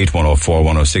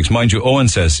 086-8104-106. Mind you, Owen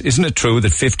says, isn't it true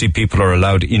that 50 people are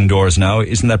allowed indoors now?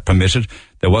 Isn't that permitted?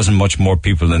 There wasn't much more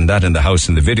people than that in the house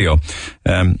in the video.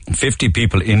 50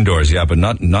 people indoors, yeah, but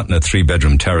not in a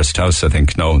 3-bedroom terraced house, I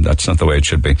think. No, that's not the way it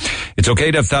should be. It's okay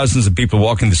to have thousands of people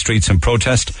walking the streets in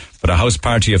protest, but a house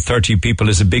party of 30 people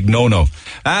is a big no-no.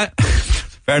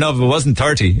 Fair enough, it wasn't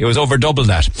 30. It was over double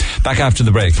that. Back after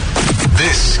the break.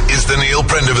 This is the Neil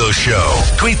Prendeville Show.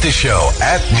 Tweet the show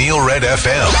at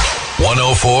NeilRedFM.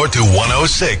 104 to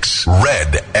 106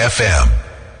 Red FM.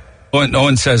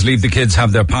 Owen says, leave the kids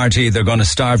have their party. They're going to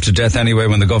starve to death anyway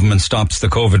when the government stops the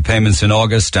COVID payments in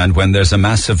August, and when there's a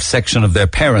massive section of their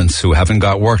parents who haven't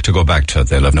got work to go back to.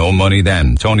 They'll have no money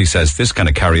then. Tony says this kind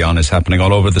of carry on is happening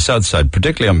all over the south side,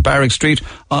 particularly on Barrack Street,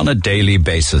 on a daily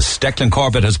basis. Declan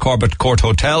Corbett has Corbett Court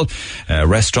Hotel, a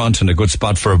restaurant and a good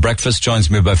spot for a breakfast.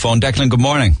 Joins me by phone. Declan, good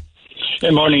morning.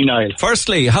 Good morning, Niall.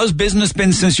 Firstly, how's business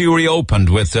been since you reopened?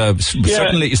 With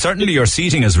certainly your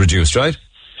seating has reduced, right?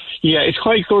 Yeah, it's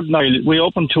quite good, Niall. We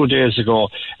opened 2 days ago,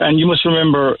 and you must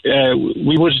remember,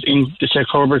 we would, in the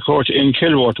Corbett Court in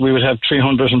Kilworth, we would have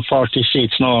 340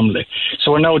 seats normally.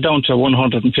 So we're now down to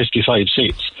 155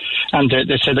 seats. And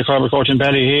they said the Corbett Court in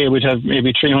Ballyhay would have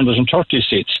maybe 330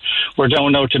 seats. We're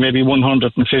down now to maybe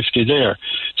 150 there.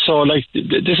 So,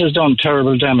 this has done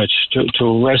terrible damage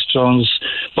to restaurants,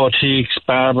 boutiques,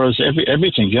 barbers,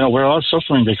 everything. We're all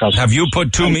suffering because... Have you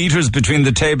put 2 meters between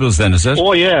the tables then, is it?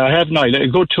 Oh, yeah, I have, Niall. A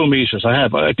good 2 meters, I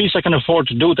have. At least I can afford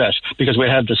to do that because we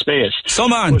have the space.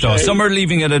 Some aren't, though. Some are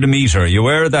leaving it at a metre. Are you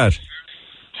aware of that?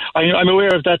 I'm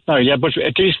aware of that now, yeah, but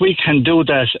at least we can do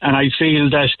that, and I feel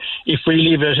that if we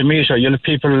leave it at a metre,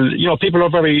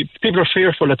 people are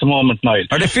fearful at the moment now.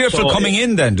 Are they fearful coming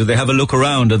in then? Do they have a look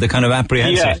around? Are they kind of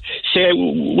apprehensive? Yeah, say,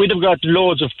 we'd have got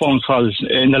loads of phone calls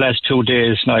in the last 2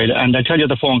 days now, and I tell you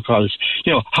the phone calls,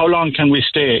 how long can we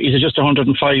stay? Is it just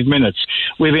 105 minutes?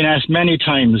 We've been asked many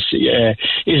times,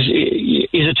 is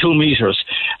it 2 metres?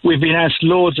 We've been asked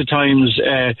loads of times,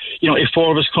 if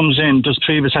 4 of us comes in, does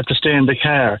 3 of us have to stay in the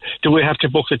car? Do we have to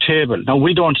book a table? Now,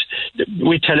 we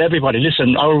tell everybody,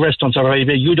 listen, our restaurants are very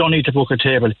big, you don't need to book a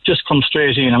table, just come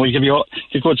straight in and we'll give you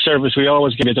the good service we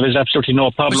always give you. There is absolutely no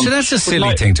problem. So that's a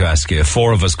silly thing to ask you. If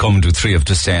 4 of us come, do 3 have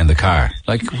to stay in the car?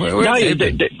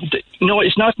 No,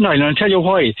 it's not, Niall, and I'll tell you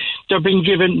why. They're being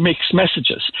given mixed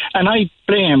messages. And I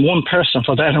blame one person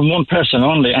for that, and one person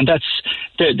only, and that's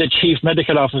the Chief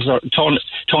Medical Officer,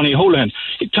 Tony Holohan.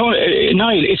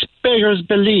 Niall, it's beggars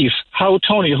belief how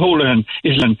Tony Holohan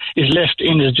is left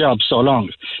in his job so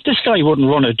long. This guy wouldn't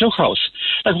run a duck house.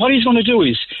 What he's going to do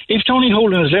is, if Tony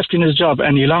Holohan is left in his job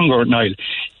any longer, Niall,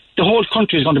 the whole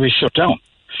country is going to be shut down.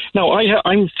 Now,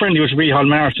 I'm friendly with Rehal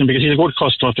Martin because he's a good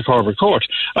customer at the Corbett Court.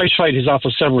 I tried his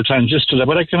office several times yesterday,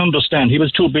 but I can understand. He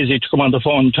was too busy to come on the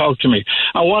phone and talk to me.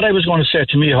 And what I was going to say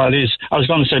to Mihal is,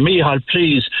 Mihal,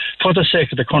 please, for the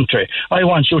sake of the country, I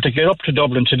want you to get up to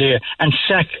Dublin today and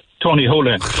sack Tony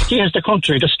Holohan. He has the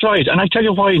country destroyed. And I tell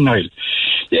you why, Niall.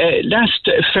 Last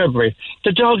February,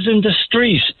 the dogs in the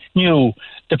street knew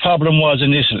the problem was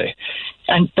in Italy.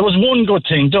 And there was one good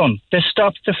thing done. They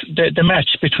stopped the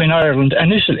match between Ireland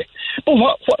and Italy. But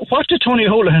what did Tony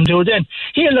Holohan do then?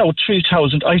 He allowed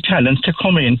 3,000 Italians to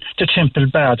come in to Temple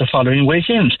Bar the following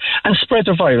weekend and spread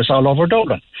the virus all over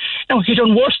Dublin. Now, he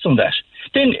done worse than that.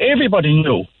 Then everybody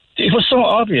knew. It was so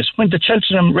obvious when the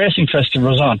Cheltenham Racing Festival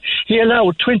was on. He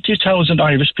allowed 20,000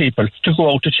 Irish people to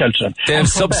go out to Cheltenham. They have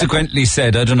subsequently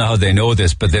said, I don't know how they know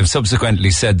this, but they've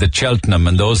subsequently said that Cheltenham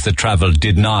and those that travelled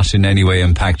did not in any way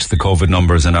impact the COVID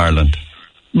numbers in Ireland.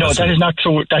 No, that is not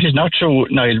true. That is not true,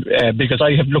 Niall, because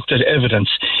I have looked at evidence.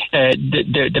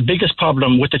 the biggest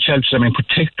problem with the Cheltenham in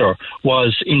particular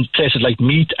was in places like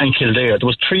Meath and Kildare. There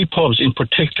was 3 pubs in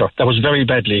particular that was very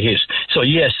badly hit. So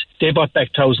yes, they brought back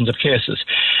thousands of cases.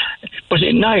 But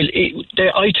Niall,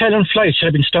 the Italian flights should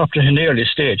have been stopped at an early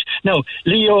stage. Now,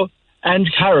 Leo and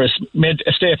Harris made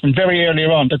a statement very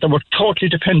earlier on that they were totally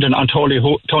dependent on Tony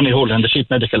Holohan, the chief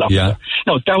medical officer. Yeah.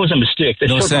 No, that was a mistake.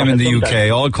 No, same in the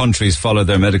UK. All countries follow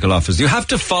their medical officers. You have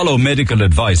to follow medical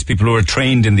advice, people who are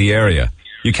trained in the area.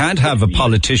 You can't have a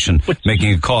politician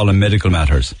making a call on medical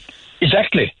matters.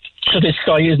 Exactly. So this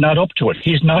guy is not up to it.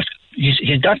 He's not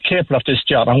capable of this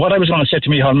job. And what I was going to say to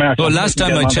Micheál Martin... Well, last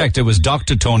time I checked, it was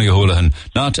Dr. Tony Holohan.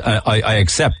 Not, I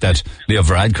accept that Leo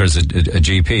Varadkar's a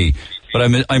GP,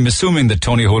 but I'm assuming that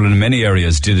Tony Holohan in many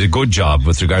areas did a good job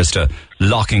with regards to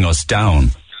locking us down.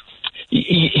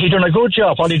 He done a good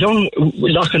job. What he done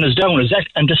locking us down is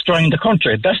and destroying the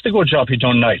country. That's the good job he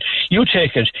done now. You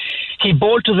take it. He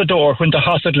bolted the door when the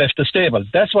horse had left the stable.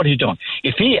 That's what he done.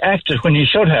 If he acted when he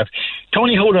should have,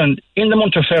 Tony Holohan in the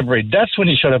month of February, that's when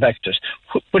he should have acted.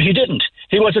 But he didn't.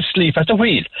 He was asleep at the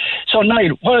wheel. So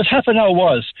Niall, what has happened now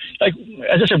was, like,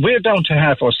 as I said, we're down to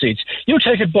half our seats. You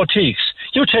take it boutiques.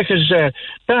 You take it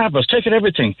barbers. Take it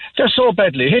everything. They're so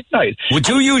badly hit, Niall. Would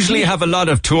you usually have a lot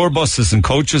of tour buses and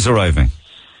coaches arriving?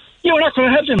 Yeah, we're not going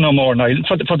to have them no more, Niall,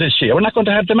 for this year. We're not going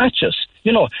to have the matches.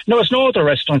 You know, no, it's no other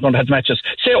restaurant going to have matches.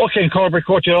 Say, okay, in Corbett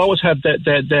Court, you always have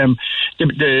the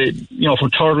you know,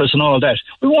 from Turles and all that.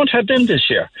 We won't have them this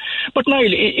year. But Niall,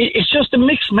 it's just the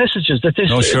mixed messages that this.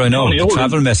 No, sure, I know. The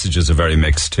travel messages are very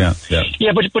mixed. Yeah.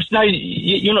 But Niall,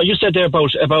 you know, you said there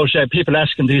about people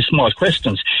asking these small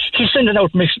questions. He's sending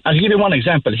out mixed. I'll give you one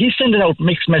example. He's sending out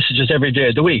mixed messages every day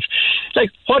of the week. Like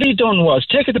what he done was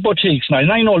take it to boutiques now,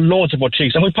 and I know loads of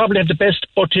boutiques, and we probably have the best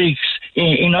boutiques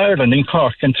in Ireland, in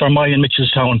Cork and Fermoy and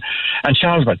Mitchelstown and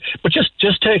Charleville. But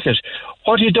just take it.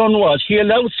 What he done was he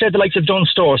allowed, say, the likes of Dunn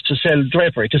stores to sell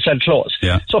drapery, to sell clothes.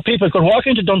 Yeah. So people could walk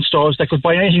into Dunn stores, they could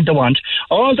buy anything they want.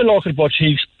 All the local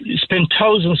boutiques spend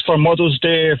thousands for Mother's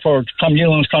Day, for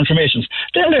communes, confirmations.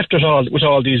 They're left with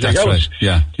all these. That's right.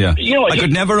 Yeah. You know, I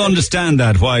could never understand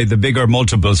that, why the bigger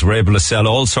multiples were able to sell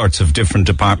all sorts of different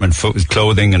department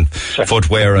clothing and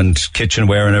footwear and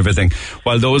kitchenware and everything,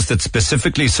 while those that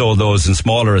specifically sold those in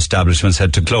smaller establishments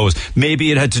had to close.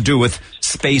 Maybe it had to do with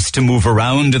space to move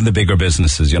around in the bigger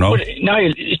businesses, you know? But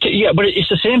it's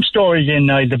the same story again,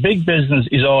 Niall. The big business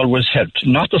is always helped,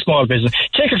 not the small business.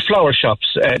 Take it flower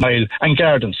shops, Niall, and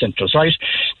garden centres, right?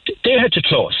 They had to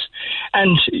close.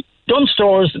 And Dunn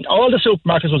stores, all the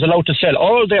supermarkets was allowed to sell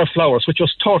all their flowers, which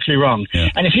was totally wrong. Yeah.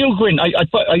 And if you go in,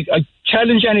 I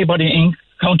challenge anybody in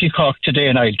County Cork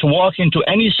today, Niall, to walk into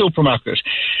any supermarket,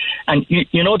 and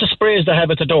you know the sprays they have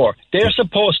at the door, they're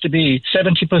supposed to be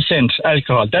 70%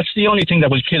 alcohol. That's the only thing that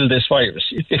will kill this virus,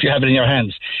 if you have it in your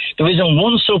hands. There isn't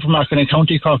one supermarket in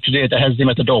County Cork today that has them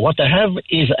at the door. What they have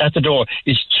is at the door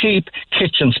is cheap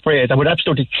kitchen spray that would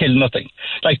absolutely kill nothing.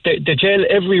 Like the gel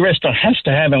every restaurant has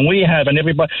to have, and we have, and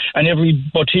every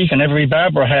boutique and every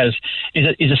barber has,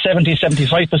 is a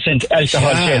 70-75%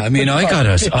 alcohol gel. I mean,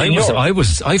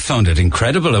 I found it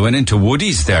incredible. I went into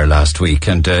Woody's there last week,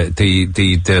 and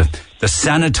the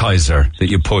sanitizer that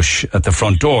you push at the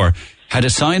front door had a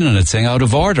sign on it saying out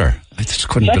of order. I just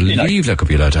couldn't believe that could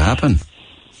be allowed to happen.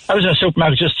 I was in a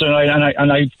supermarket just tonight,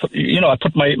 and I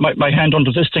put my hand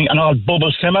under this thing, and all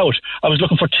bubbles came out. I was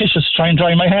looking for tissues to try and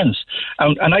dry my hands,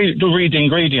 and I do read the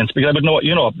ingredients because I would know,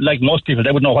 like most people,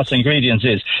 they would know what the ingredients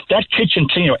is. That kitchen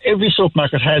cleaner every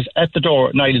supermarket has at the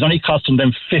door now is only costing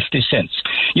them 50 cents.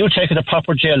 You take the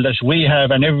proper gel that we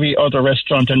have, and every other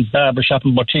restaurant and barber shop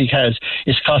and boutique has,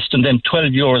 is costing them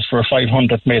 €12 for a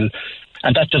 500 ml.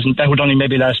 And that would only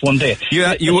maybe last one day.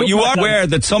 Yeah, you are aware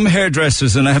that some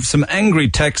hairdressers, and I have some angry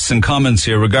texts and comments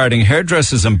here regarding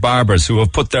hairdressers and barbers who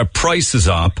have put their prices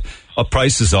up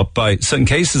by some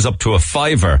cases up to a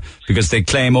 $5 because they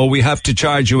claim, we have to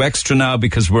charge you extra now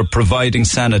because we're providing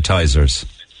sanitizers.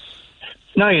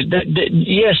 No,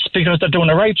 yes, because they're doing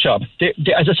a right job.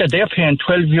 As I said, they're paying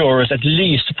 €12 at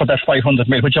least for that 500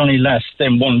 ml, which only lasts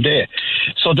them one day.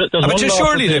 So but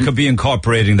surely they could be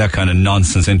incorporating that kind of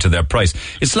nonsense into their price.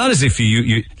 It's not as if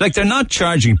you like they're not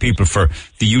charging people for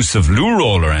the use of loo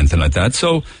roll or anything like that.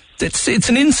 So it's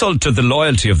an insult to the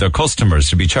loyalty of their customers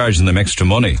to be charging them extra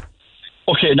money.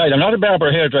 Okay, now I'm not a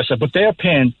barber hairdresser, but they're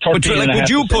paying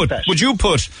 13.5%. Would you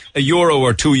put €1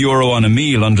 or €2 on a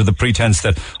meal under the pretense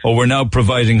that we're now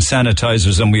providing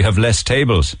sanitizers and we have less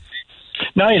tables?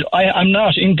 Niall, I'm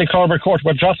not in the corporate court.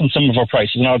 We're dropping some of our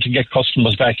prices in order to get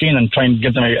customers back in and try and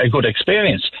give them a good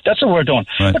experience. That's what we're doing.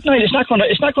 Right. But Niall, it's not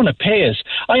going to pay us.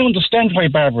 I understand why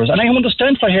barbers and I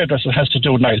understand why hairdressers has to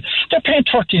do it, Niall. They're paying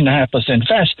 13.5%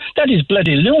 VAT. That is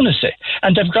bloody lunacy,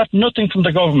 and they've got nothing from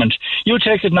the government. You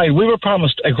take it, Niall. We were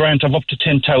promised a grant of up to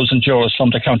 €10,000 from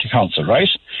the county council, right?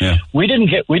 Yeah. We didn't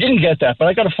get that, but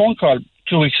I got a phone call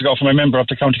 2 weeks ago from a member of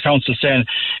the county council saying,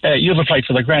 you've applied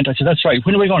for the grant. I said, that's right.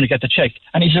 When are we going to get the cheque?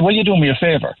 And he said, will you do me a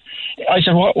favour? I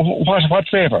said, what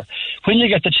favour? When you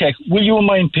get the cheque, will you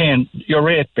mind paying your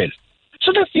rate bill?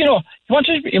 So that, you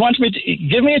wanted me to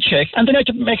give me a cheque and then I had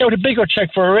to make out a bigger cheque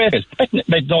for a rate bill. That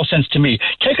made no sense to me.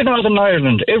 Take it Northern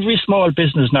Ireland. Every small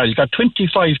business now, you got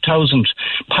 £25,000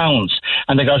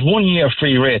 and they got 1 year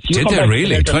free rates. Did they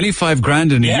really? 25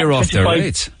 grand in a year off their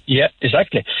rates? Yeah,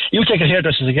 exactly. You take it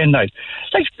hairdressers again now.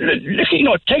 Like,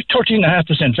 take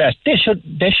 13.5% VAT.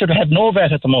 They should have no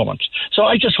VAT at the moment. So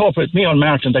I just hope with Neil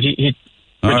Martin that he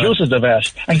reduces the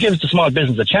VAT and gives the small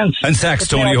business a chance. And sacks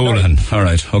Tony Holohan. All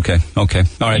right, okay.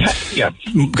 All right. Yeah.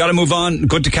 Got to move on.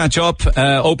 Good to catch up.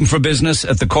 Open for business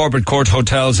at the Corporate Court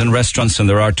hotels and restaurants, and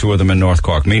there are 2 of them in North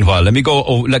Cork. Meanwhile, let me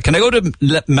go. Can I go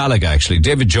to Malaga, actually?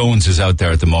 David Jones is out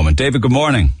there at the moment. David, good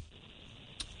morning.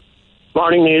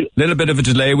 Morning, Neil. Little bit of a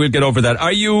delay. We'll get over that.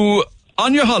 Are you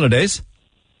on your holidays?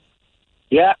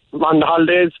 Yeah, on the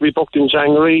holidays. We booked in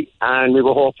January, and we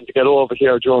were hoping to get over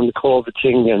here during the COVID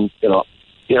thing, and,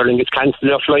 the airline gets cancelled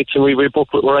our flights, and we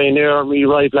booked with Ryanair, and we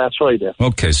arrived last Friday.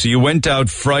 Okay, so you went out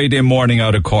Friday morning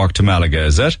out of Cork to Malaga,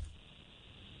 is it?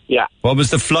 Yeah. What was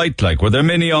the flight like? Were there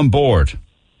many on board?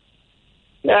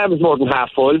 Yeah, it was more than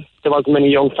half full. There wasn't many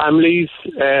young families.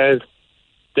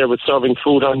 They were serving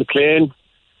food on the plane.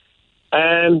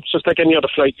 Just like any other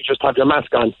flight, you just have your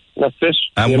mask on. That's it.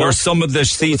 And were some of the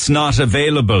seats not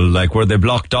available? Like, were they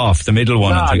blocked off, the middle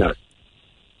one?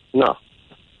 No.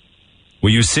 Were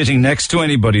you sitting next to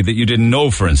anybody that you didn't know,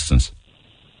 for instance?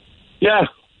 Yeah.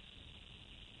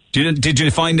 Did you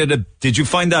find that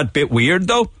a bit weird,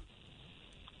 though?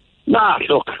 Nah,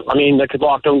 look, I mean, I could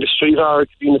walk down the street or I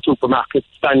could be in a supermarket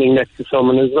standing next to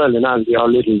someone as well, and I'll be all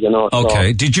little, Okay.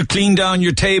 So. Did you clean down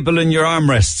your table and your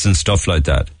armrests and stuff like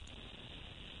that?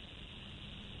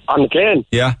 On the plane?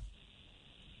 Yeah.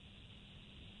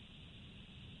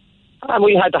 And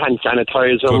we had the hand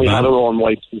sanitizer and we had our own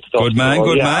wipes and stuff. Good man,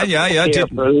 yeah.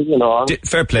 Careful,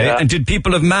 fair play. Yeah. And did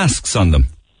people have masks on them?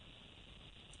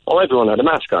 Oh, everyone had a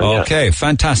mask on, Okay,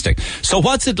 fantastic. So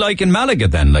what's it like in Malaga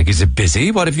then? Like, is it busy?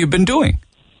 What have you been doing?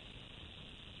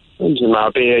 I was in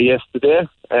Marbella yesterday.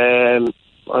 I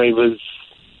was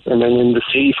in the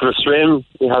sea for a swim.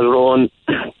 We had our own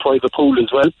private pool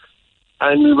as well.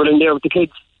 And we were in there with the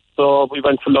kids. So we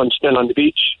went for lunch then on the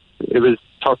beach. It was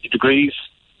 30 degrees.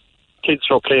 Kids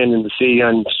were playing in the sea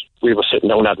and we were sitting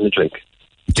down having a drink.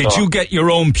 Did you get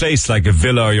your own place, like a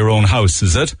villa or your own house,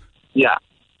 is it? Yeah.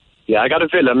 Yeah, I got a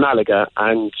villa in Malaga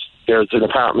and there's an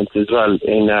apartment as well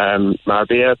in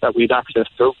Marbella that we'd access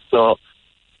to. So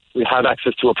we had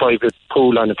access to a private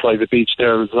pool and a private beach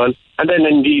there as well. And then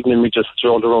in the evening we just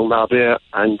strolled around Marbella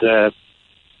and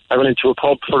I went into a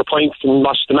pub for a pint and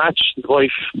watched the match. The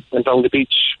wife went down the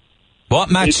beach.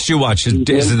 What match did you watch? Is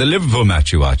it the Liverpool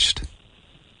match you watched?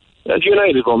 The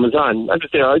United one was on. I was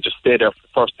there. I just stayed there for the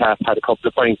first half, had a couple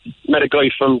of pints. Met a guy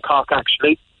from Cork,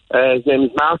 actually. His name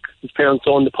is Mark. His parents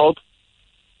own the pub.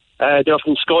 They're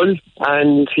from Skull,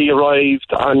 and he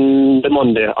arrived on the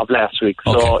Monday of last week.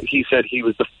 Okay. So he said he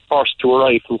was the first to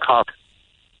arrive from Cork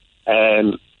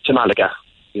to Malaga.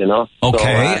 Okay, so,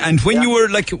 and when you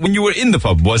were in the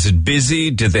pub, was it busy?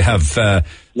 Did they have the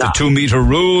 2 metre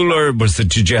rule, or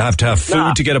did you have to have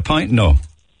food to get a pint? No.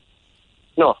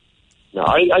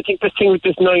 I think this thing with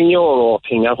this €9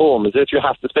 thing at home is if you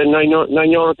have to spend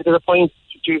 €9 to get a pint.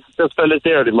 Jesus, there's fellas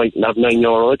there, they might have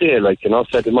 €9 a day,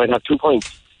 so they might have 2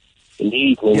 pints in the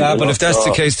evening. Yeah, but if that's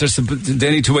the case, they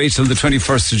need to wait till the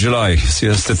 21st of July. See,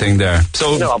 that's the thing there.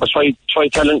 So but try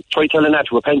telling that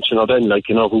to a pensioner then,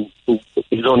 who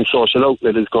his only social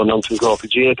outlet is going down to the Local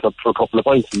GA Club for a couple of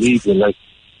pints in the evening,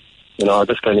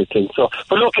 this kind of thing. So,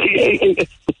 but look,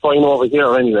 it's fine over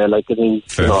here anyway.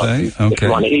 Fair play. Okay. If you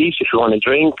want to eat, if you want to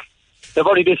drink, they're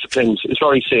very disciplined. It's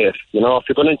very safe. If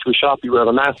you're going into a shop, you wear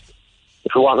a mask.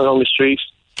 If you're walking along the street,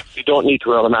 you don't need to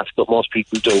wear a mask, but most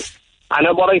people do.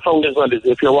 And what I found as well is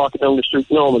if you're walking down the street,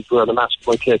 no one's wearing a mask,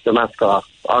 you might take their mask off.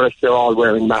 Or if they're all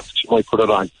wearing masks, you might put it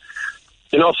on.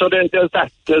 So there's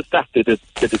that bit of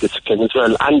discipline as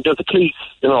well. And there's a police,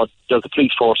 there's a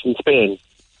police force in Spain.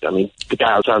 I mean, the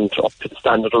guards aren't up to the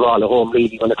standard of all at home,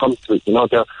 really, when it comes to it.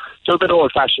 They're a bit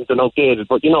old-fashioned and outdated,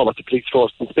 but you know what the police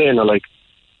force in Spain are like.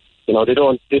 You know, they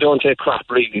don't take crap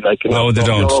really. Like, you know, no, they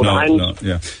don't. No,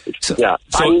 yeah. So,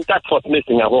 and that's what's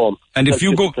missing at home. And if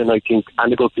you go, I think, and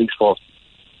the good police force.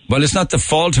 Well, it's not the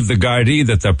fault of the Gardaí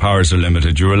that their powers are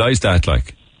limited. You realise that,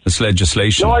 like, it's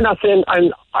legislation. No, I'm not saying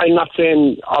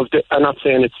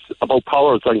it's about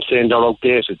powers. I'm saying they're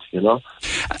outdated. You know.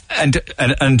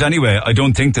 And anyway, I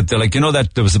don't think that they're like, you know,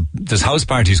 that there's house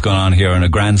parties going on here on a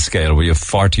grand scale where you have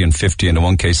 40 and 50 and in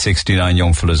one case 69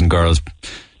 young fellas and girls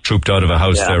trooped out of a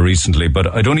house there recently. But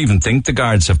I don't even think the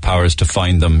guards have powers to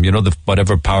find them. You know,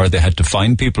 whatever power they had to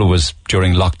find people was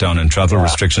during lockdown and travel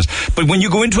restrictions. But when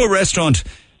you go into a restaurant,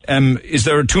 is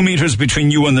there 2 meters between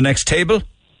you and the next table?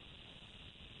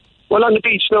 Well, on the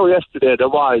beach now yesterday there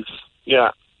was,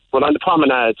 but on the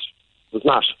promenade was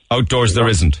not. Outdoors there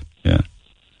isn't. Yeah.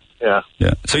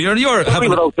 So you're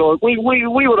having... We were outdoors. We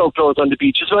were outdoors on the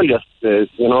beach as well yesterday,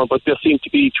 you know, but there seemed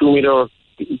to be 2 meter.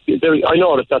 I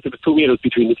noticed that there was 2 meters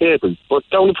between the tables, but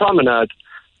down the promenade,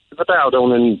 there's a bar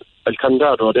down in El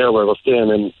Condado there where we're staying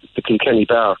in the Kilkenny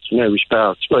bar, it's an Irish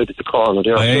bar, it's right at the corner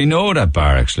there. I know that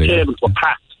bar actually. Tables were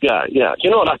packed. Yeah. You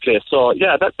know that place. So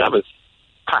that was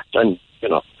packed, and you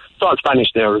know. It's all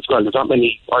Spanish there as well. There's not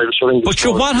many Irish or English. But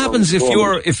sure, what happens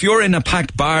if you're in a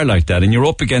packed bar like that and you're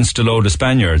up against a load of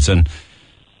Spaniards and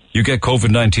you get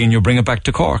COVID-19, you bring it back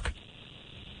to Cork?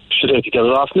 Should have to get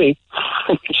it off me.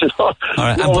 You know, all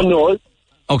right, no one knows.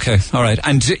 Okay, all right.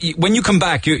 And when you come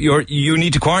back, you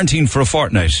need to quarantine for a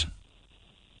fortnight.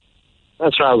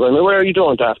 That's right. I mean, where you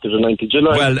don't after the 9th of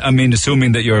July? Well, I mean,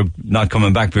 assuming that you're not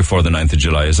coming back before the 9th of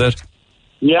July, is it?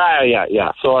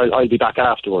 Yeah. So I'll be back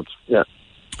afterwards. Yeah.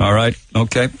 All right.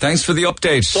 Okay. Thanks for the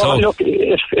update. So look,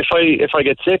 if I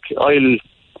get sick,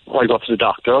 I'll go to the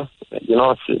doctor. You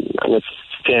know, and it's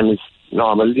the same as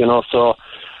normal. You know, so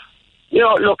you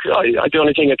know, look, the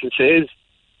only thing I can say is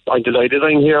I'm delighted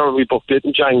I'm here. We booked it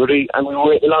in January, and we were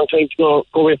waiting a long time to go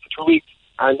away for 2 weeks,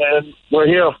 and we're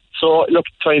here. So look,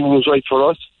 the timing was right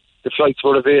for us. The flights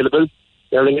were available.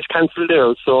 Everything is cancelled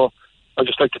there. So I'd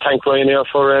just like to thank Ryanair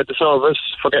for the service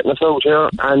for getting us out here,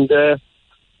 and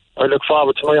I look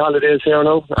forward to my holidays here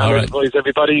now. And I advise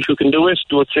everybody who can do it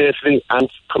safely and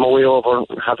come away over and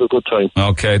have a good time.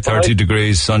 Okay, 30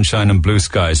 degrees, sunshine and blue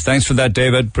skies. Thanks for that,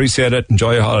 David. Appreciate it.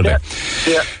 Enjoy your holiday.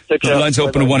 Yeah. Take care. The lines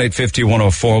open at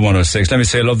 1-850-104-106. Let me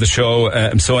say I love the show.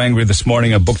 I'm so angry this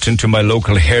morning I booked into my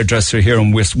local hairdresser here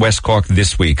in West Cork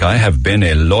this week. I have been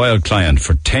a loyal client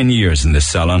for 10 years in this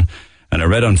salon. And I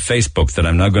read on Facebook that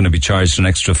I'm now going to be charged an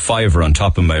extra £5 on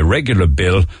top of my regular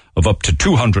bill of up to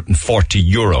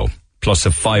 €240 plus a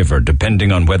 £5,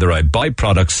 depending on whether I buy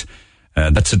products.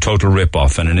 That's a total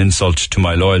rip-off and an insult to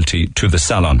my loyalty to the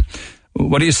salon.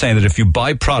 What are you saying, that if you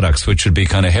buy products, which would be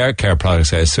kind of hair care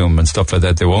products, I assume, and stuff like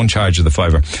that, they won't charge you the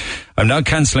 £5? I'm now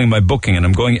cancelling my booking and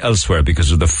I'm going elsewhere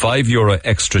because of the €5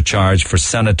 extra charge for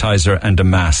sanitizer and a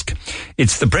mask.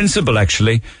 It's the principle,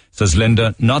 actually, says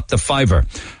Linda, not the £5.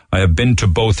 I have been to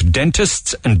both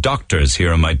dentists and doctors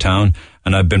here in my town,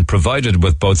 and I've been provided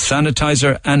with both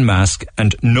sanitizer and mask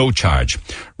and no charge.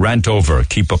 Rant over.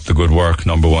 Keep up the good work.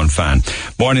 Number one fan.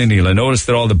 Morning, Neil. I noticed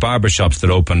that all the barber shops that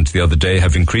opened the other day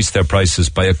have increased their prices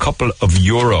by a couple of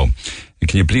euro.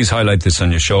 Can you please highlight this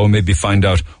on your show? Maybe find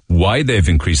out why they've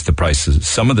increased the prices.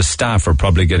 Some of the staff are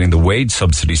probably getting the wage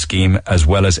subsidy scheme as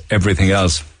well as everything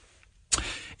else.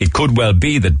 It could well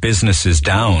be that business is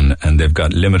down and they've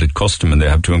got limited custom and they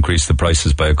have to increase the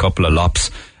prices by a couple of lops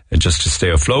just to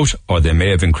stay afloat, or they may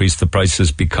have increased the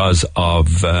prices because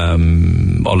of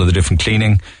all of the different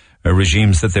cleaning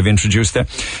regimes that they've introduced there.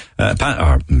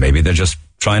 Or maybe they're just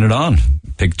trying it on.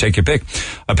 Take your pick.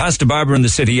 I passed a barber in the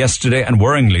city yesterday and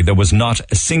worryingly there was not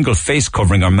a single face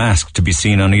covering or mask to be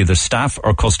seen on either staff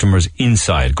or customers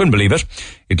inside. Couldn't believe it.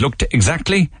 It looked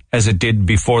exactly as it did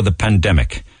before the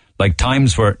pandemic. Like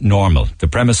times were normal. The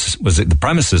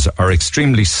premises are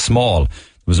extremely small.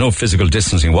 There was no physical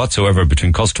distancing whatsoever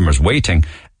between customers waiting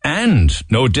and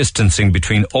no distancing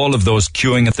between all of those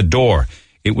queuing at the door.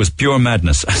 It was pure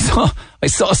madness. I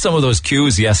saw some of those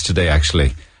queues yesterday,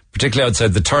 actually, particularly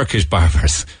outside the Turkish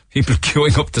barbers. People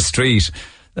queuing up the street.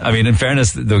 I mean, in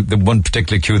fairness, the one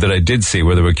particular queue that I did see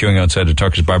where they were queuing outside a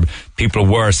Turkish barber, people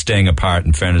were staying apart,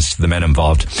 in fairness to the men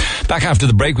involved. Back after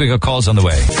the break, we got calls on the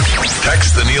way.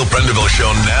 Text the Neil Prendeville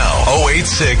Show now.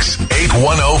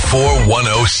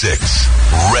 086-8104-106.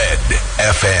 Red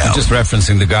FM. I'm just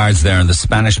referencing the guards there and the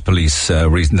Spanish police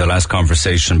in the last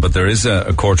conversation, but there is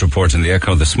a court report in the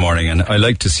Echo this morning, and I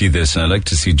like to see this, and I like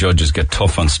to see judges get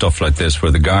tough on stuff like this, where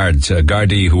the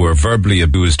Gardaí who were verbally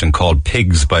abused and called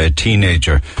pigs by a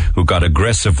teenager who got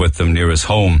aggressive with them near his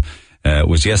home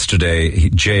was yesterday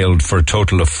jailed for a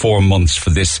total of 4 months for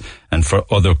this and for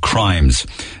other crimes.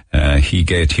 He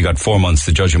got 4 months.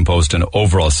 The judge imposed an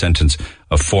overall sentence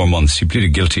of 4 months. He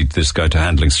pleaded guilty to this guy to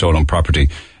handling stolen property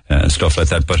and stuff like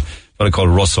that. But what I call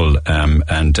Russell,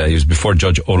 and he was before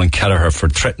Judge Olin Kelleher for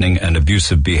threatening and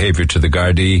abusive behaviour to the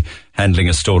Gardaí, handling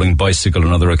a stolen bicycle on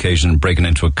another occasion, and breaking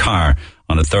into a car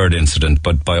on a third incident.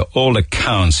 But by all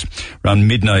accounts, around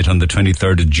midnight on the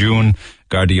 23rd of June,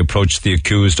 Gardaí approached the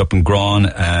accused up in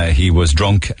Grawn. He was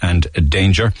drunk and a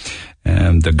danger.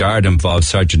 The guard involved,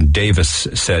 Sergeant Davis,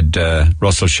 said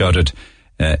Russell shouted,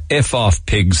 "F off,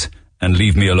 pigs, and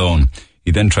leave me alone."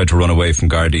 He then tried to run away from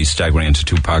Gardaí, staggering into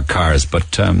 2 parked cars.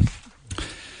 But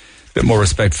bit more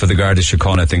respect for the Garda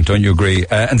Síochána, I think, don't you agree?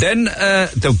 And then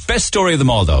the best story of them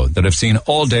all, though, that I've seen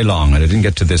all day long, and I didn't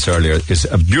get to this earlier, is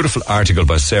a beautiful article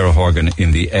by Sarah Horgan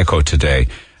in the Echo today.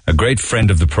 A great friend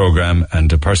of the programme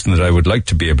and a person that I would like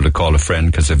to be able to call a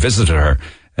friend, because I visited her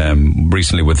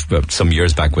recently some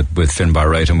years back with Finbar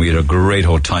Wright, and we had a great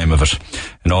old time of it.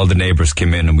 And all the neighbours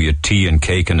came in and we had tea and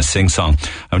cake and a sing-song.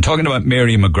 I'm talking about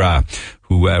Mary McGrath,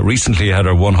 who recently had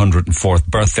her 104th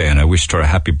birthday, and I wished her a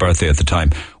happy birthday at the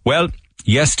time. Well,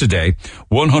 yesterday,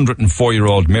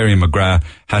 104-year-old Mary McGrath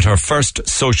had her first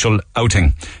social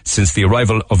outing since the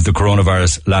arrival of the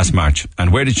coronavirus last March.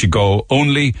 And where did she go?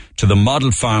 Only to the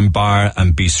Model Farm Bar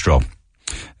and Bistro.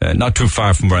 Not too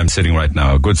far from where I'm sitting right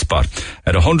now, a good spot.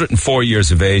 At 104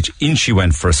 years of age, in she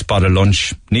went for a spot of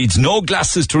lunch. Needs no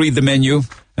glasses to read the menu.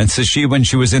 And says she, when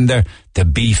she was in there, the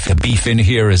beef in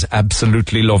here is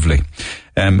absolutely lovely.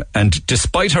 And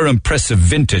despite her impressive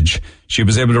vintage, she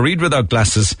was able to read without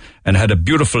glasses and had a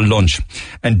beautiful lunch.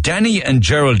 And Danny and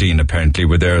Geraldine apparently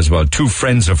were there as well, 2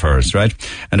 friends of hers, right?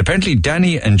 And apparently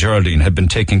Danny and Geraldine had been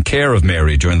taking care of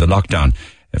Mary during the lockdown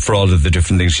for all of the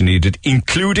different things she needed,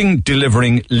 including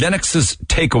delivering Lennox's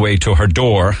takeaway to her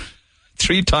door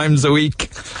 3 times a week.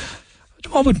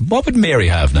 What would Mary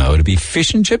have now? Would it be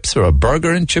fish and chips, or a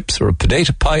burger and chips, or a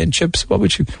potato pie and chips? What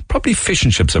would she? Probably fish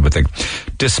and chips, I would think.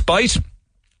 Despite,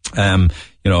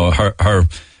 her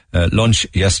lunch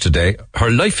yesterday,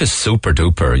 her life is super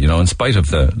duper. In spite of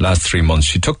the last 3 months,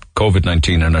 she took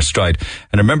COVID-19 in her stride.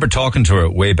 And I remember talking to her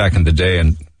way back in the day,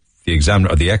 and the Examiner,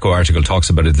 or the Echo article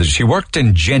talks about it, that she worked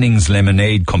in Jennings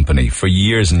Lemonade Company for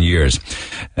years and years.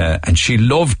 And she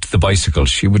loved the bicycle.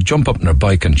 She would jump up on her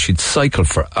bike and she'd cycle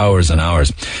for hours and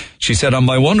hours. She said, on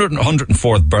my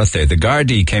 104th birthday, the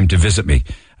Gardaí came to visit me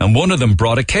and one of them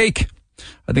brought a cake.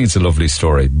 I think it's a lovely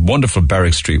story. Wonderful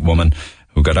Barrack Street woman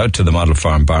who got out to the Model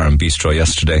Farm Bar and Bistro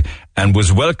yesterday and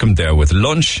was welcomed there with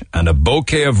lunch and a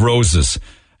bouquet of roses.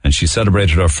 And she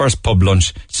celebrated her first pub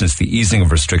lunch since the easing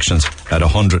of restrictions at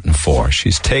 104.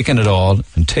 She's taken it all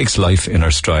and takes life in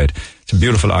her stride. It's a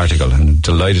beautiful article, and I'm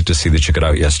delighted to see that she got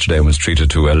out yesterday and was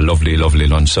treated to a lovely, lovely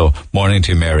lunch. So, morning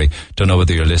to you, Mary. Don't know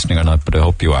whether you're listening or not, but I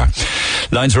hope you are.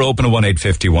 Lines are open at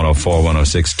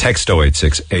 1-850-104-106. Text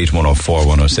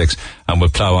 086-8104-106. And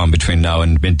we'll plough on between now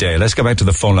and midday. Let's go back to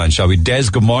the phone line, shall we? Des,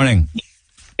 good morning.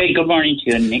 Hey, good morning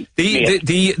to you, Nick.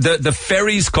 The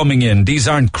ferries coming in, these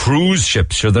aren't cruise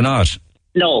ships, sure they're not?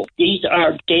 No, these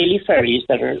are daily ferries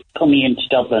that are coming into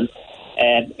Dublin,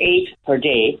 8 per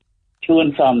day, to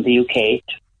and from the UK.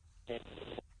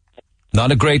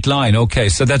 Not a great line, okay,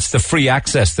 so that's the free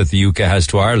access that the UK has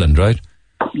to Ireland, right?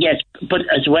 Yes, but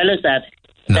as well as that,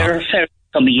 there are ferries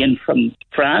coming in from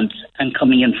France and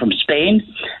coming in from Spain,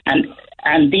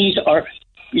 and these are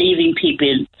leaving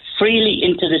people freely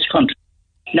into this country.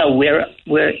 Now,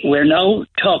 we're now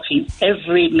talking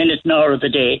every minute and hour of the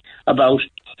day about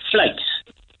flights.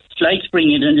 Flights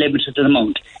bring in a limited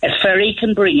amount. A ferry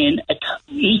can bring in,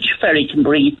 each ferry could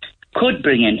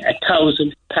bring in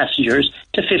 1,000 passengers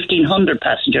to 1,500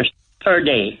 passengers per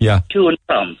day, to and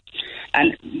from.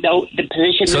 And now the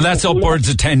position... So that's upwards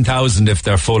of 10,000 if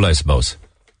they're full, I suppose.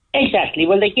 Exactly.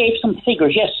 Well, they gave some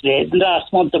figures yesterday.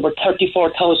 Last month there were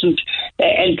 34,000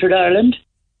 entered Ireland.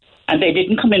 And they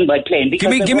didn't come in by plane. Give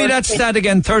me that stat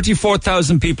again.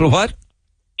 34,000 people, what?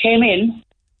 Came in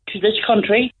to this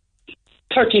country.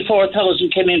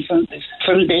 34,000 came in from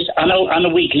this on a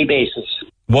weekly basis.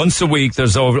 Once a week,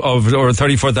 there's over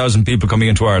 34,000 people coming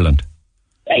into Ireland.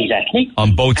 Exactly.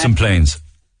 On boats and planes.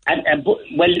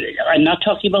 Well, I'm not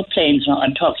talking about planes now.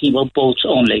 I'm talking about boats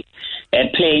only.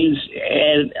 Planes,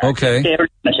 okay. They're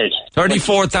limited.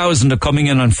 34,000 are coming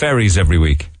in on ferries every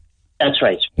week. That's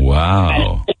right.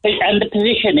 Wow. And the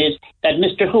position is that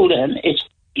Mr. Houlihan is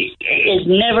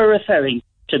never referring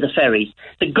to the ferries.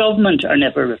 The government are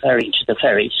never referring to the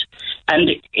ferries. And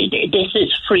this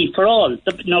is free for all.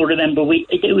 Now, remember, we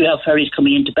have ferries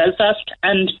coming into Belfast,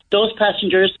 and those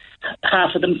passengers,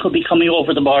 half of them could be coming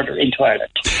over the border into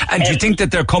Ireland. And do you think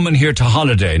that they're coming here to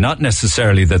holiday, not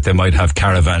necessarily that they might have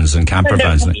caravans and camper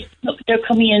vans? They're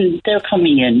coming in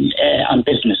on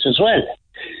business as well.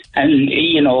 And,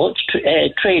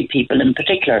 trade people in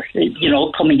particular,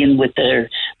 coming in with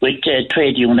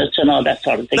trade units and all that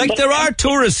sort of thing. Like, there are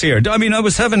tourists here. I mean, I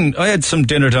had some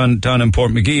dinner down in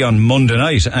Portmagee on Monday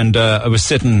night, and I was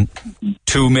sitting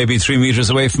 2, maybe 3 meters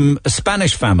away from a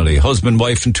Spanish family, husband,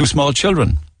 wife, and 2 small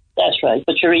children. That's right,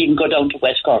 but you even go down to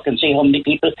West Cork and see how many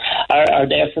people are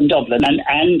there from Dublin,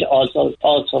 and also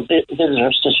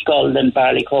visitors to Scull and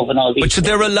Barleycove and all these. But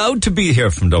they're allowed to be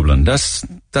here from Dublin. That's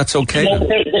okay. No,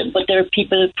 but there are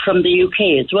people from the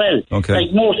UK as well. Okay.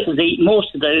 Like most of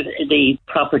the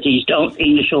properties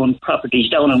English-owned properties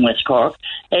down in West Cork,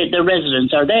 the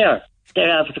residents are there.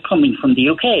 They're after coming from the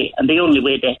UK, and the only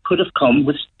way they could have come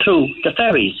was through the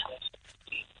ferries.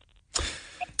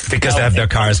 Because they have their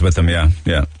cars with them, yeah.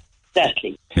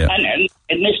 Exactly. Yeah.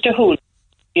 And Mr. Hood,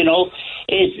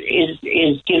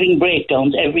 is giving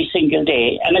breakdowns every single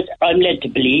day. And I'm led to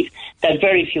believe that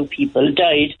very few people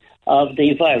died of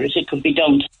the virus. It could be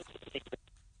down to...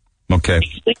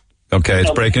 Okay,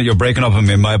 you're breaking up on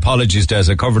me. My apologies,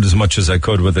 Des. I covered as much as I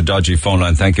could with a dodgy phone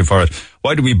line. Thank you for it.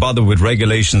 Why do we bother with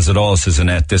regulations at all, says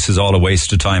Annette? This is all a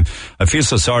waste of time. I feel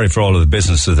so sorry for all of the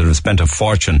businesses that have spent a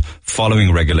fortune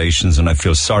following regulations, and I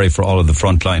feel sorry for all of the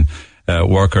frontline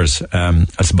workers. I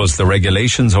suppose the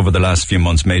regulations over the last few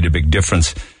months made a big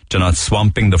difference to not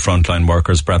swamping the frontline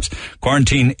workers, perhaps.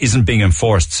 Quarantine isn't being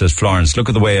enforced, says Florence. Look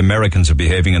at the way Americans are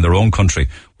behaving in their own country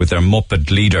with their Muppet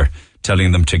leader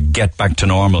telling them to get back to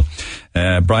normal.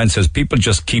 Brian says people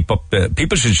should just keep up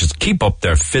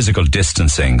their physical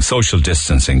distancing, social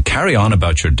distancing. Carry on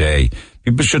about your day.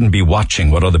 People shouldn't be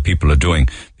watching what other people are doing.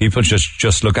 People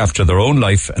just look after their own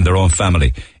life and their own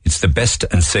family. It's the best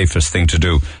and safest thing to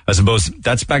do. I suppose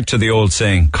that's back to the old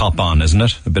saying, cop on, isn't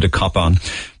it? A bit of cop on.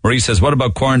 Marie says, what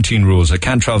about quarantine rules? I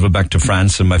can't travel back to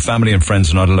France, and my family and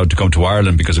friends are not allowed to come to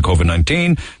Ireland because of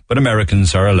COVID-19, but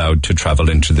Americans are allowed to travel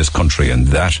into this country, and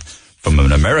that, from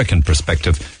an American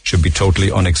perspective, should be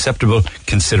totally unacceptable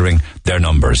considering their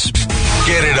numbers.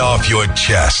 Get it off your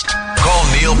chest. Call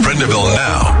Neil Prendeville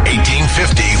now,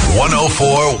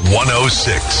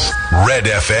 1850-104-106. Red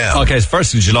FM. Okay, it's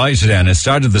 1st of July today, and it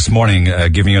started this morning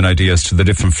giving you an idea as to the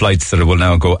different flights that will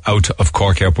now go out of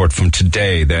Cork Airport from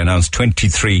today. They announced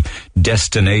 23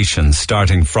 destinations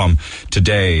starting from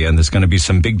today, and there's going to be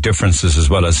some big differences as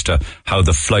well as to how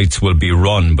the flights will be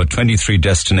run. But 23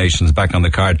 destinations back on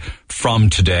the card from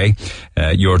today.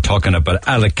 You're talking about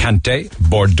Alicante,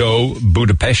 Bordeaux,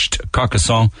 Budapest,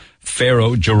 Carcassonne,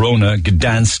 Faro, Girona,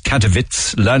 Gdansk,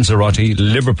 Katowice, Lanzarote,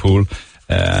 Liverpool,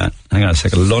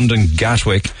 London,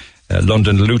 Gatwick,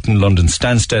 London, Luton, London,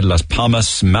 Stansted, Las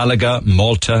Palmas, Malaga,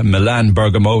 Malta, Milan,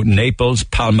 Bergamo, Naples,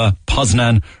 Palma,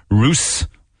 Poznan, Rus.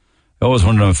 I always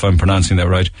wonder if I'm pronouncing that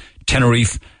right.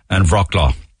 Tenerife and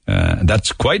Wroclaw.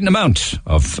 That's quite an amount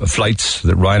of flights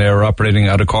that Ryanair are operating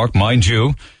out of Cork. Mind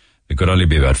you, it could only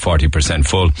be about 40%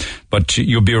 full. But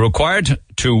you'll be required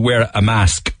to wear a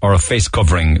mask or a face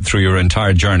covering through your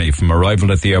entire journey from arrival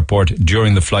at the airport,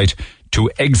 during the flight, to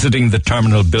exiting the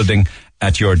terminal building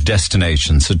at your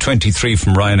destination. So 23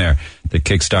 from Ryanair that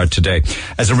kickstart today.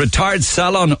 As a retired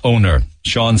salon owner,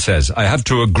 Sean says, I have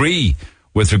to agree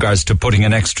with regards to putting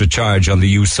an extra charge on the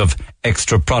use of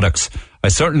extra products. I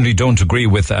certainly don't agree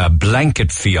with a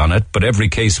blanket fee on it, but every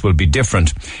case will be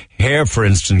different. Hair, for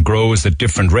instance, grows at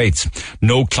different rates.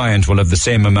 No client will have the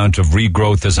same amount of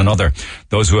regrowth as another.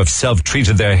 Those who have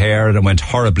self-treated their hair and went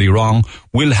horribly wrong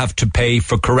will have to pay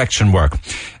for correction work.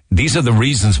 These are the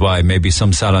reasons why maybe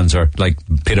some salons are, like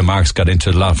Peter Marks got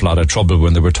into a lot of trouble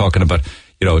when they were talking about,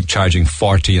 charging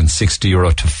 40 and 60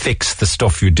 euro to fix the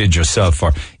stuff you did yourself,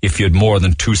 or if you had more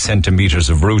than 2 centimeters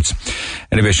of roots.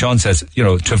 Anyway, Sean says,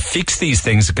 to fix these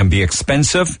things, it can be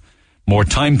expensive, more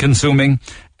time consuming,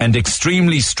 and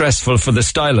extremely stressful for the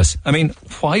stylist. I mean,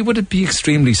 why would it be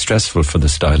extremely stressful for the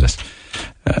stylist?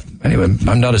 Anyway,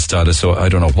 I'm not a stylist, so I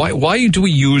don't know. Why do we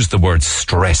use the word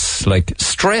stress? Like,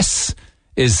 stress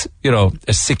is,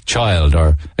 a sick child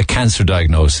or a cancer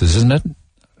diagnosis, isn't it?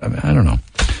 I mean, I don't know.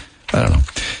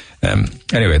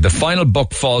 Anyway, the final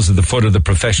buck falls at the foot of the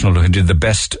professional who did the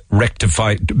best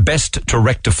to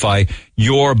rectify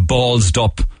your ballsed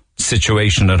up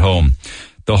situation at home.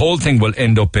 The whole thing will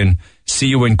end up in see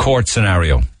you in court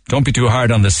scenario. Don't be too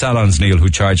hard on the salons, Neil, who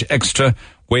charge extra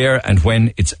where and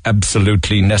when it's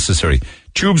absolutely necessary.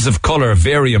 Tubes of colour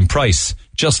vary in price.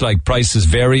 just like prices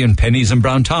vary in Pennies and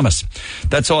Brown Thomas.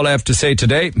 That's all I have to say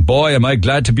today. Boy, am I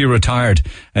glad to be retired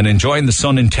and enjoying the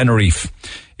sun in Tenerife.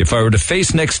 If I were to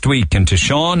face next week into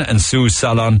Sean and Sue's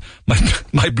salon,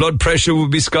 my blood pressure would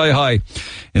be sky high.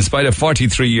 In spite of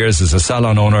 43 years as a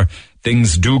salon owner,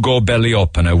 things do go belly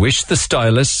up, and I wish the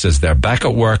stylists, as they're back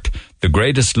at work, the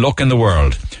greatest luck in the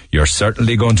world. You're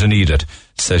certainly going to need it,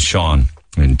 says Sean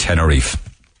in Tenerife.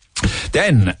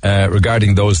 Then,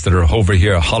 regarding those that are over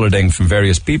here holidaying from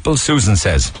various people, Susan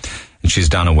says, and she's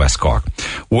down in West Cork.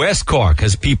 West Cork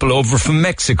has people over from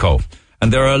Mexico,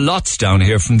 and there are lots down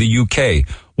here from the UK.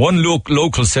 One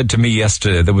local said to me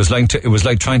yesterday that it was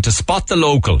like trying to spot the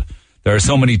local. There are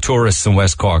so many tourists in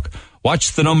West Cork.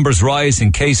 Watch the numbers rise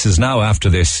in cases now after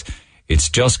this. It's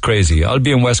just crazy. I'll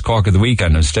be in West Cork at the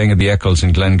weekend. I'm staying at the Eccles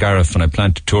in Glengariff, and I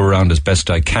plan to tour around as best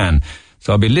I can.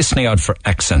 So I'll be listening out for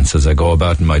accents as I go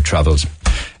about in my travels.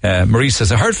 Marie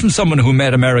says, I heard from someone who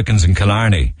met Americans in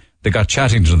Killarney. They got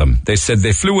chatting to them. They said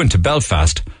they flew into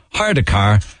Belfast, hired a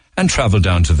car, and travelled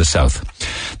down to the south.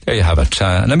 There you have it.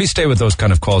 Let me stay with those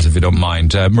kind of calls if you don't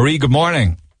mind. Marie, good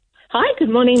morning. Hi,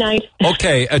 good morning, Night.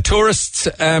 Okay, tourists,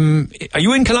 are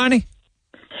you in Killarney?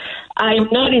 I'm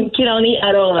not in Killarney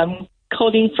at all. I'm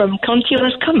calling from County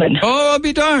Roscommon. Oh, I'll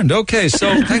be darned. Okay,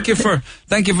 so thank you for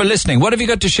listening. What have you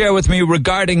got to share with me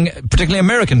regarding particularly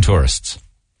American tourists?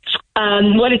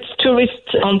 Well, it's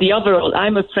tourists on the overall.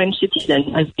 I'm a French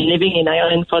citizen. I've been living in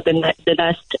Ireland for the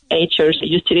last 8 years. I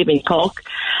used to live in Cork.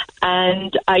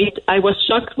 And I was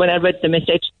shocked when I read the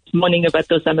message this morning about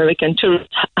those American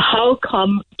tourists. How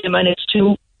come they managed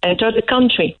to enter the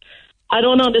country? I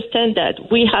don't understand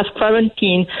that. We have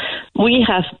quarantine. We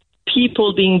have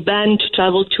people being banned to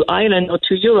travel to Ireland or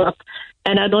to Europe.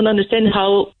 And I don't understand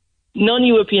how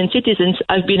non-European citizens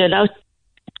have been allowed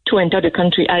to enter the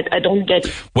country. I don't get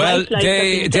it. Well,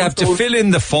 they have to fill in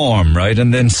the form, right,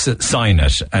 and then sign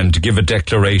it and give a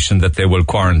declaration that they will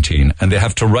quarantine, and they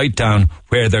have to write down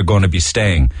where they're going to be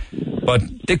staying. But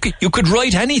you could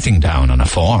write anything down on a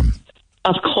form.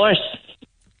 Of course.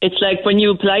 It's like when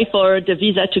you apply for the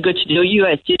visa to go to the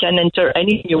US, you can enter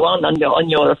anything you want on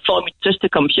your form. It's just a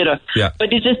computer. Yeah. But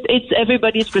it's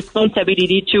everybody's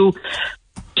responsibility to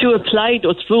apply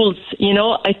those rules. You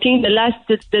know, I think the last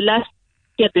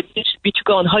that should be to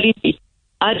go on holiday.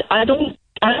 I don't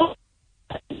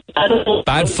know.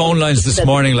 Bad phone lines this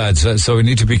morning, lads, so we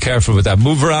need to be careful with that.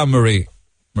 Move around, Marie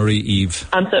Eve.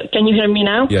 Can you hear me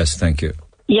now? Yes, thank you.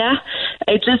 Yeah,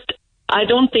 I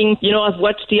don't think, I've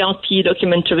watched the RT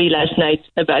documentary last night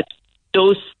about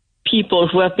those people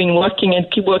who have been working and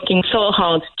keep working so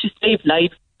hard to save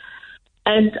lives.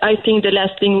 And I think the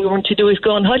last thing we want to do is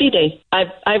go on holiday.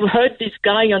 I've heard this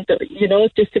guy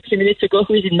just a few minutes ago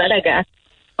who is in Malaga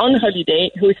on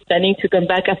holiday, who is planning to come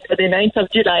back after the 9th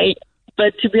of July.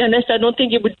 But to be honest, I don't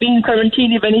think he would be in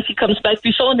quarantine even if he comes back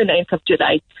before the 9th of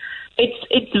July.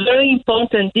 It's very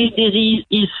important. This disease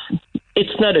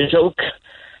it's not a joke.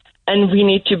 And we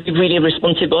need to be really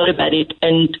responsible about it.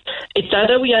 And it's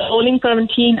either we are all in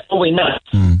quarantine or we're not.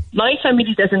 My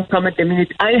family doesn't come at the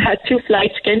minute. I had 2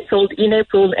 flights cancelled in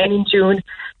April and in June.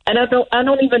 And I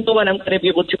don't even know when I'm going to be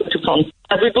able to go to France.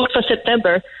 As we booked for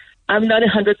September, I'm not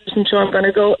 100% sure I'm going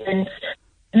to go and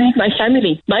leave my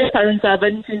family. My parents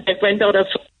haven't seen their granddaughter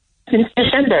since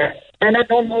December. And I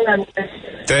don't know.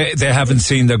 They haven't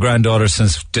seen their granddaughter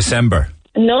since December?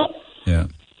 No. Yeah.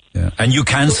 And you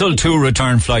cancelled 2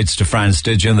 return flights to France,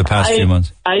 did you, in the past few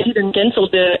months? I didn't cancel.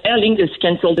 The Aer Lingus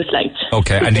canceled the flight.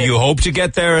 Okay, and do you hope to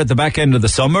get there at the back end of the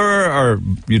summer, or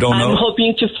you don't know? I'm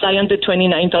hoping to fly on the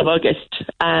 29th of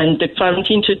August, and the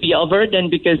quarantine should be over then,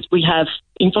 because we have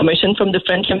information from the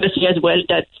French embassy as well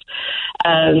that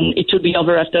it should be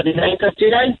over after the 9th of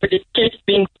July, but it keeps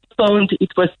being postponed.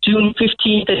 It was June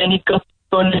 15th, and then it got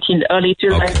until early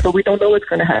July, so we don't know what's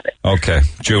going to happen. Okay,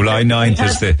 July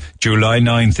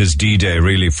 9th is D-Day,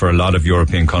 really, for a lot of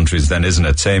European countries, then, isn't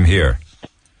it? Same here.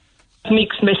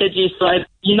 Mixed messages. So I've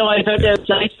heard there are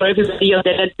flights for everybody, or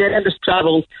they let us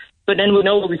travel, but then we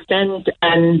know where we stand,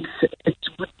 and it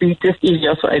would be just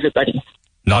easier for everybody.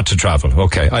 Not to travel.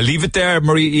 Okay. I'll leave it there,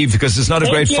 Marie Eve, because it's not a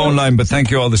great phone line, but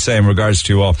thank you all the same. Regards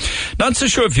to you all. Not so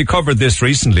sure if you covered this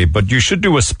recently, but you should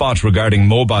do a spot regarding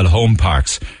mobile home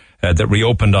parks that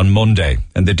reopened on Monday,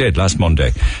 and they did last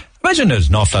Monday. Imagine there's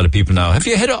an awful lot of people now. Have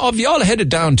you all headed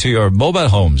down to your mobile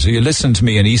homes? Are you listening to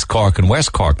me in East Cork and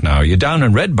West Cork now? Are you down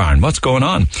in Red Barn? What's going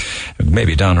on?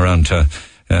 Maybe down around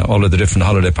all of the different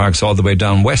holiday parks all the way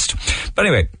down west. But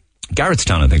anyway,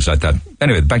 Garrettstown and things like that.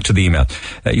 Anyway, back to the email.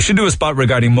 You should do a spot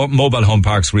regarding mobile home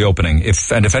parks reopening.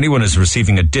 If anyone is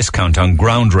receiving a discount on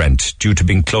ground rent due to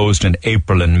being closed in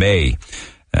April and May.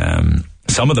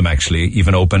 Some of them actually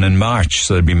even open in March.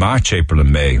 So it'll be March, April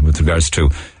and May with regards to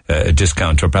a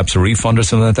discount or perhaps a refund or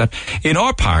something like that. In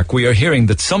our park, we are hearing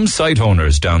that some site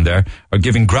owners down there are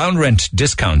giving ground rent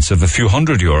discounts of a few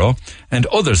 €100 and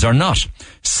others are not,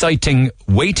 citing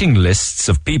waiting lists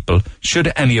of people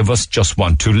should any of us just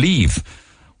want to leave.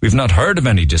 We've not heard of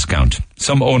any discount.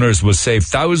 Some owners will save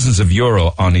thousands of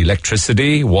euro on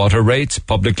electricity, water rates,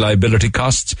 public liability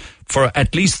costs for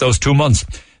at least those 2 months.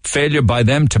 Failure by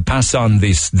them to pass on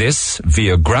this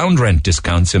via ground rent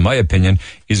discounts, in my opinion,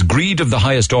 is greed of the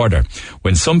highest order.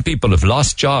 When some people have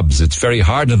lost jobs, it's very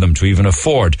hard on them to even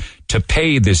afford to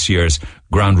pay this year's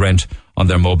ground rent on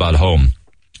their mobile home.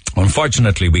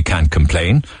 Unfortunately, we can't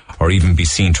complain or even be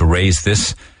seen to raise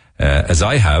this, as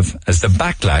I have, as the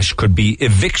backlash could be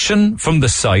eviction from the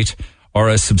site or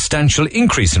a substantial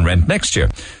increase in rent next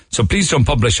year. So please don't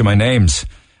publish my names.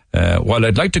 While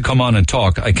I'd like to come on and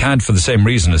talk, I can't for the same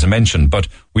reason as I mentioned, but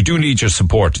we do need your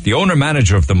support. The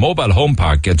owner-manager of the mobile home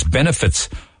park gets benefits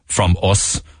from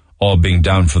us all being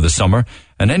down for the summer,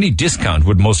 and any discount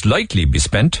would most likely be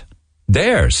spent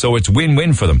there, so it's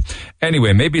win-win for them.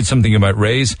 Anyway, maybe it's something you might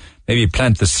raise. Maybe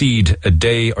plant the seed a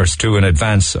day or two in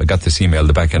advance. I got this email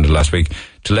the back end of last week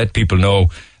to let people know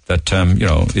that,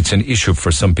 it's an issue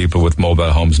for some people with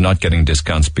mobile homes not getting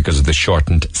discounts because of the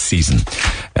shortened season.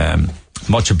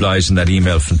 Much obliged in that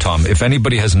email from Tom. If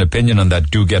anybody has an opinion on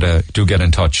that, do get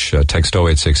in touch. Text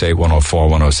 0868 104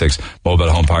 106.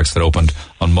 Mobile home parks that opened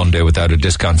on Monday without a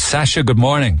discount. Sasha, good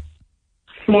morning.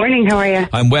 Morning, how are you?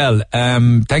 I'm well.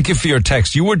 Thank you for your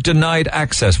text. You were denied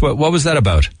access. What was that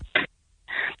about?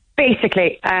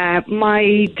 Basically,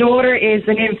 my daughter is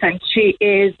an infant. She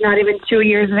is not even 2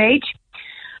 years of age.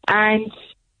 And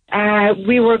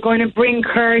we were going to bring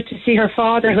her to see her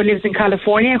father, who lives in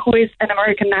California, who is an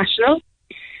American national.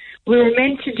 We were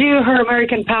meant to do her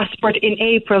American passport in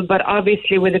April, but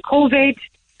obviously with the COVID,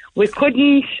 we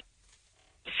couldn't.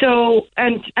 So,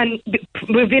 and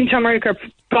we've been to America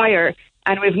prior,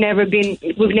 and we've never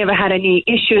had any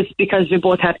issues because we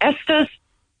both had Estes,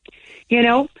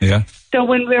 Yeah. So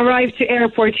when we arrived to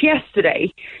airport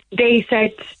yesterday, they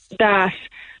said that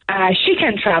she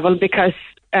can travel because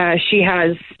she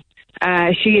has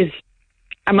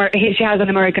an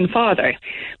American father,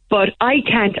 but I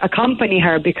can't accompany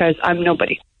her because I'm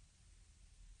nobody.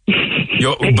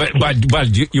 You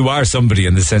are somebody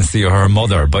in the sense that you're her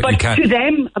mother, but you can't. To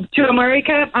them, to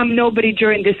America, I'm nobody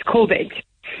during this COVID.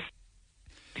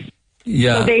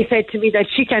 Yeah. So they said to me that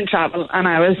she can travel, and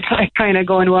I was like kind of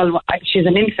going, well, she's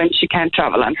an infant, she can't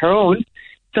travel on her own.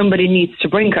 Somebody needs to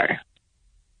bring her.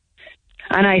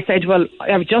 And I said, well,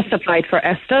 I've just applied for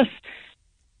Estes.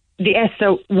 The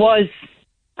ESTA was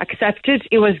accepted.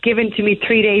 It was given to me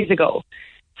 3 days ago.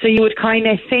 So you would kind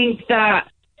of think that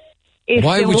if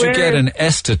why would you get an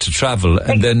ESTA to travel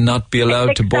and then not be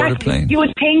allowed to board a plane? You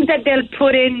would think that they'll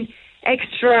put in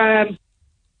extra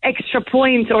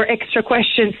points or extra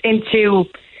questions into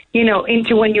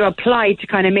when you apply to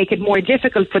kind of make it more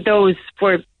difficult for those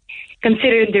for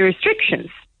considering the restrictions.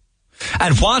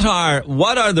 And what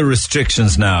are the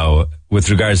restrictions now with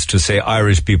regards to, say,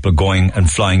 Irish people going and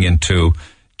flying into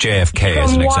JFK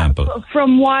as an example?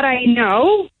 From what I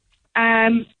know,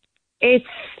 it's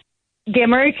the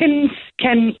Americans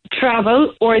can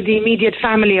travel or the immediate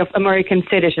family of American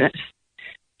citizens.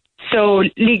 So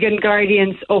legal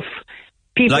guardians of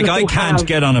people like I can't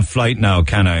get on a flight now,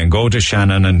 can I, and go to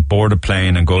Shannon and board a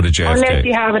plane and go to JFK? Unless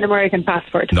you have an American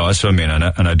passport. No, that's what I mean,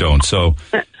 and I don't. So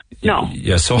no.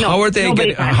 Yeah. So no, how are they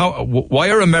getting? Why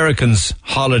are Americans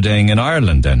holidaying in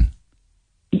Ireland then?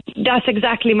 That's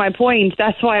exactly my point.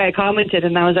 That's why I commented,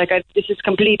 and I was like, "This is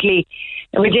completely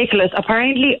ridiculous."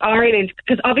 Apparently, Ireland,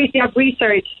 because obviously I've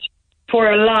researched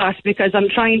for a lot because I'm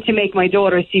trying to make my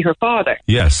daughter see her father.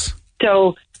 Yes.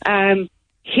 So,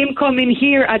 him coming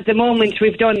here at the moment,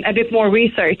 we've done a bit more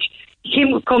research.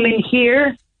 Him coming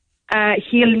here,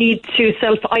 he'll need to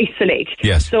self-isolate.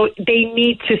 Yes. So they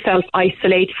need to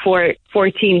self-isolate for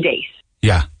 14 days.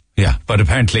 Yeah. But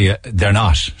apparently they're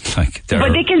not. But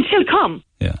they can still come.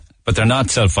 Yeah. But they're not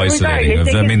self-isolating.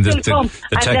 Regardless, I mean, still come,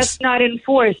 the text. And that's not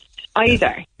enforced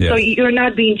either. Yeah. So you're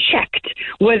not being checked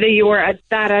whether you're at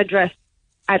that address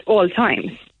at all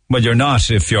times. Well, you're not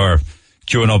if you're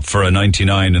queuing up for a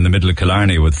 99 in the middle of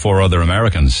Killarney with 4 other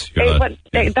Americans.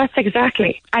 That's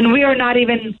exactly. And we are not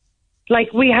even,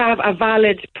 we have a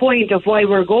valid point of why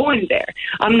we're going there.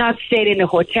 I'm not staying in a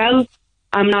hotel.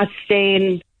 I'm not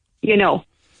staying,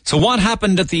 So what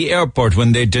happened at the airport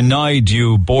when they denied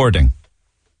you boarding?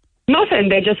 Nothing.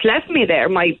 They just left me there.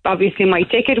 Obviously my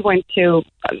ticket went to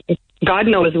God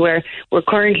knows where. We're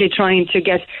currently trying to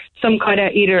get some kind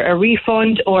of either a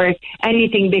refund or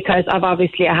anything, because I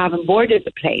haven't boarded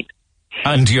the plane.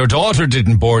 And your daughter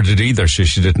didn't board it either,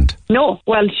 she didn't? No,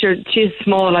 well, sure, she's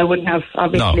small. I wouldn't have,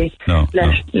 obviously, let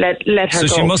her so go. So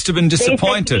she must have been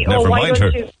disappointed. Never mind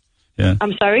her. Yeah.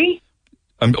 I'm sorry?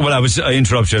 I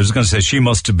interrupted you. I was going to say she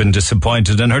must have been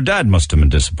disappointed, and her dad must have been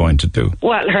disappointed too.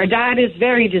 Well, her dad is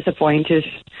very disappointed.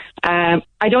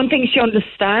 I don't think she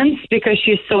understands because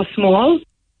she's so small.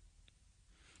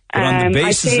 But on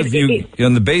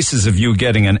the basis of you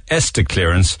getting an ESTA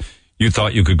clearance, you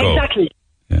thought you could go. Exactly.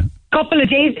 Yeah. Couple of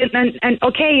days, and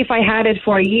okay, if I had it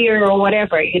for a year or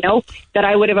whatever, that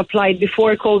I would have applied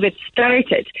before COVID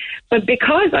started. But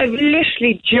because I've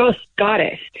literally just got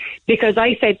it, because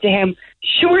I said to him,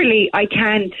 surely I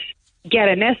can't get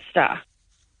an ESTA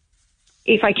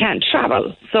if I can't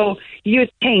travel. So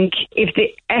you'd think if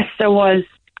the ESTA was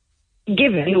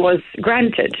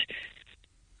granted,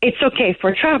 it's okay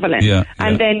for travelling. Yeah.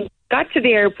 And then got to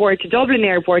the airport, to Dublin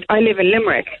Airport. I live in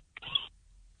Limerick.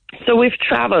 So we've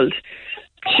travelled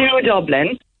to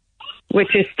Dublin,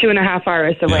 which is 2.5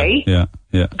 hours away. Yeah.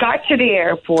 Got to the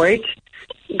airport,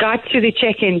 got to the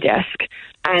check-in desk,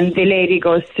 and the lady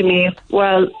goes to me,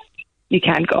 well, you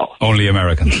can't go. Only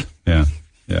Americans. Yeah.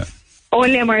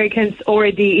 Only Americans or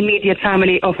the immediate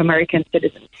family of American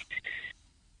citizens.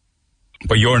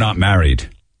 But you're not married?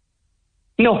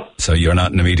 No. So you're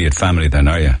not an immediate family then,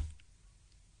 are you?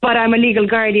 But I'm a legal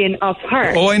guardian of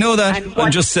her. Oh, I know that.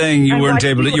 I'm just saying you weren't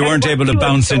able to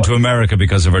bounce into America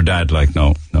because of her dad. Like,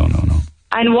 no.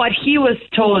 And what he was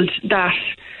told that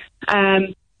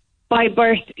by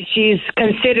birth she's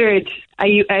considered a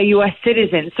U.S.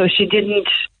 citizen, so she didn't,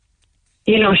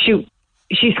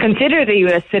 she's considered a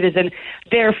U.S. citizen.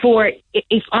 Therefore,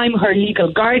 if I'm her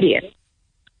legal guardian,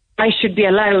 I should be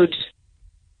allowed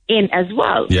in as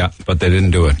well. Yeah, but they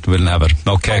didn't do it. We didn't have it.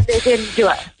 Okay. But they didn't do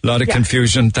it. A lot of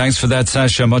confusion. Thanks for that,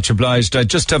 Sasha. Much obliged. I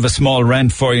just have a small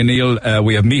rant for you, Neil.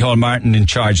 We have Micheál Martin in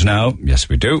charge now. Yes,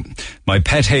 we do. My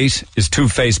pet hate is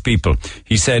two-faced people.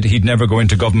 He said he'd never go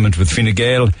into government with Fine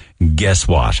Gael. Guess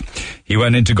what? He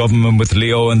went into government with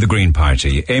Leo and the Green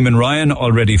Party. Eamon Ryan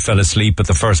already fell asleep at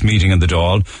the first meeting in the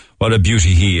Dáil. What a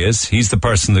beauty he is. He's the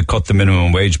person that cut the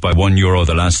minimum wage by €1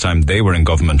 the last time they were in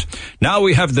government. Now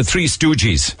we have the three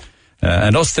stooges.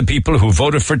 And us, the people who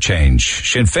voted for change.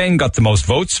 Sinn Féin got the most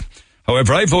votes.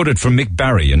 However, I voted for Mick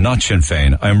Barry and not Sinn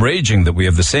Féin. I'm raging that we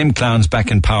have the same clowns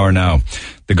back in power now.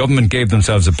 The government gave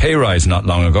themselves a pay rise not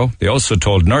long ago. They also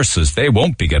told nurses they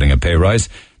won't be getting a pay rise.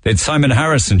 They had Simon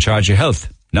Harris in charge of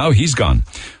health. Now he's gone.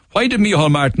 Why did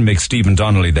Micheál Martin make Stephen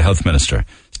Donnelly the health minister?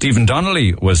 Stephen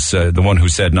Donnelly was the one who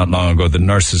said not long ago that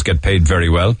nurses get paid very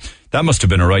well. That must have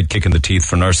been a right kick in the teeth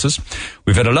for nurses.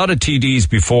 We've had a lot of TDs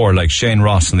before, like Shane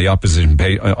Ross on the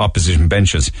opposition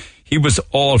benches. He was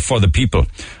all for the people.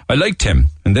 I liked him,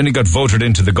 and then he got voted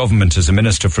into the government as a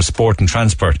Minister for Sport and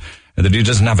Transport, that he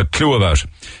doesn't have a clue about.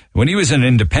 When he was an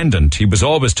independent, he was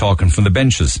always talking from the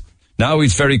benches. Now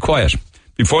he's very quiet.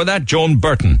 Before that, Joan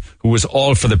Burton, who was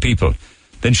all for the people.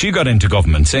 Then she got into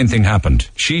government. Same thing happened.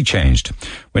 She changed.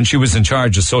 When she was in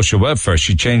charge of social welfare,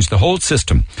 she changed the whole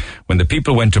system. When the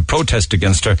people went to protest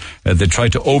against her, they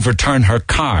tried to overturn her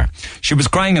car. She was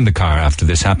crying in the car after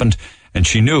this happened, and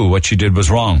she knew what she did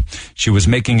was wrong. She was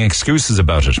making excuses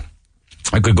about it.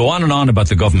 I could go on and on about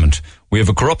the government. We have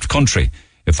a corrupt country.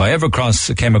 If I ever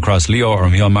came across Leo or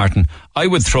Micheál Martin, I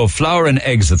would throw flour and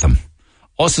eggs at them.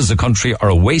 Us as a country are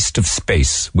a waste of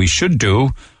space. We should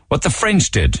do what the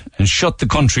French did and shut the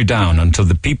country down until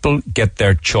the people get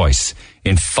their choice.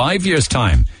 In 5 years'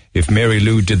 time, if Mary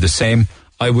Lou did the same,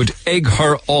 I would egg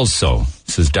her also,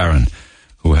 says Darren,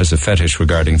 who has a fetish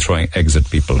regarding throwing eggs at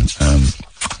people,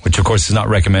 which of course is not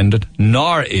recommended,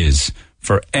 nor is,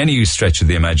 for any stretch of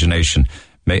the imagination,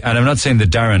 and I'm not saying that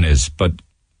Darren is, but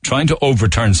trying to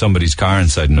overturn somebody's car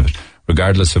inside of it,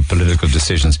 regardless of political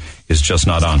decisions, is just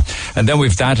not on. And then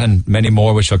we've that and many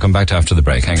more, which I'll come back to after the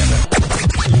break. Hang on there.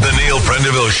 The Neil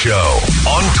Prendeville Show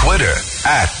on Twitter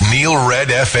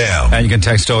 @NeilRedFM. And you can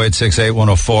text 0868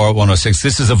 104 106.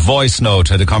 This is a voice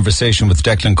note. I had a conversation with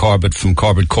Declan Corbett from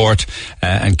Corbett Court,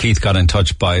 and Keith got in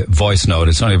touch by voice note.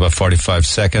 It's only about 45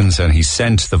 seconds, and he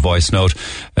sent the voice note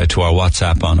to our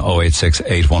WhatsApp on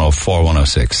 0868 104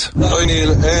 106. Hi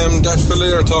Neil, that fella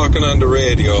you're talking on the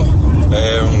radio,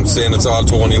 saying it's all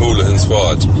Tony Holohan's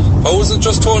fault. How was it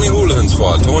just Tony Holohan's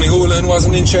fault? Tony Holohan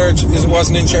wasn't in charge of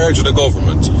the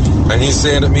government, and he's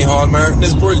saying that Micheál Martin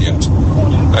is brilliant.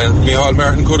 And Micheál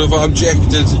Martin could have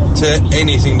objected to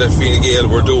anything that Fine Gael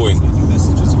were doing.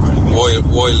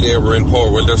 while they were in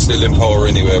power. Well, they're still in power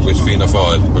anyway with Fianna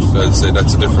Fáil, but I'd say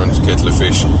that's a different kettle of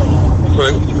fish.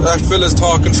 But that fella's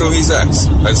talking through his ass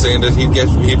and saying that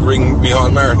he'd ring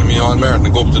Micheál Martin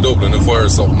and go up to Dublin and fire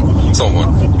someone.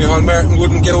 Micheál Martin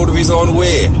wouldn't get out of his own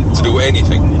way to do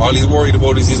anything. All he's worried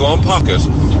about is his own pocket,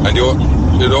 and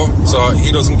so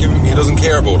he doesn't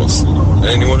care about us. And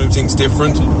anyone who thinks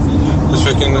different is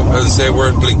freaking, as I say,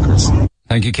 we're blinkers.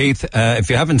 Thank you, Keith. If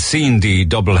you haven't seen the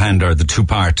double-hander, the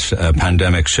two-part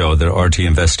pandemic show that RT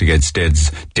Investigates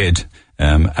did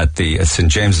at the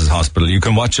St. James's Hospital, you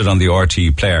can watch it on the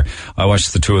RT player. I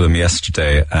watched the two of them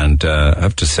yesterday, and I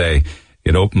have to say,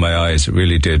 it opened my eyes. It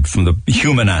really did, from the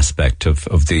human aspect of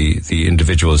the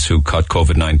individuals who caught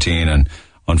COVID-19. And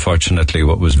unfortunately,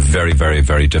 what was very, very,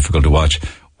 very difficult to watch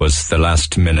was the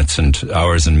last minutes and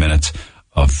hours and minutes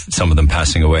of some of them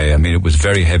passing away. I mean, it was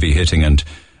very heavy hitting, and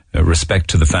respect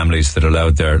to the families that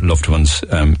allowed their loved ones,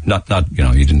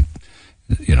 you didn't,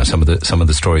 some of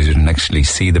the stories you didn't actually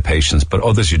see the patients, but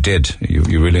others you did.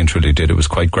 You really and truly did. It was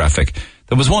quite graphic.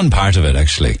 There was one part of it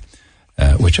actually,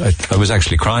 which I was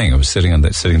actually crying. I was sitting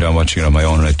down watching it on my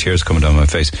own, and I had tears coming down my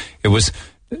face. There was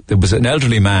an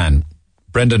elderly man.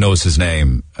 Brenda knows his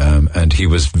name, and he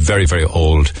was very, very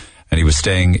old, and he was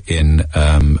staying in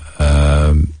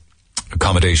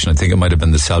accommodation. I think it might have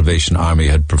been the Salvation Army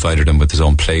had provided him with his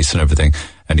own place and everything,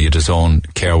 and he had his own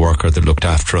care worker that looked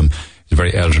after him. He's a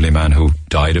very elderly man who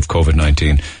died of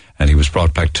COVID-19, and he was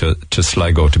brought back to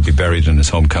Sligo to be buried in his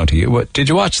home county. Did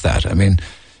you watch that? I mean,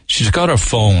 she got her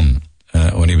phone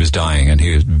when he was dying, and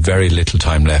he had very little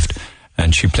time left,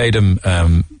 and she played him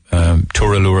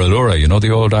Tura Lura Lura,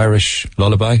 the old Irish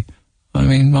lullaby. I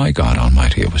mean, my God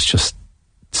almighty, it was just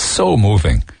so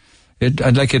moving. It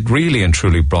really and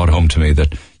truly brought home to me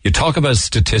that you talk about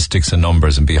statistics and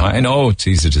numbers and behind. I know it's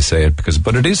easy to say it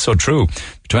but it is so true.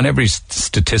 Between every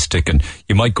statistic, and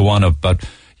you might go on about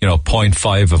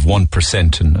 0.5 of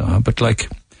 1%, and but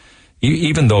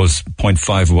even those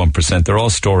 0.5 of 1%, they're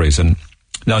all stories. And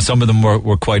now some of them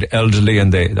were quite elderly,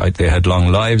 and they had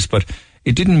long lives, but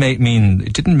it didn't make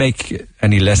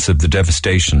any less of the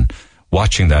devastation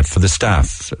watching that for the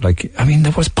staff.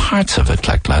 There was parts of it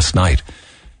like last night.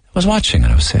 I was watching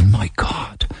and I was saying, my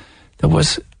God, there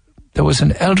was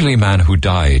an elderly man who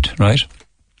died, right?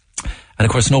 And of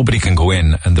course nobody can go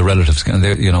in, and the relatives can,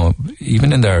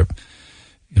 even in their,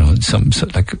 some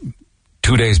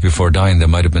 2 days before dying, they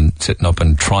might have been sitting up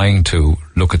and trying to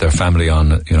look at their family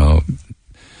on,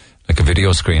 like a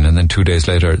video screen, and then 2 days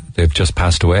later they've just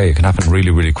passed away. It can happen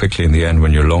really, really quickly in the end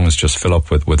when your lungs just fill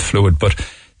up with fluid. But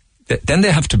then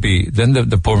they have to be,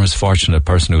 the poor misfortunate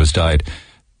person who has died,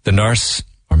 the nurse,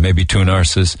 or maybe two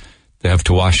nurses, they have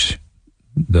to wash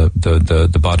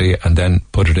the body and then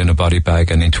put it in a body bag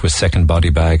and into a second body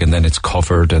bag, and then it's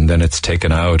covered and then it's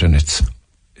taken out, and it's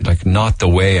not the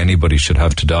way anybody should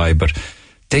have to die. But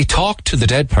they talk to the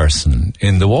dead person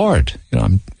in the ward.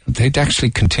 They'd actually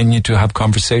continue to have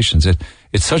conversations. It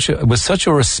was such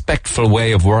a respectful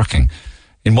way of working.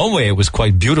 In one way, it was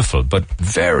quite beautiful, but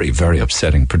very, very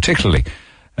upsetting. Particularly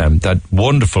that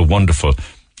wonderful, wonderful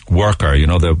worker,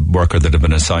 the worker that had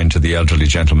been assigned to the elderly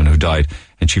gentleman who died,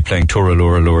 and she playing Tura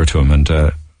Lura Lura to him, and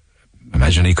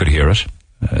imagine he could hear it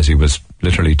as he was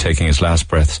literally taking his last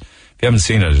breaths. If you haven't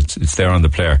seen it, it's there on the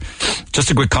player.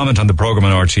 Just a quick comment on the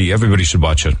programme on RT. Everybody should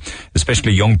watch it,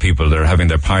 especially young people that are having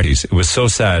their parties. It was so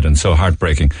sad and so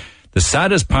heartbreaking. The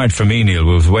saddest part for me, Neil,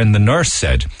 was when the nurse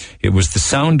said it was the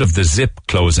sound of the zip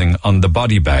closing on the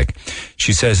body bag.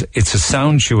 She says it's a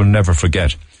sound she will never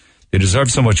forget. They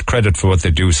deserve so much credit for what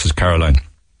they do, says Caroline.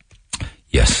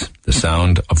 Yes, the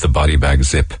sound of the body bag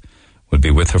zip will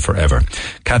be with her forever.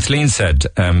 Kathleen said,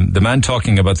 the man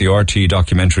talking about the RT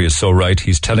documentary is so right.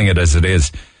 He's telling it as it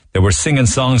is. They were singing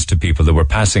songs to people that were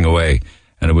passing away,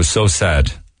 and it was so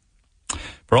sad.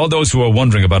 For all those who are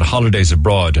wondering about holidays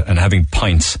abroad and having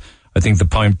pints, I think the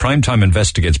Primetime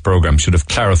Investigates program should have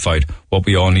clarified what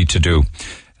we all need to do.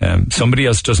 Somebody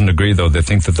else doesn't agree, though. They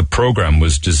think that the program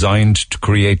was designed to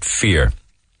create fear.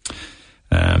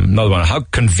 Another one. How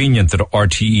convenient that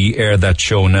RTE air that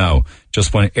show now,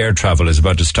 just when air travel is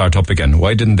about to start up again.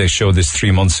 Why didn't they show this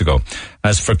 3 months ago?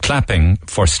 As for clapping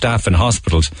for staff in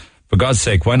hospitals, for God's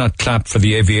sake, why not clap for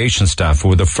the aviation staff who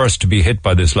were the first to be hit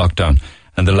by this lockdown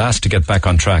and the last to get back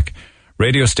on track?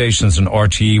 Radio stations and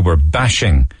RTE were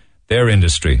bashing their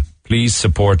industry. Please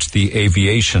support the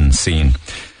aviation scene.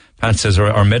 Pat says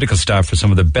our medical staff are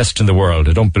some of the best in the world.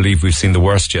 I don't believe we've seen the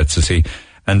worst yet, says he.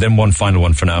 And then one final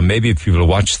one for now. Maybe if people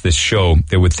watch this show,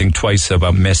 they would think twice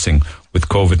about messing with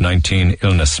COVID-19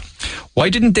 illness. Why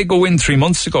didn't they go in 3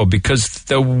 months ago? Because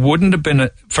there wouldn't have been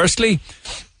firstly,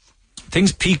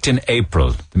 things peaked in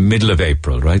April, the middle of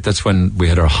April, right? That's when we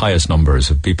had our highest numbers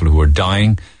of people who were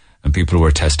dying and people who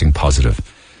were testing positive.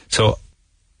 So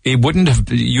it wouldn't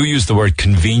have, you used the word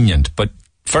convenient, but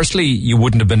firstly, you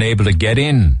wouldn't have been able to get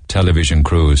in television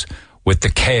crews with the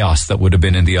chaos that would have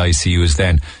been in the ICUs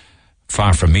then.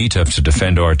 Far from me to have to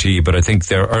defend RT, but I think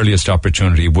their earliest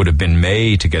opportunity would have been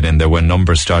May to get in there when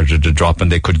numbers started to drop and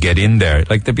they could get in there.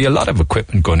 Like, there'd be a lot of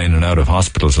equipment going in and out of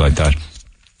hospitals like that.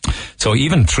 So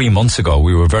even 3 months ago,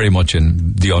 we were very much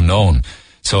in the unknown.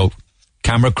 So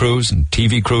camera crews and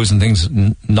TV crews and things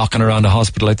knocking around a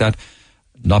hospital like that,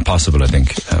 not possible, I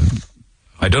think.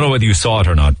 I don't know whether you saw it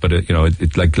or not, but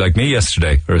like me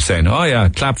yesterday, they were saying, oh yeah,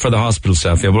 clap for the hospital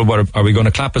staff. Yeah, well, are we going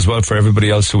to clap as well for everybody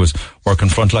else who was working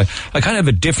frontline? I kind of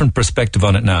have a different perspective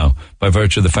on it now by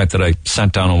virtue of the fact that I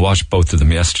sat down and watched both of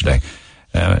them yesterday.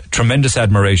 Tremendous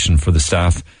admiration for the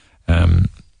staff,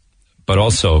 but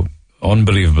also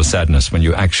unbelievable sadness when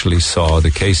you actually saw the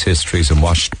case histories and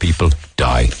watched people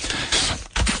die.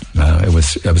 It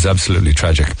was absolutely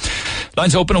tragic.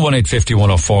 Lines open at 1-850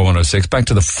 104 106. Back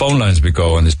to the phone lines we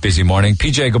go on this busy morning.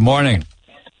 PJ, good morning.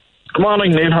 Good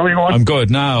morning, Neil. How are you going? I'm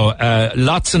good. Now,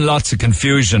 lots and lots of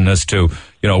confusion as to,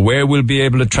 where we'll be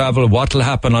able to travel, what will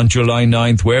happen on July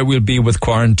 9th, where we'll be with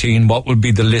quarantine, what will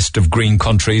be the list of green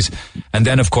countries. And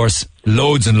then, of course,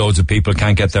 loads and loads of people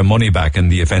can't get their money back in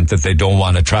the event that they don't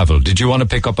want to travel. Did you want to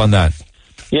pick up on that?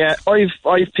 Yeah, I've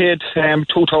paid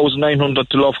 $2,900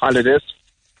 to Love Holidays.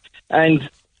 And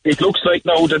it looks like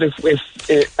now that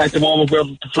if at the moment we're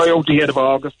to fly out the 8th of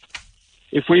August,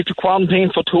 if we have to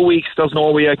quarantine for 2 weeks, there's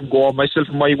no way I can go. Myself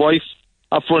and my wife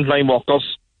are frontline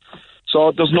workers.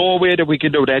 So there's no way that we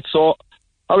can do that. So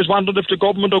I was wondering if the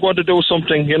government are going to do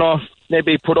something,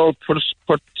 maybe put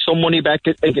some money back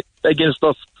against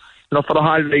us, for the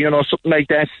holiday, something like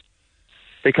that.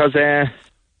 Because they're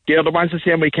the ones that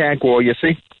say we can't go, you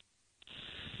see.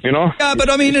 Yeah, but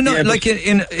I mean,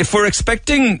 if we're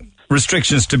expecting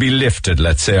restrictions to be lifted,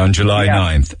 let's say on July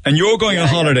 9th, and you're going on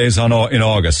holidays in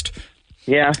August.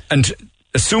 Yeah. And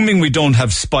assuming we don't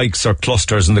have spikes or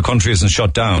clusters and the country isn't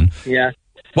shut down. Yeah.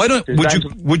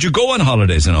 Would you go on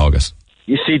holidays in August?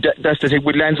 You see, that's the thing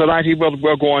with Lanzarote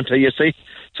we're going to, you see.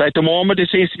 So at the moment it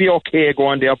seems to be okay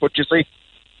going there, but you see,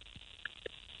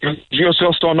 you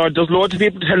just don't know. There's loads of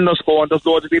people telling us go and there's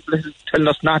loads of people telling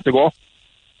us not to go.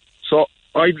 So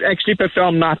I'd actually prefer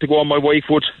not to go, my wife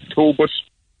would too, but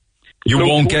you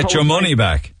won't get your money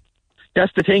back.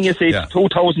 That's the thing, you see. Yeah.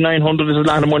 2,900 is a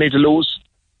lot of money to lose.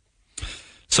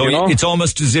 So it's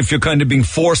almost as if you're kind of being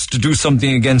forced to do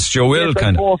something against your will,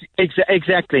 kind of.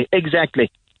 Exactly.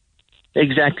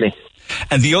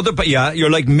 And the other, you're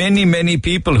like many, many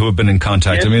people who have been in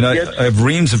contact. Yes, I have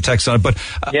reams of texts on it, but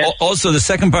also the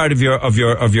second part of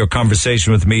your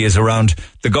conversation with me is around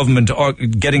the government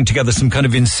getting together some kind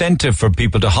of incentive for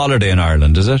people to holiday in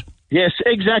Ireland, is it? Yes,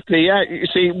 exactly. Yeah, you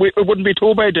see, it wouldn't be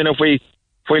too bad then if we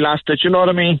lost it. You know what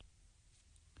I mean?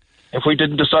 If we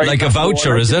didn't decide, like a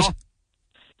voucher, is it?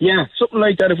 Yeah, something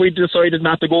like that. If we decided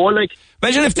not to go,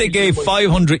 imagine if they gave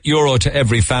 €500 to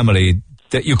every family.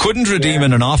 That you couldn't redeem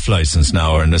in an off license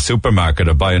now or in a supermarket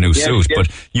or buy a new suit, but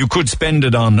you could spend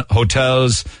it on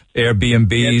hotels,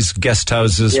 Airbnbs, guest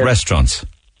houses, restaurants.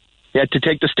 Yeah, to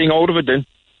take the sting out of it then.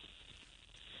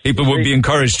 People would be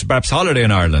encouraged to perhaps holiday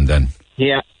in Ireland then.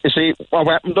 Yeah, you see, what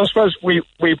happened was we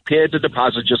paid the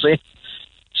deposit, you see.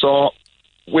 So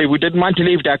we didn't want to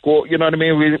leave that go, you know what I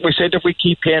mean? We said if we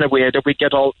keep paying away, that we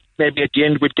get maybe at the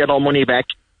end we'd get our money back.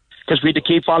 Because we had to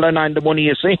keep following on the money,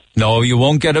 you see. No, you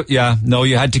won't get it. Yeah, no,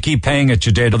 you had to keep paying it,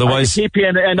 you did. Otherwise, keep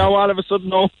paying it, and now all of a sudden,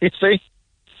 no, you see.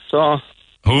 So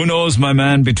who knows, my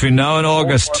man? Between now and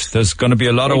August, there's going to be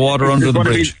a lot of water under the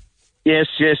bridge. Yes.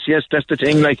 That's the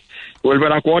thing. We're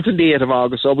not going to the 8th of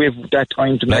August, so we have that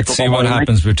time to. Let's see what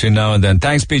happens between now and then.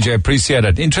 Thanks, BJ. Appreciate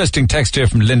it. Interesting text here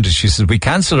from Linda. She says we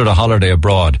cancelled a holiday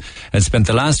abroad and spent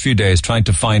the last few days trying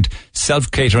to find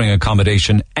self-catering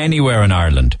accommodation anywhere in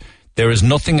Ireland. There is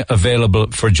nothing available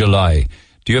for July.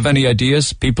 Do you have any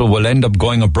ideas? People will end up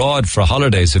going abroad for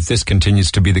holidays if this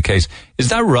continues to be the case. Is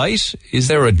that right? Is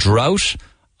there a drought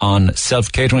on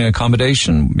self-catering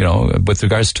accommodation, with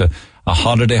regards to a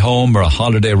holiday home or a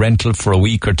holiday rental for a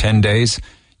week or 10 days?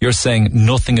 You're saying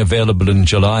nothing available in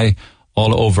July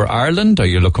all over Ireland? Are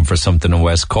you looking for something in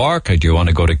West Cork? Or do you want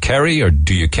to go to Kerry? Or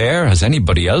do you care? Has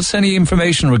anybody else any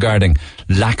information regarding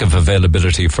lack of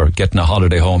availability for getting a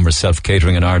holiday home or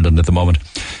self-catering in Ireland at the moment?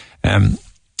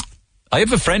 I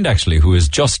have a friend actually who has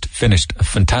just finished a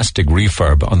fantastic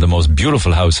refurb on the most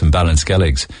beautiful house in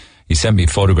Ballinskelligs. He sent me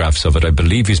photographs of it. I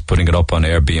believe he's putting it up on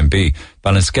Airbnb.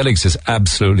 Ballinskelligs is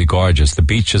absolutely gorgeous. The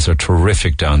beaches are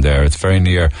terrific down there. It's very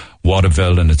near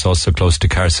Waterville, and it's also close to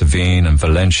Carsavine and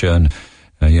Valencia. And,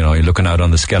 you're looking out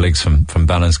on the Skelligs from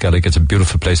Ballinskellig. It's a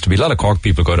beautiful place to be. A lot of Cork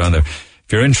people go down there. If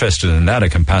you're interested in that, I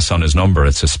can pass on his number.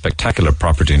 It's a spectacular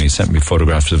property, and he sent me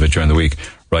photographs of it during the week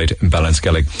right in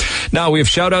Ballinskellig. Now, we have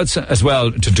shout-outs as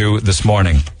well to do this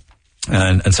morning.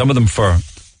 And some of them for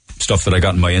stuff that I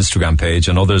got on my Instagram page,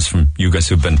 and others from you guys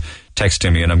who've been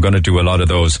texting me, and I'm going to do a lot of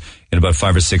those in about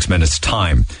 5 or 6 minutes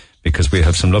time, because we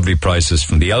have some lovely prices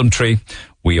from the Elm Tree.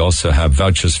 We also have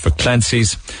vouchers for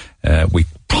Clancy's. We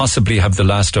possibly have the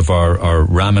last of our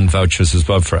ramen vouchers as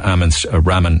well for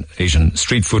ramen Asian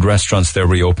street food restaurants. They're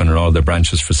reopening all their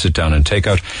branches for sit down and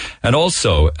takeout. And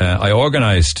also, I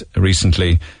organised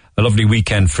recently a lovely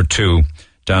weekend for two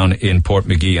down in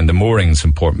Portmagee and the moorings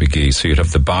in Portmagee. So you'd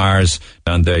have the bars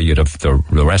down there, you'd have the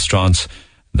restaurants,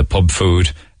 the pub food,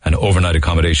 and overnight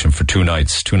accommodation for 2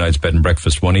 nights. 2 nights bed and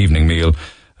breakfast, 1 evening meal.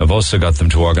 I've also got them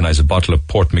to organise a bottle of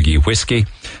Portmagee whiskey,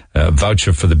 a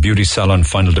voucher for the beauty salon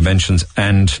Final Dimensions,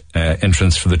 and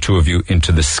entrance for the two of you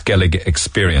into the Skellig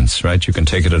experience, right? You can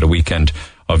take it at a weekend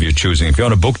of your choosing. If you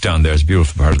want to book down there, it's a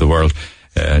beautiful part of the world.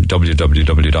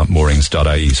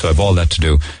 www.moorings.ie. So I have all that to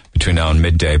do between now and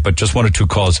midday, but just 1 or 2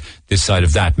 calls this side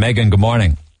of that. Megan, good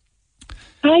morning.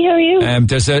 Hi, how are you?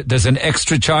 There's an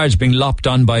extra charge being lopped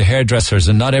on by hairdressers,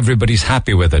 and not everybody's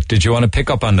happy with it. Did you want to pick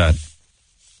up on that?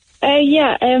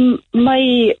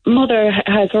 My mother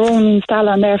has her own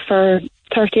salon there for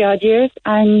 30 odd years,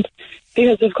 and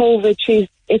because of COVID, she's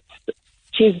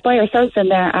by herself in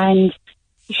there, and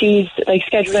she's like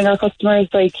scheduling her customers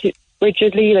like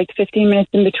rigidly, like 15 minutes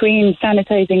in between,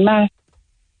 sanitizing masks.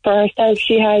 For herself,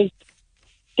 she has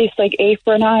this like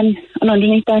apron on, and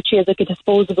underneath that she has like a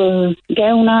disposable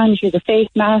gown on. She has a face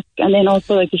mask, and then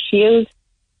also like a shield.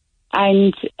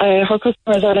 And her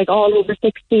customers are like all over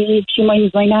 60. She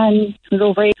minds my nan, who's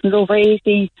over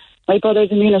 80. My brother's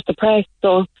immunosuppressed,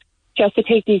 so she has to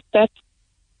take these steps.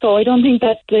 So I don't think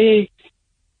that the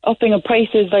upping of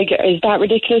prices is that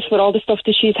ridiculous with all the stuff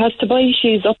that she has to buy.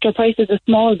 She's upped her prices a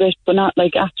small bit, but not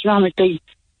like astronomically.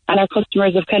 And our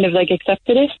customers have kind of like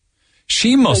accepted it.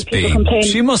 She must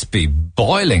be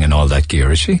boiling in all that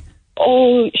gear, is she?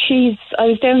 Oh, I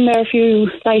was down there I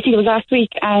think it was last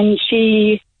week, and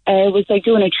she was like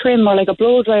doing a trim or like a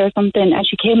blow dry or something, and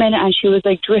she came in and she was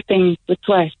like dripping with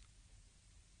sweat,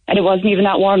 and it wasn't even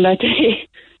that warm that day.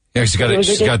 Yeah, she's got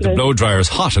the blow dryers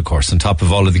hot, of course, on top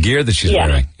of all of the gear that she's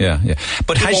wearing. Yeah.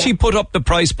 But has she put up the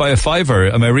price by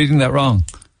 €5? Am I reading that wrong?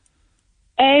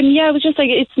 Yeah, it was just like,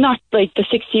 it's not like the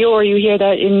 €60 you hear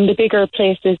that in the bigger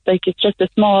places, like it's just a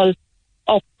small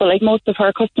up, but like most of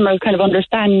her customers kind of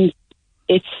understand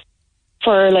it's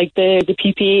for like the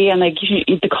PPE, and like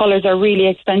the colours are really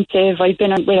expensive. I've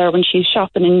been with her when she's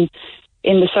shopping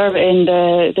in the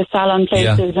salon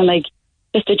places, and like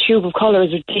just a tube of colour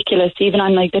is ridiculous, even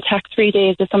on like the tax-free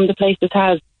days that some of the places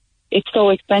have. It's so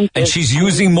expensive. And she's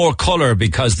using more colour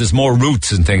because there's more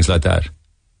roots and things like that.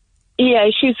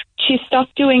 Yeah, she's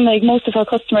stopped doing, like, most of her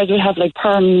customers would have like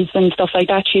perms and stuff like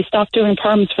that. She stopped doing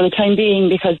perms for the time being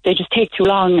because they just take too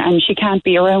long, and she can't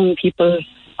be around people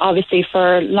obviously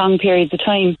for long periods of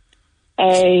time.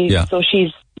 So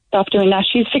she's stopped doing that.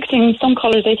 She's fixing some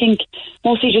colours, I think,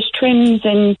 mostly just trims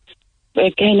and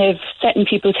kind of setting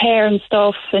people's hair and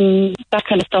stuff and that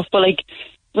kind of stuff. But like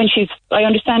I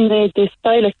understand the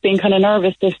stylist being kind of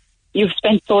nervous if you've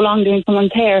spent so long doing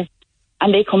someone's hair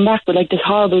and they come back with like this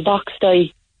horrible box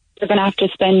dye. They're going to have to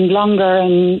spend longer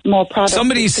and more product.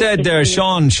 Somebody said there,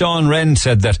 Sean Wren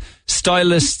said that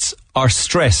stylists are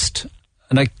stressed,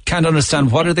 and I can't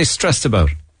understand, what are they stressed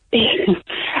about?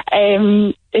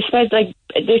 It's like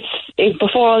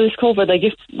before all this COVID, like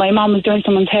if my mom was doing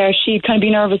someone's hair, she'd kind of be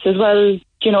nervous as well.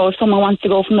 You know, if someone wants to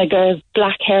go from like a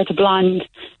black hair to blonde,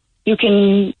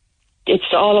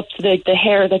 it's all up to the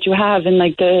hair that you have and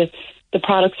like the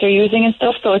products you're using and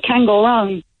stuff, so it can go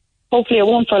wrong. Hopefully it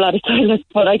won't for a lot of stylists,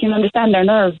 but I can understand their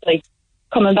nerves, like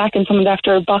coming back and someone's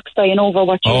after box dyeing over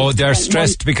what you... Oh, they're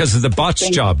stressed because of the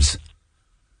botched jobs.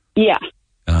 Yeah.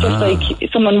 Just like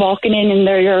someone walking in and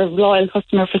they're your loyal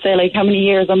customer for, say, like how many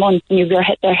years or months, and you've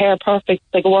their hair perfect,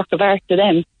 like a work of art to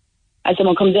them. And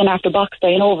someone comes in after box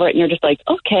dyeing over it, and you're just like,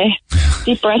 okay,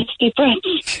 deep breath.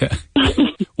 Yeah.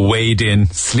 Wade in,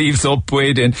 sleeves up,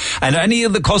 wade in. And any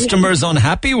of the customers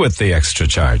unhappy with the extra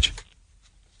charge?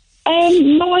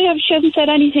 No, she hasn't said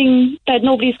anything that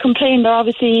nobody's complained.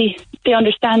 They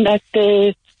understand that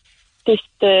the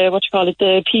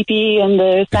PPE and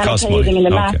the sanitizing and the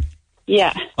mask.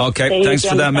 Yeah. Okay, thanks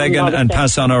for that, Megan, and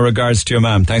pass on our regards to your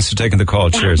mum. Thanks for taking the call.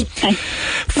 Cheers.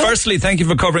 Firstly, thank you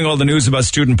for covering all the news about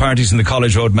student parties in the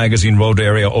College Road Magazine Road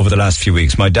area over the last few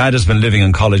weeks. My dad has been living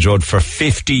on College Road for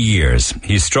 50 years.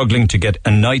 He's struggling to get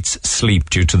a night's sleep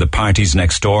due to the parties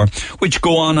next door, which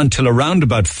go on until around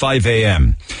about 5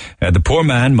 a.m. The poor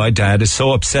man, my dad, is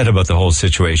so upset about the whole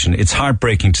situation. It's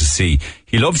heartbreaking to see.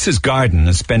 He loves his garden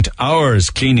and spent hours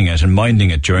cleaning it and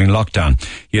minding it during lockdown.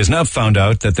 He has now found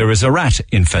out that there is a rat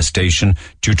infestation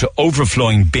due to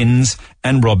overflowing bins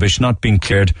and rubbish not being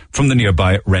cleared from the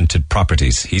nearby rented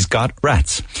properties. He's got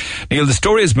rats. Neil, the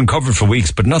story has been covered for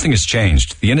weeks, but nothing has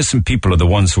changed. The innocent people are the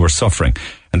ones who are suffering.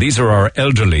 And these are our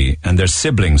elderly and their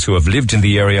siblings who have lived in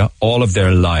the area all of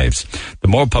their lives. The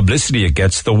more publicity it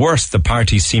gets, the worse the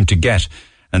parties seem to get.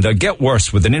 And they'll get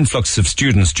worse with an influx of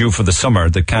students due for the summer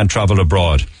that can't travel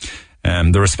abroad.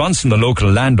 The response from the local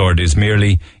landlord is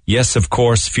merely, yes, of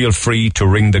course, feel free to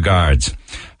ring the guards.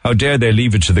 How dare they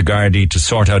leave it to the Gardaí to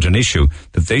sort out an issue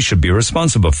that they should be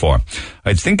responsible for?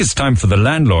 I think it's time for the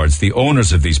landlords, the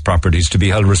owners of these properties, to be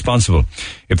held responsible.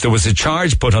 If there was a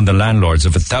charge put on the landlords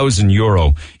of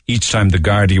 €1,000 each time the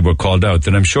Gardaí were called out,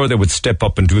 then I'm sure they would step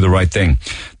up and do the right thing.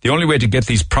 The only way to get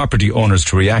these property owners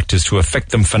to react is to affect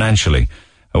them financially.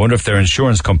 I wonder if their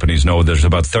insurance companies know there's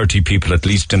about 30 people at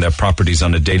least in their properties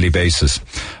on a daily basis.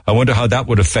 I wonder how that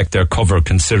would affect their cover,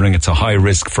 considering it's a high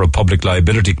risk for a public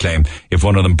liability claim if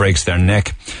one of them breaks their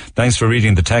neck. Thanks for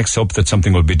reading the text. Hope that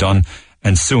something will be done,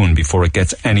 and soon, before it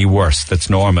gets any worse. That's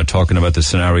Norma talking about the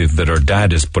scenario that her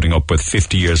dad is putting up with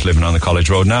 50 years living on the College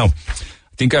Road. Now,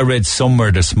 I think I read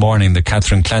somewhere this morning that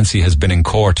Catherine Clancy has been in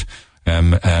court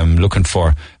looking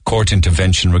for court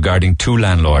intervention regarding two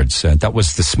landlords. That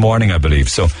was this morning, I believe.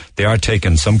 So they are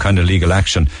taking some kind of legal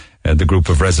action, the group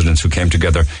of residents who came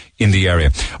together in the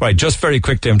area. All right, just very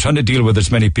quickly, I'm trying to deal with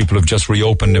as many people who've just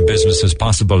reopened their business as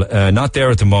possible. Not there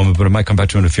at the moment, but I might come back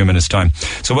to in a few minutes' time.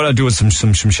 So what I'll do is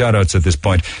some shout-outs at this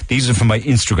point. These are from my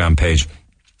Instagram page.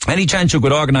 Any chance you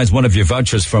could organise one of your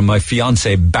vouchers for my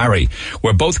fiancé Barry?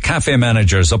 We're both cafe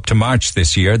managers up to March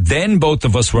this year. Then both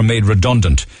of us were made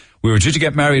redundant. We were due to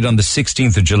get married on the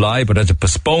 16th of July, but had to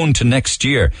postpone to next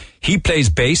year. He plays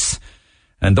bass,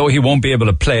 and though he won't be able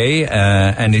to play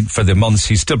for the months,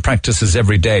 he still practices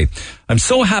every day. I'm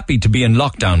so happy to be in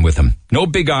lockdown with him. No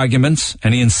big arguments,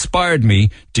 and he inspired me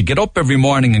to get up every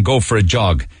morning and go for a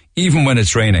jog, even when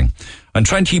it's raining. I'm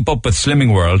trying to keep up with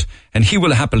Slimming World, and he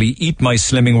will happily eat my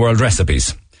Slimming World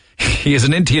recipes. He had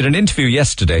an interview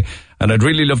yesterday, and I'd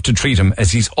really love to treat him,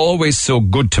 as he's always so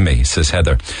good to me, says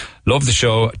Heather. Love the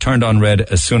show. Turned on Red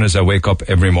as soon as I wake up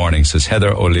every morning, says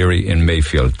Heather O'Leary in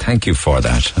Mayfield. Thank you for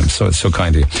that. I'm so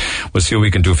kind of you. We'll see what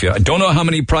we can do for you. I don't know how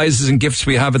many prizes and gifts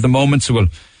we have at the moment, so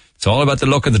it's all about the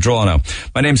luck of the draw now.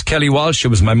 My name's Kelly Walsh. It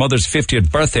was my mother's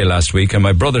 50th birthday last week and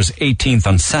my brother's 18th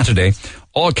on Saturday.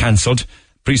 All cancelled.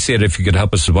 Appreciate it if you could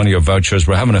help us with one of your vouchers.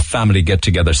 We're having a family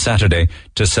get-together Saturday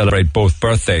to celebrate both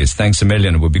birthdays. Thanks a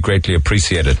million. It would be greatly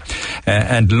appreciated.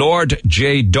 And Lord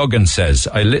J. Duggan says,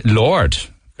 Lord,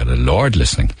 got a Lord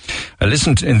listening. I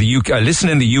listen in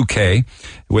the UK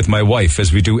with my wife,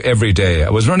 as we do every day. I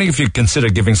was wondering if you'd consider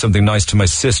giving something nice to my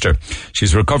sister.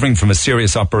 She's recovering from a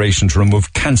serious operation to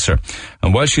remove cancer.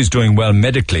 And while she's doing well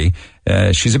medically,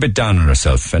 she's a bit down on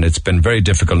herself, and it's been very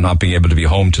difficult not being able to be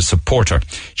home to support her.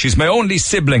 She's my only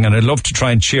sibling, and I'd love to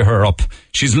try and cheer her up.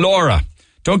 She's Laura.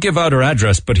 Don't give out her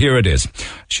address, but here it is.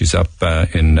 She's up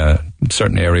in a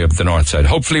certain area of the north side.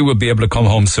 Hopefully we'll be able to come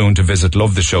home soon to visit.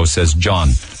 Love the show, says John.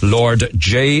 Lord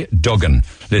J. Duggan,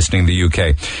 listening in the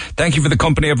UK. Thank you for the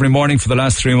company every morning for the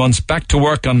last 3 months. Back to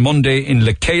work on Monday in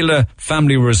Lekela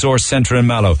Family Resource Centre in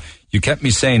Mallow. You kept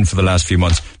me sane for the last few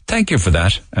months. Thank you for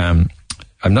that.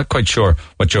 I'm not quite sure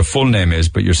what your full name is,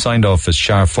 but you're signed off as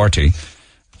Char 40. So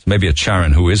maybe it's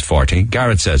Sharon who is 40.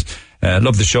 Garrett says,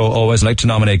 love the show always. I'd like to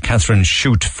nominate Catherine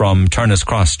Shute from Turners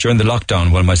Cross. During the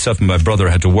lockdown, while myself and my brother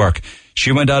had to work,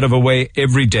 she went out of her way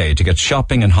every day to get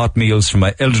shopping and hot meals for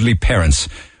my elderly parents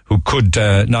who could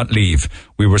not leave.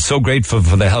 We were so grateful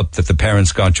for the help that the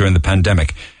parents got during the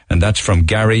pandemic. And that's from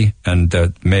Gary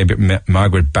and maybe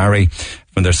Margaret Barry,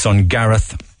 from their son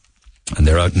Gareth. And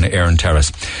they're out in Erin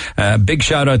Terrace. Big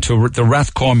shout out to the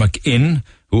Rathcormac Inn,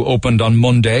 who opened on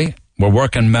Monday. We're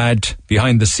working mad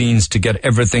behind the scenes to get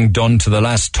everything done to the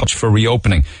last touch for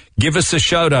reopening. Give us a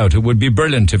shout out. It would be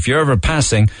brilliant. If you're ever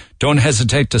passing, don't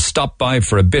hesitate to stop by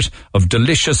for a bit of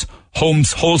delicious,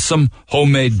 wholesome,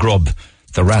 homemade grub.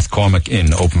 The Rathcormac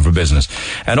Inn, open for business.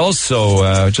 And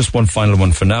also, just one final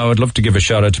one for now. I'd love to give a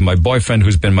shout out to my boyfriend,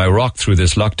 who's been my rock through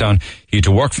this lockdown. He had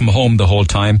to work from home the whole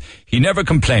time. He never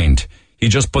complained. He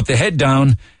just put the head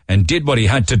down and did what he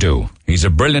had to do. He's a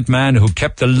brilliant man who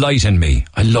kept the light in me.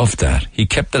 I love that. He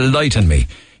kept the light in me.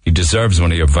 He deserves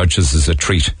one of your vouchers as a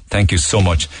treat. Thank you so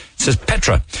much. It says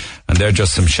Petra. And they're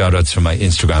just some shout-outs from my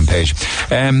Instagram page.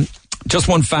 Just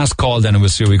one fast call then, and we'll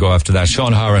see where we go after that.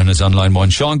 Sean Horan is on line 1.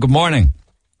 Sean, good morning.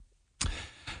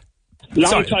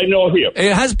 Long time no here.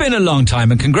 It has been a long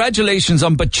time, and congratulations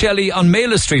on Bocelli on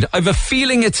Mela Street. I've a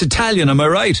feeling it's Italian, am I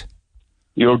right?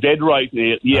 You're dead right,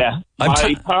 Neil. Yeah.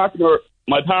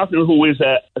 My partner, who is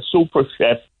a super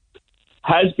chef,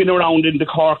 has been around in the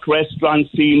Cork restaurant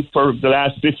scene for the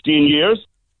last 15 years.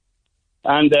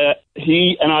 And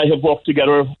he and I have worked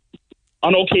together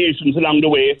on occasions along the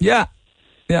way. Yeah.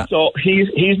 Yeah. So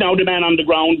he's now the man on the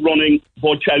ground running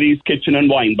Bocelli's Kitchen and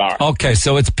Wine Bar. Okay,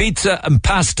 so it's pizza and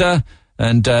pasta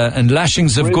and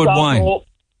lashings of good wine.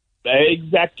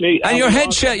 Exactly. And your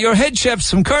head chef's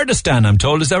from Kurdistan, I'm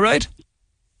told, is that right?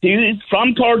 He's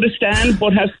from Kurdistan,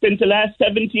 but has spent the last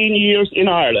 17 years in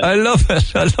Ireland. I love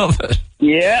it.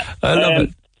 Yeah. I love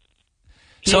it.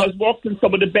 He has worked in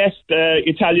some of the best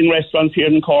Italian restaurants here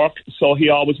in Cork, so he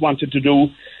always wanted to do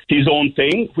his own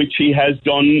thing, which he has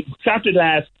done. Started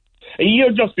last a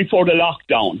year just before the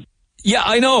lockdown. Yeah,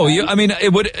 I know.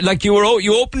 It would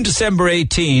you opened December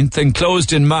 18th and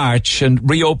closed in March and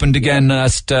reopened again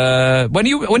last. When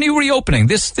are you reopening?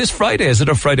 This Friday? Is it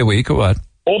a Friday week or what?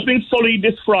 Opening fully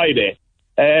this Friday,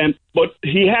 but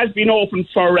he has been open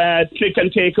for click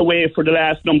and take away for the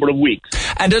last number of weeks.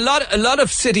 And a lot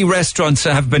of city restaurants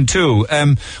have been too.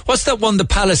 What's that one? The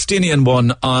Palestinian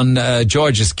one on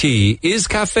George's Quay. Is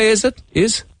Cafe? Is it?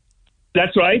 Is?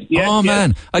 That's right. Yes, oh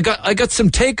man, I got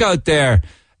some takeout there.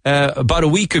 About a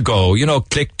week ago,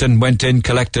 clicked and went in,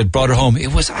 collected, brought it home.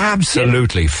 It was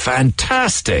absolutely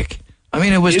fantastic. I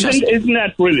mean, it was isn't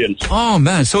that brilliant? Oh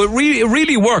man, so it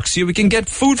really works. We can get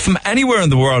food from anywhere in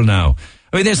the world now.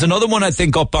 I mean, there's another one I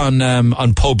think up on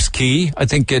Pope's Quay. I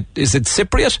think is it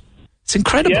Cypriot? It's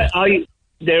incredible. Yeah,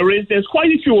 there's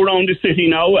quite a few around the city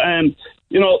now.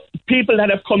 People that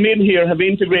have come in here have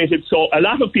integrated. So a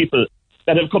lot of people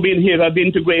that have come in here have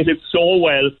integrated so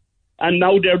well. And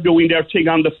now they're doing their thing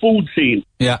on the food scene,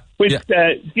 which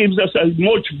gives us a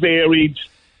much varied.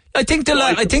 I think the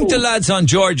lads on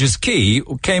George's Quay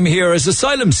came here as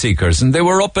asylum seekers, and they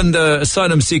were up in the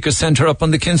asylum seeker centre up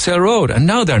on the Kinsale Road, and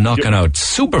now they're knocking out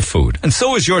superfood. And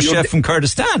so is your chef from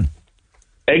Kurdistan.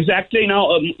 Exactly.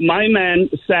 Now, my man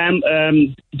Sam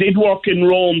did work in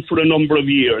Rome for a number of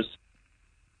years.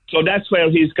 So that's where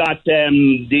he's got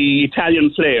the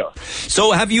Italian flair.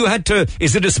 So have you had to,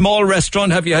 is it a small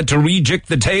restaurant? Have you had to rejig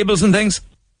the tables and things?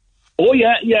 Oh,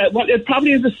 yeah. Well, it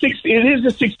probably is a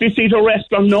 60-seater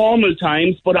restaurant normal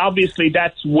times, but obviously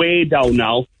that's way down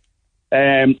now.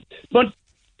 But,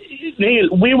 Neil,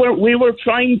 we were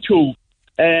trying to,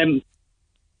 get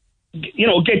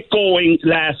going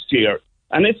last year.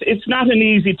 And it's not an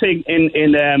easy thing in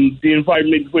the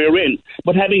environment we're in.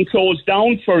 But having closed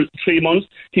down for 3 months,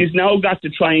 he's now got to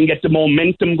try and get the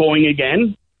momentum going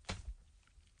again.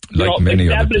 Like many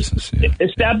other businesses.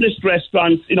 Established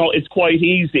restaurants, it's quite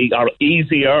easy or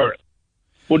easier.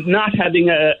 But not having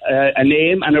a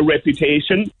name and a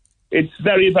reputation, it's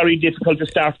very, very difficult to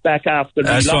start back after.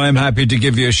 So I'm happy to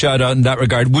give you a shout out in that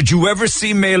regard. Would you ever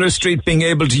see Mela Street being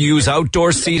able to use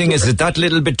outdoor seating? Is it that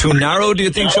little bit too narrow, do you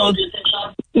think, Sean?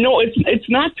 No, it's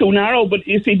not too narrow, but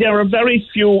you see, there are very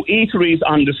few eateries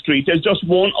on the street. There's just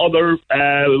one other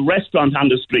restaurant on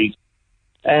the street.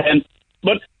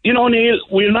 But, Neil,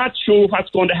 we're not sure what's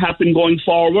going to happen going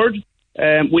forward.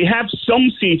 We have some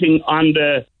seating on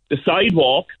the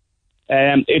sidewalk.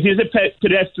 It is a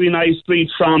pedestrianised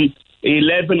street from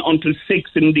 11 until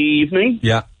 6 in the evening.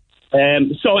 Yeah.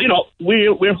 So,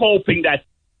 we're hoping that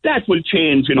will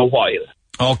change in a while.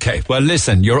 Okay. Well,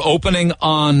 listen, you're opening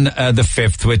on the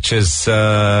 5th, which is,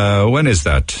 when is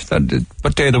that?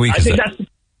 What day of the week is it?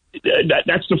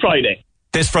 That's the Friday.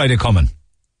 This Friday coming?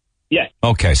 Yeah.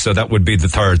 Okay, so that would be the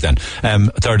 3rd then,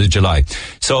 3rd of July.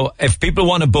 So if people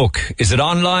want to book, is it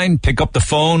online? Pick up the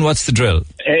phone? What's the drill?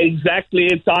 Exactly,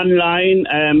 it's online.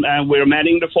 We're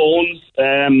manning the phones.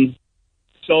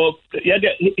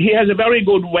 He has a very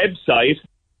good website,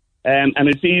 and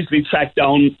it's easily tracked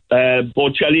down,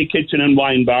 Bocelli Kitchen and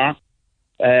Wine Bar.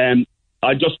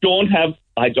 I just don't have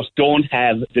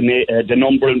the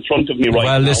number in front of me right now.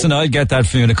 Well, listen, I'll get that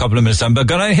for you in a couple of minutes. I'm going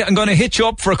to hit you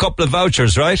up for a couple of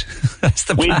vouchers, right? That's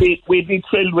the plan. We'd be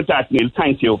thrilled with that, Neil.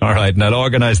 Thank you. All right, and I'll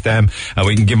organise them, and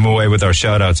we can give them away with our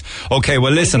shout-outs. Okay,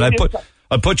 well, listen,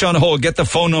 I'll put you on hold. Get the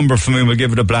phone number from me. We'll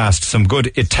give it a blast. Some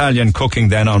good Italian cooking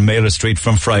then on Mailer Street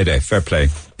from Friday. Fair play.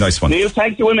 Nice one. Neil,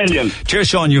 thank you a million. Cheers,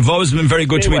 Sean. You've always been very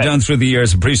good to me down through the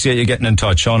years. Appreciate you getting in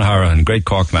touch. Sean Harahan, great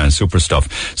Cork man. Super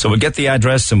stuff. So we'll get the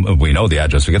address, and we know the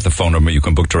address. We'll get the phone number. You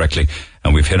can book directly.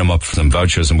 And we've hit them up for some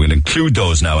vouchers, and we'll include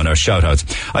those now in our shout-outs.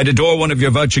 I'd adore one of your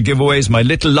voucher giveaways. My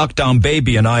little lockdown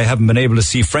baby and I haven't been able to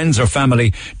see friends or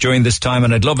family during this time,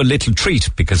 and I'd love a little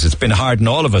treat because it's been hard on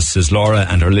all of us, says Laura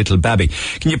and her little babby.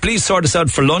 Can you please sort us out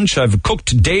for lunch? I've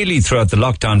cooked daily throughout the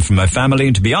lockdown for my family,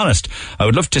 and to be honest, I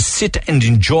would love to sit and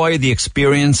enjoy the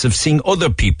experience of seeing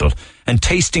other people and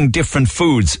tasting different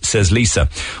foods, says Lisa.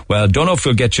 Well, don't know if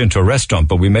we'll get you into a restaurant,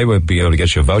 but we may well be able to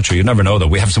get you a voucher. You never know, though.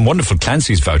 We have some wonderful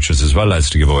Clancy's vouchers as well as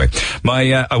to give away.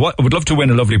 I would love to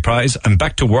win a lovely prize. I'm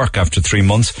back to work after 3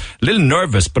 months. A little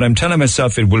nervous, but I'm telling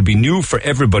myself it will be new for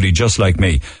everybody just like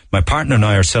me. My partner and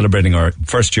I are celebrating our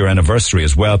first year anniversary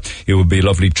as well. It will be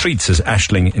lovely treats, says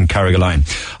Aisling in Carrigaline.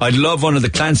 I'd love one of the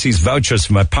Clancy's vouchers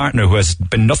for my partner, who has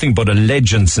been nothing but a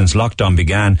legend since lockdown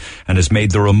began and has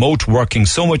made the remote working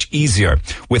so much easier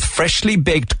with freshly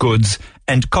baked goods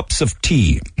and cups of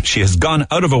tea. She has gone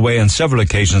out of her way on several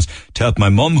occasions to help my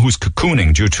mum, who's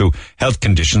cocooning due to health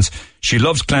conditions. She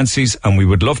loves Clancy's, and we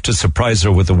would love to surprise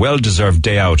her with a well-deserved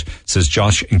day out, says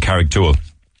Josh in Carricktool.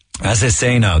 As I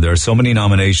say now, there are so many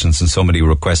nominations and so many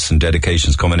requests and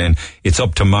dedications coming in. It's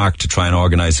up to Mark to try and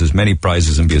organise as many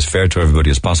prizes and be as fair to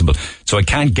everybody as possible. So I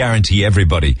can't guarantee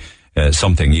everybody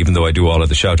something, even though I do all of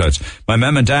the shout-outs. My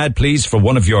mum and dad, please, for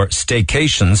one of your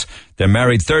staycations. They're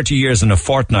married 30 years in a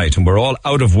fortnight, and we're all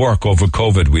out of work over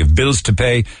COVID. We have bills to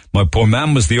pay. My poor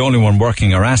mum was the only one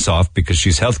working her ass off because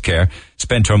she's healthcare,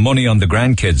 spent her money on the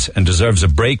grandkids and deserves a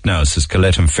break now, says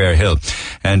Colette in Fairhill.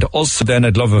 And also then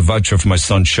I'd love a voucher for my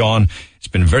son Sean. It's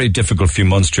been a very difficult few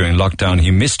months during lockdown. He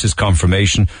missed his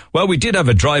confirmation. Well, we did have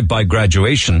a drive-by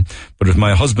graduation, but with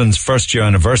my husband's first year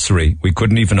anniversary, we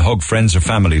couldn't even hug friends or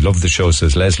family. Love the show,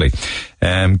 says Leslie.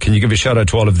 Can you give a shout out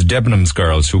to all of the Debenhams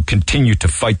girls who continue to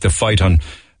fight the fight on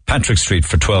Patrick Street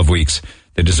for 12 weeks?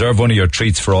 They deserve one of your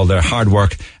treats for all their hard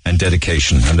work and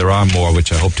dedication. And there are more,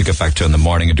 which I hope to get back to in the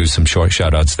morning and do some short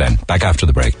shout-outs then. Back after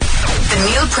the break. The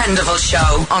Neil Prendeville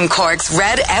Show on Cork's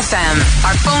Red FM.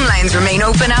 Our phone lines remain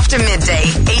open after midday.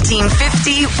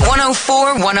 1850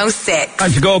 104 106.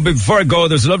 Time to go. Before I go,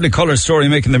 there's a lovely colour story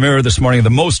making the Mirror this morning. The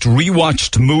most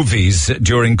rewatched movies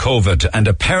during COVID. And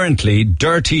apparently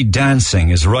Dirty Dancing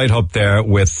is right up there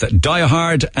with Die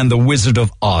Hard and The Wizard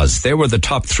of Oz. They were the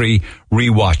top 3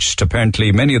 rewatched.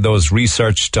 Apparently many of those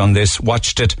researched on this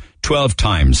watched it 12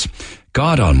 times.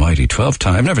 God almighty, 12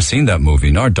 times. I've never seen that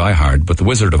movie, nor Die Hard, but The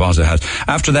Wizard of Oz I had.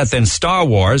 After that then Star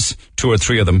Wars, 2 or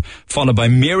 3 of them, followed by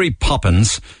Mary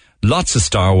Poppins. Lots of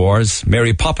Star Wars,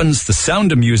 Mary Poppins, The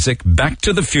Sound of Music, Back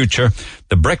to the Future,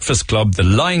 The Breakfast Club, The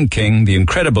Lion King, The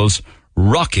Incredibles,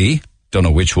 Rocky, don't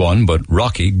know which one, but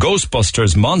Rocky,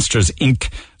 Ghostbusters, Monsters,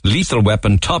 Inc., Lethal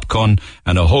Weapon, Top Gun,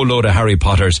 and a whole load of Harry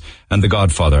Potters and The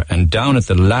Godfather. And down at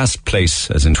the last place,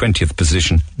 as in 20th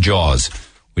position, Jaws,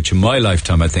 which in my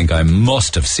lifetime I think I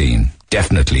must have seen,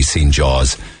 definitely seen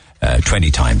Jaws 20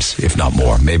 times, if not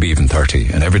more, maybe even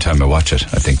 30. And every time I watch it,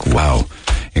 I think, wow,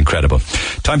 incredible.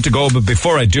 Time to go, but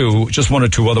before I do, just 1 or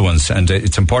 2 other ones. And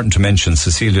it's important to mention,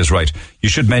 Cecilia's right, you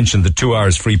should mention the 2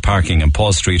 hours free parking in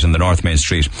Paul Street and the North Main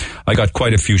Street. I got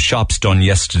quite a few shops done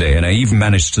yesterday, and I even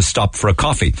managed to stop for a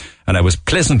coffee. And I was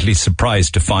pleasantly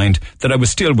surprised to find that I was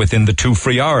still within the 2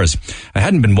 free hours. I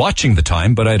hadn't been watching the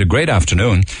time, but I had a great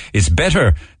afternoon. It's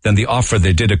better than the offer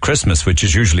they did at Christmas, which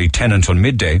is usually 10 until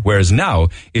midday, whereas now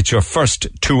it's your first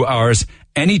 2 hours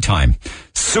anytime.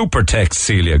 Super text,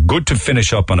 Celia. Good to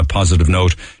finish up on a positive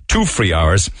note. 2 free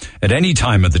hours at any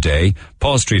time of the day.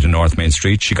 Paul Street and North Main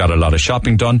Street. She got a lot of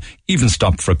shopping done, even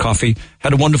stopped for a coffee.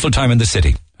 Had a wonderful time in the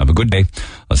city. Have a good day.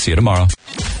 I'll see you tomorrow.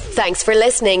 Thanks for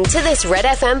listening to this Red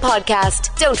FM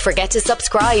podcast. Don't forget to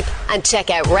subscribe and check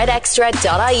out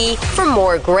redextra.ie for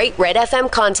more great Red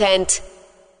FM content.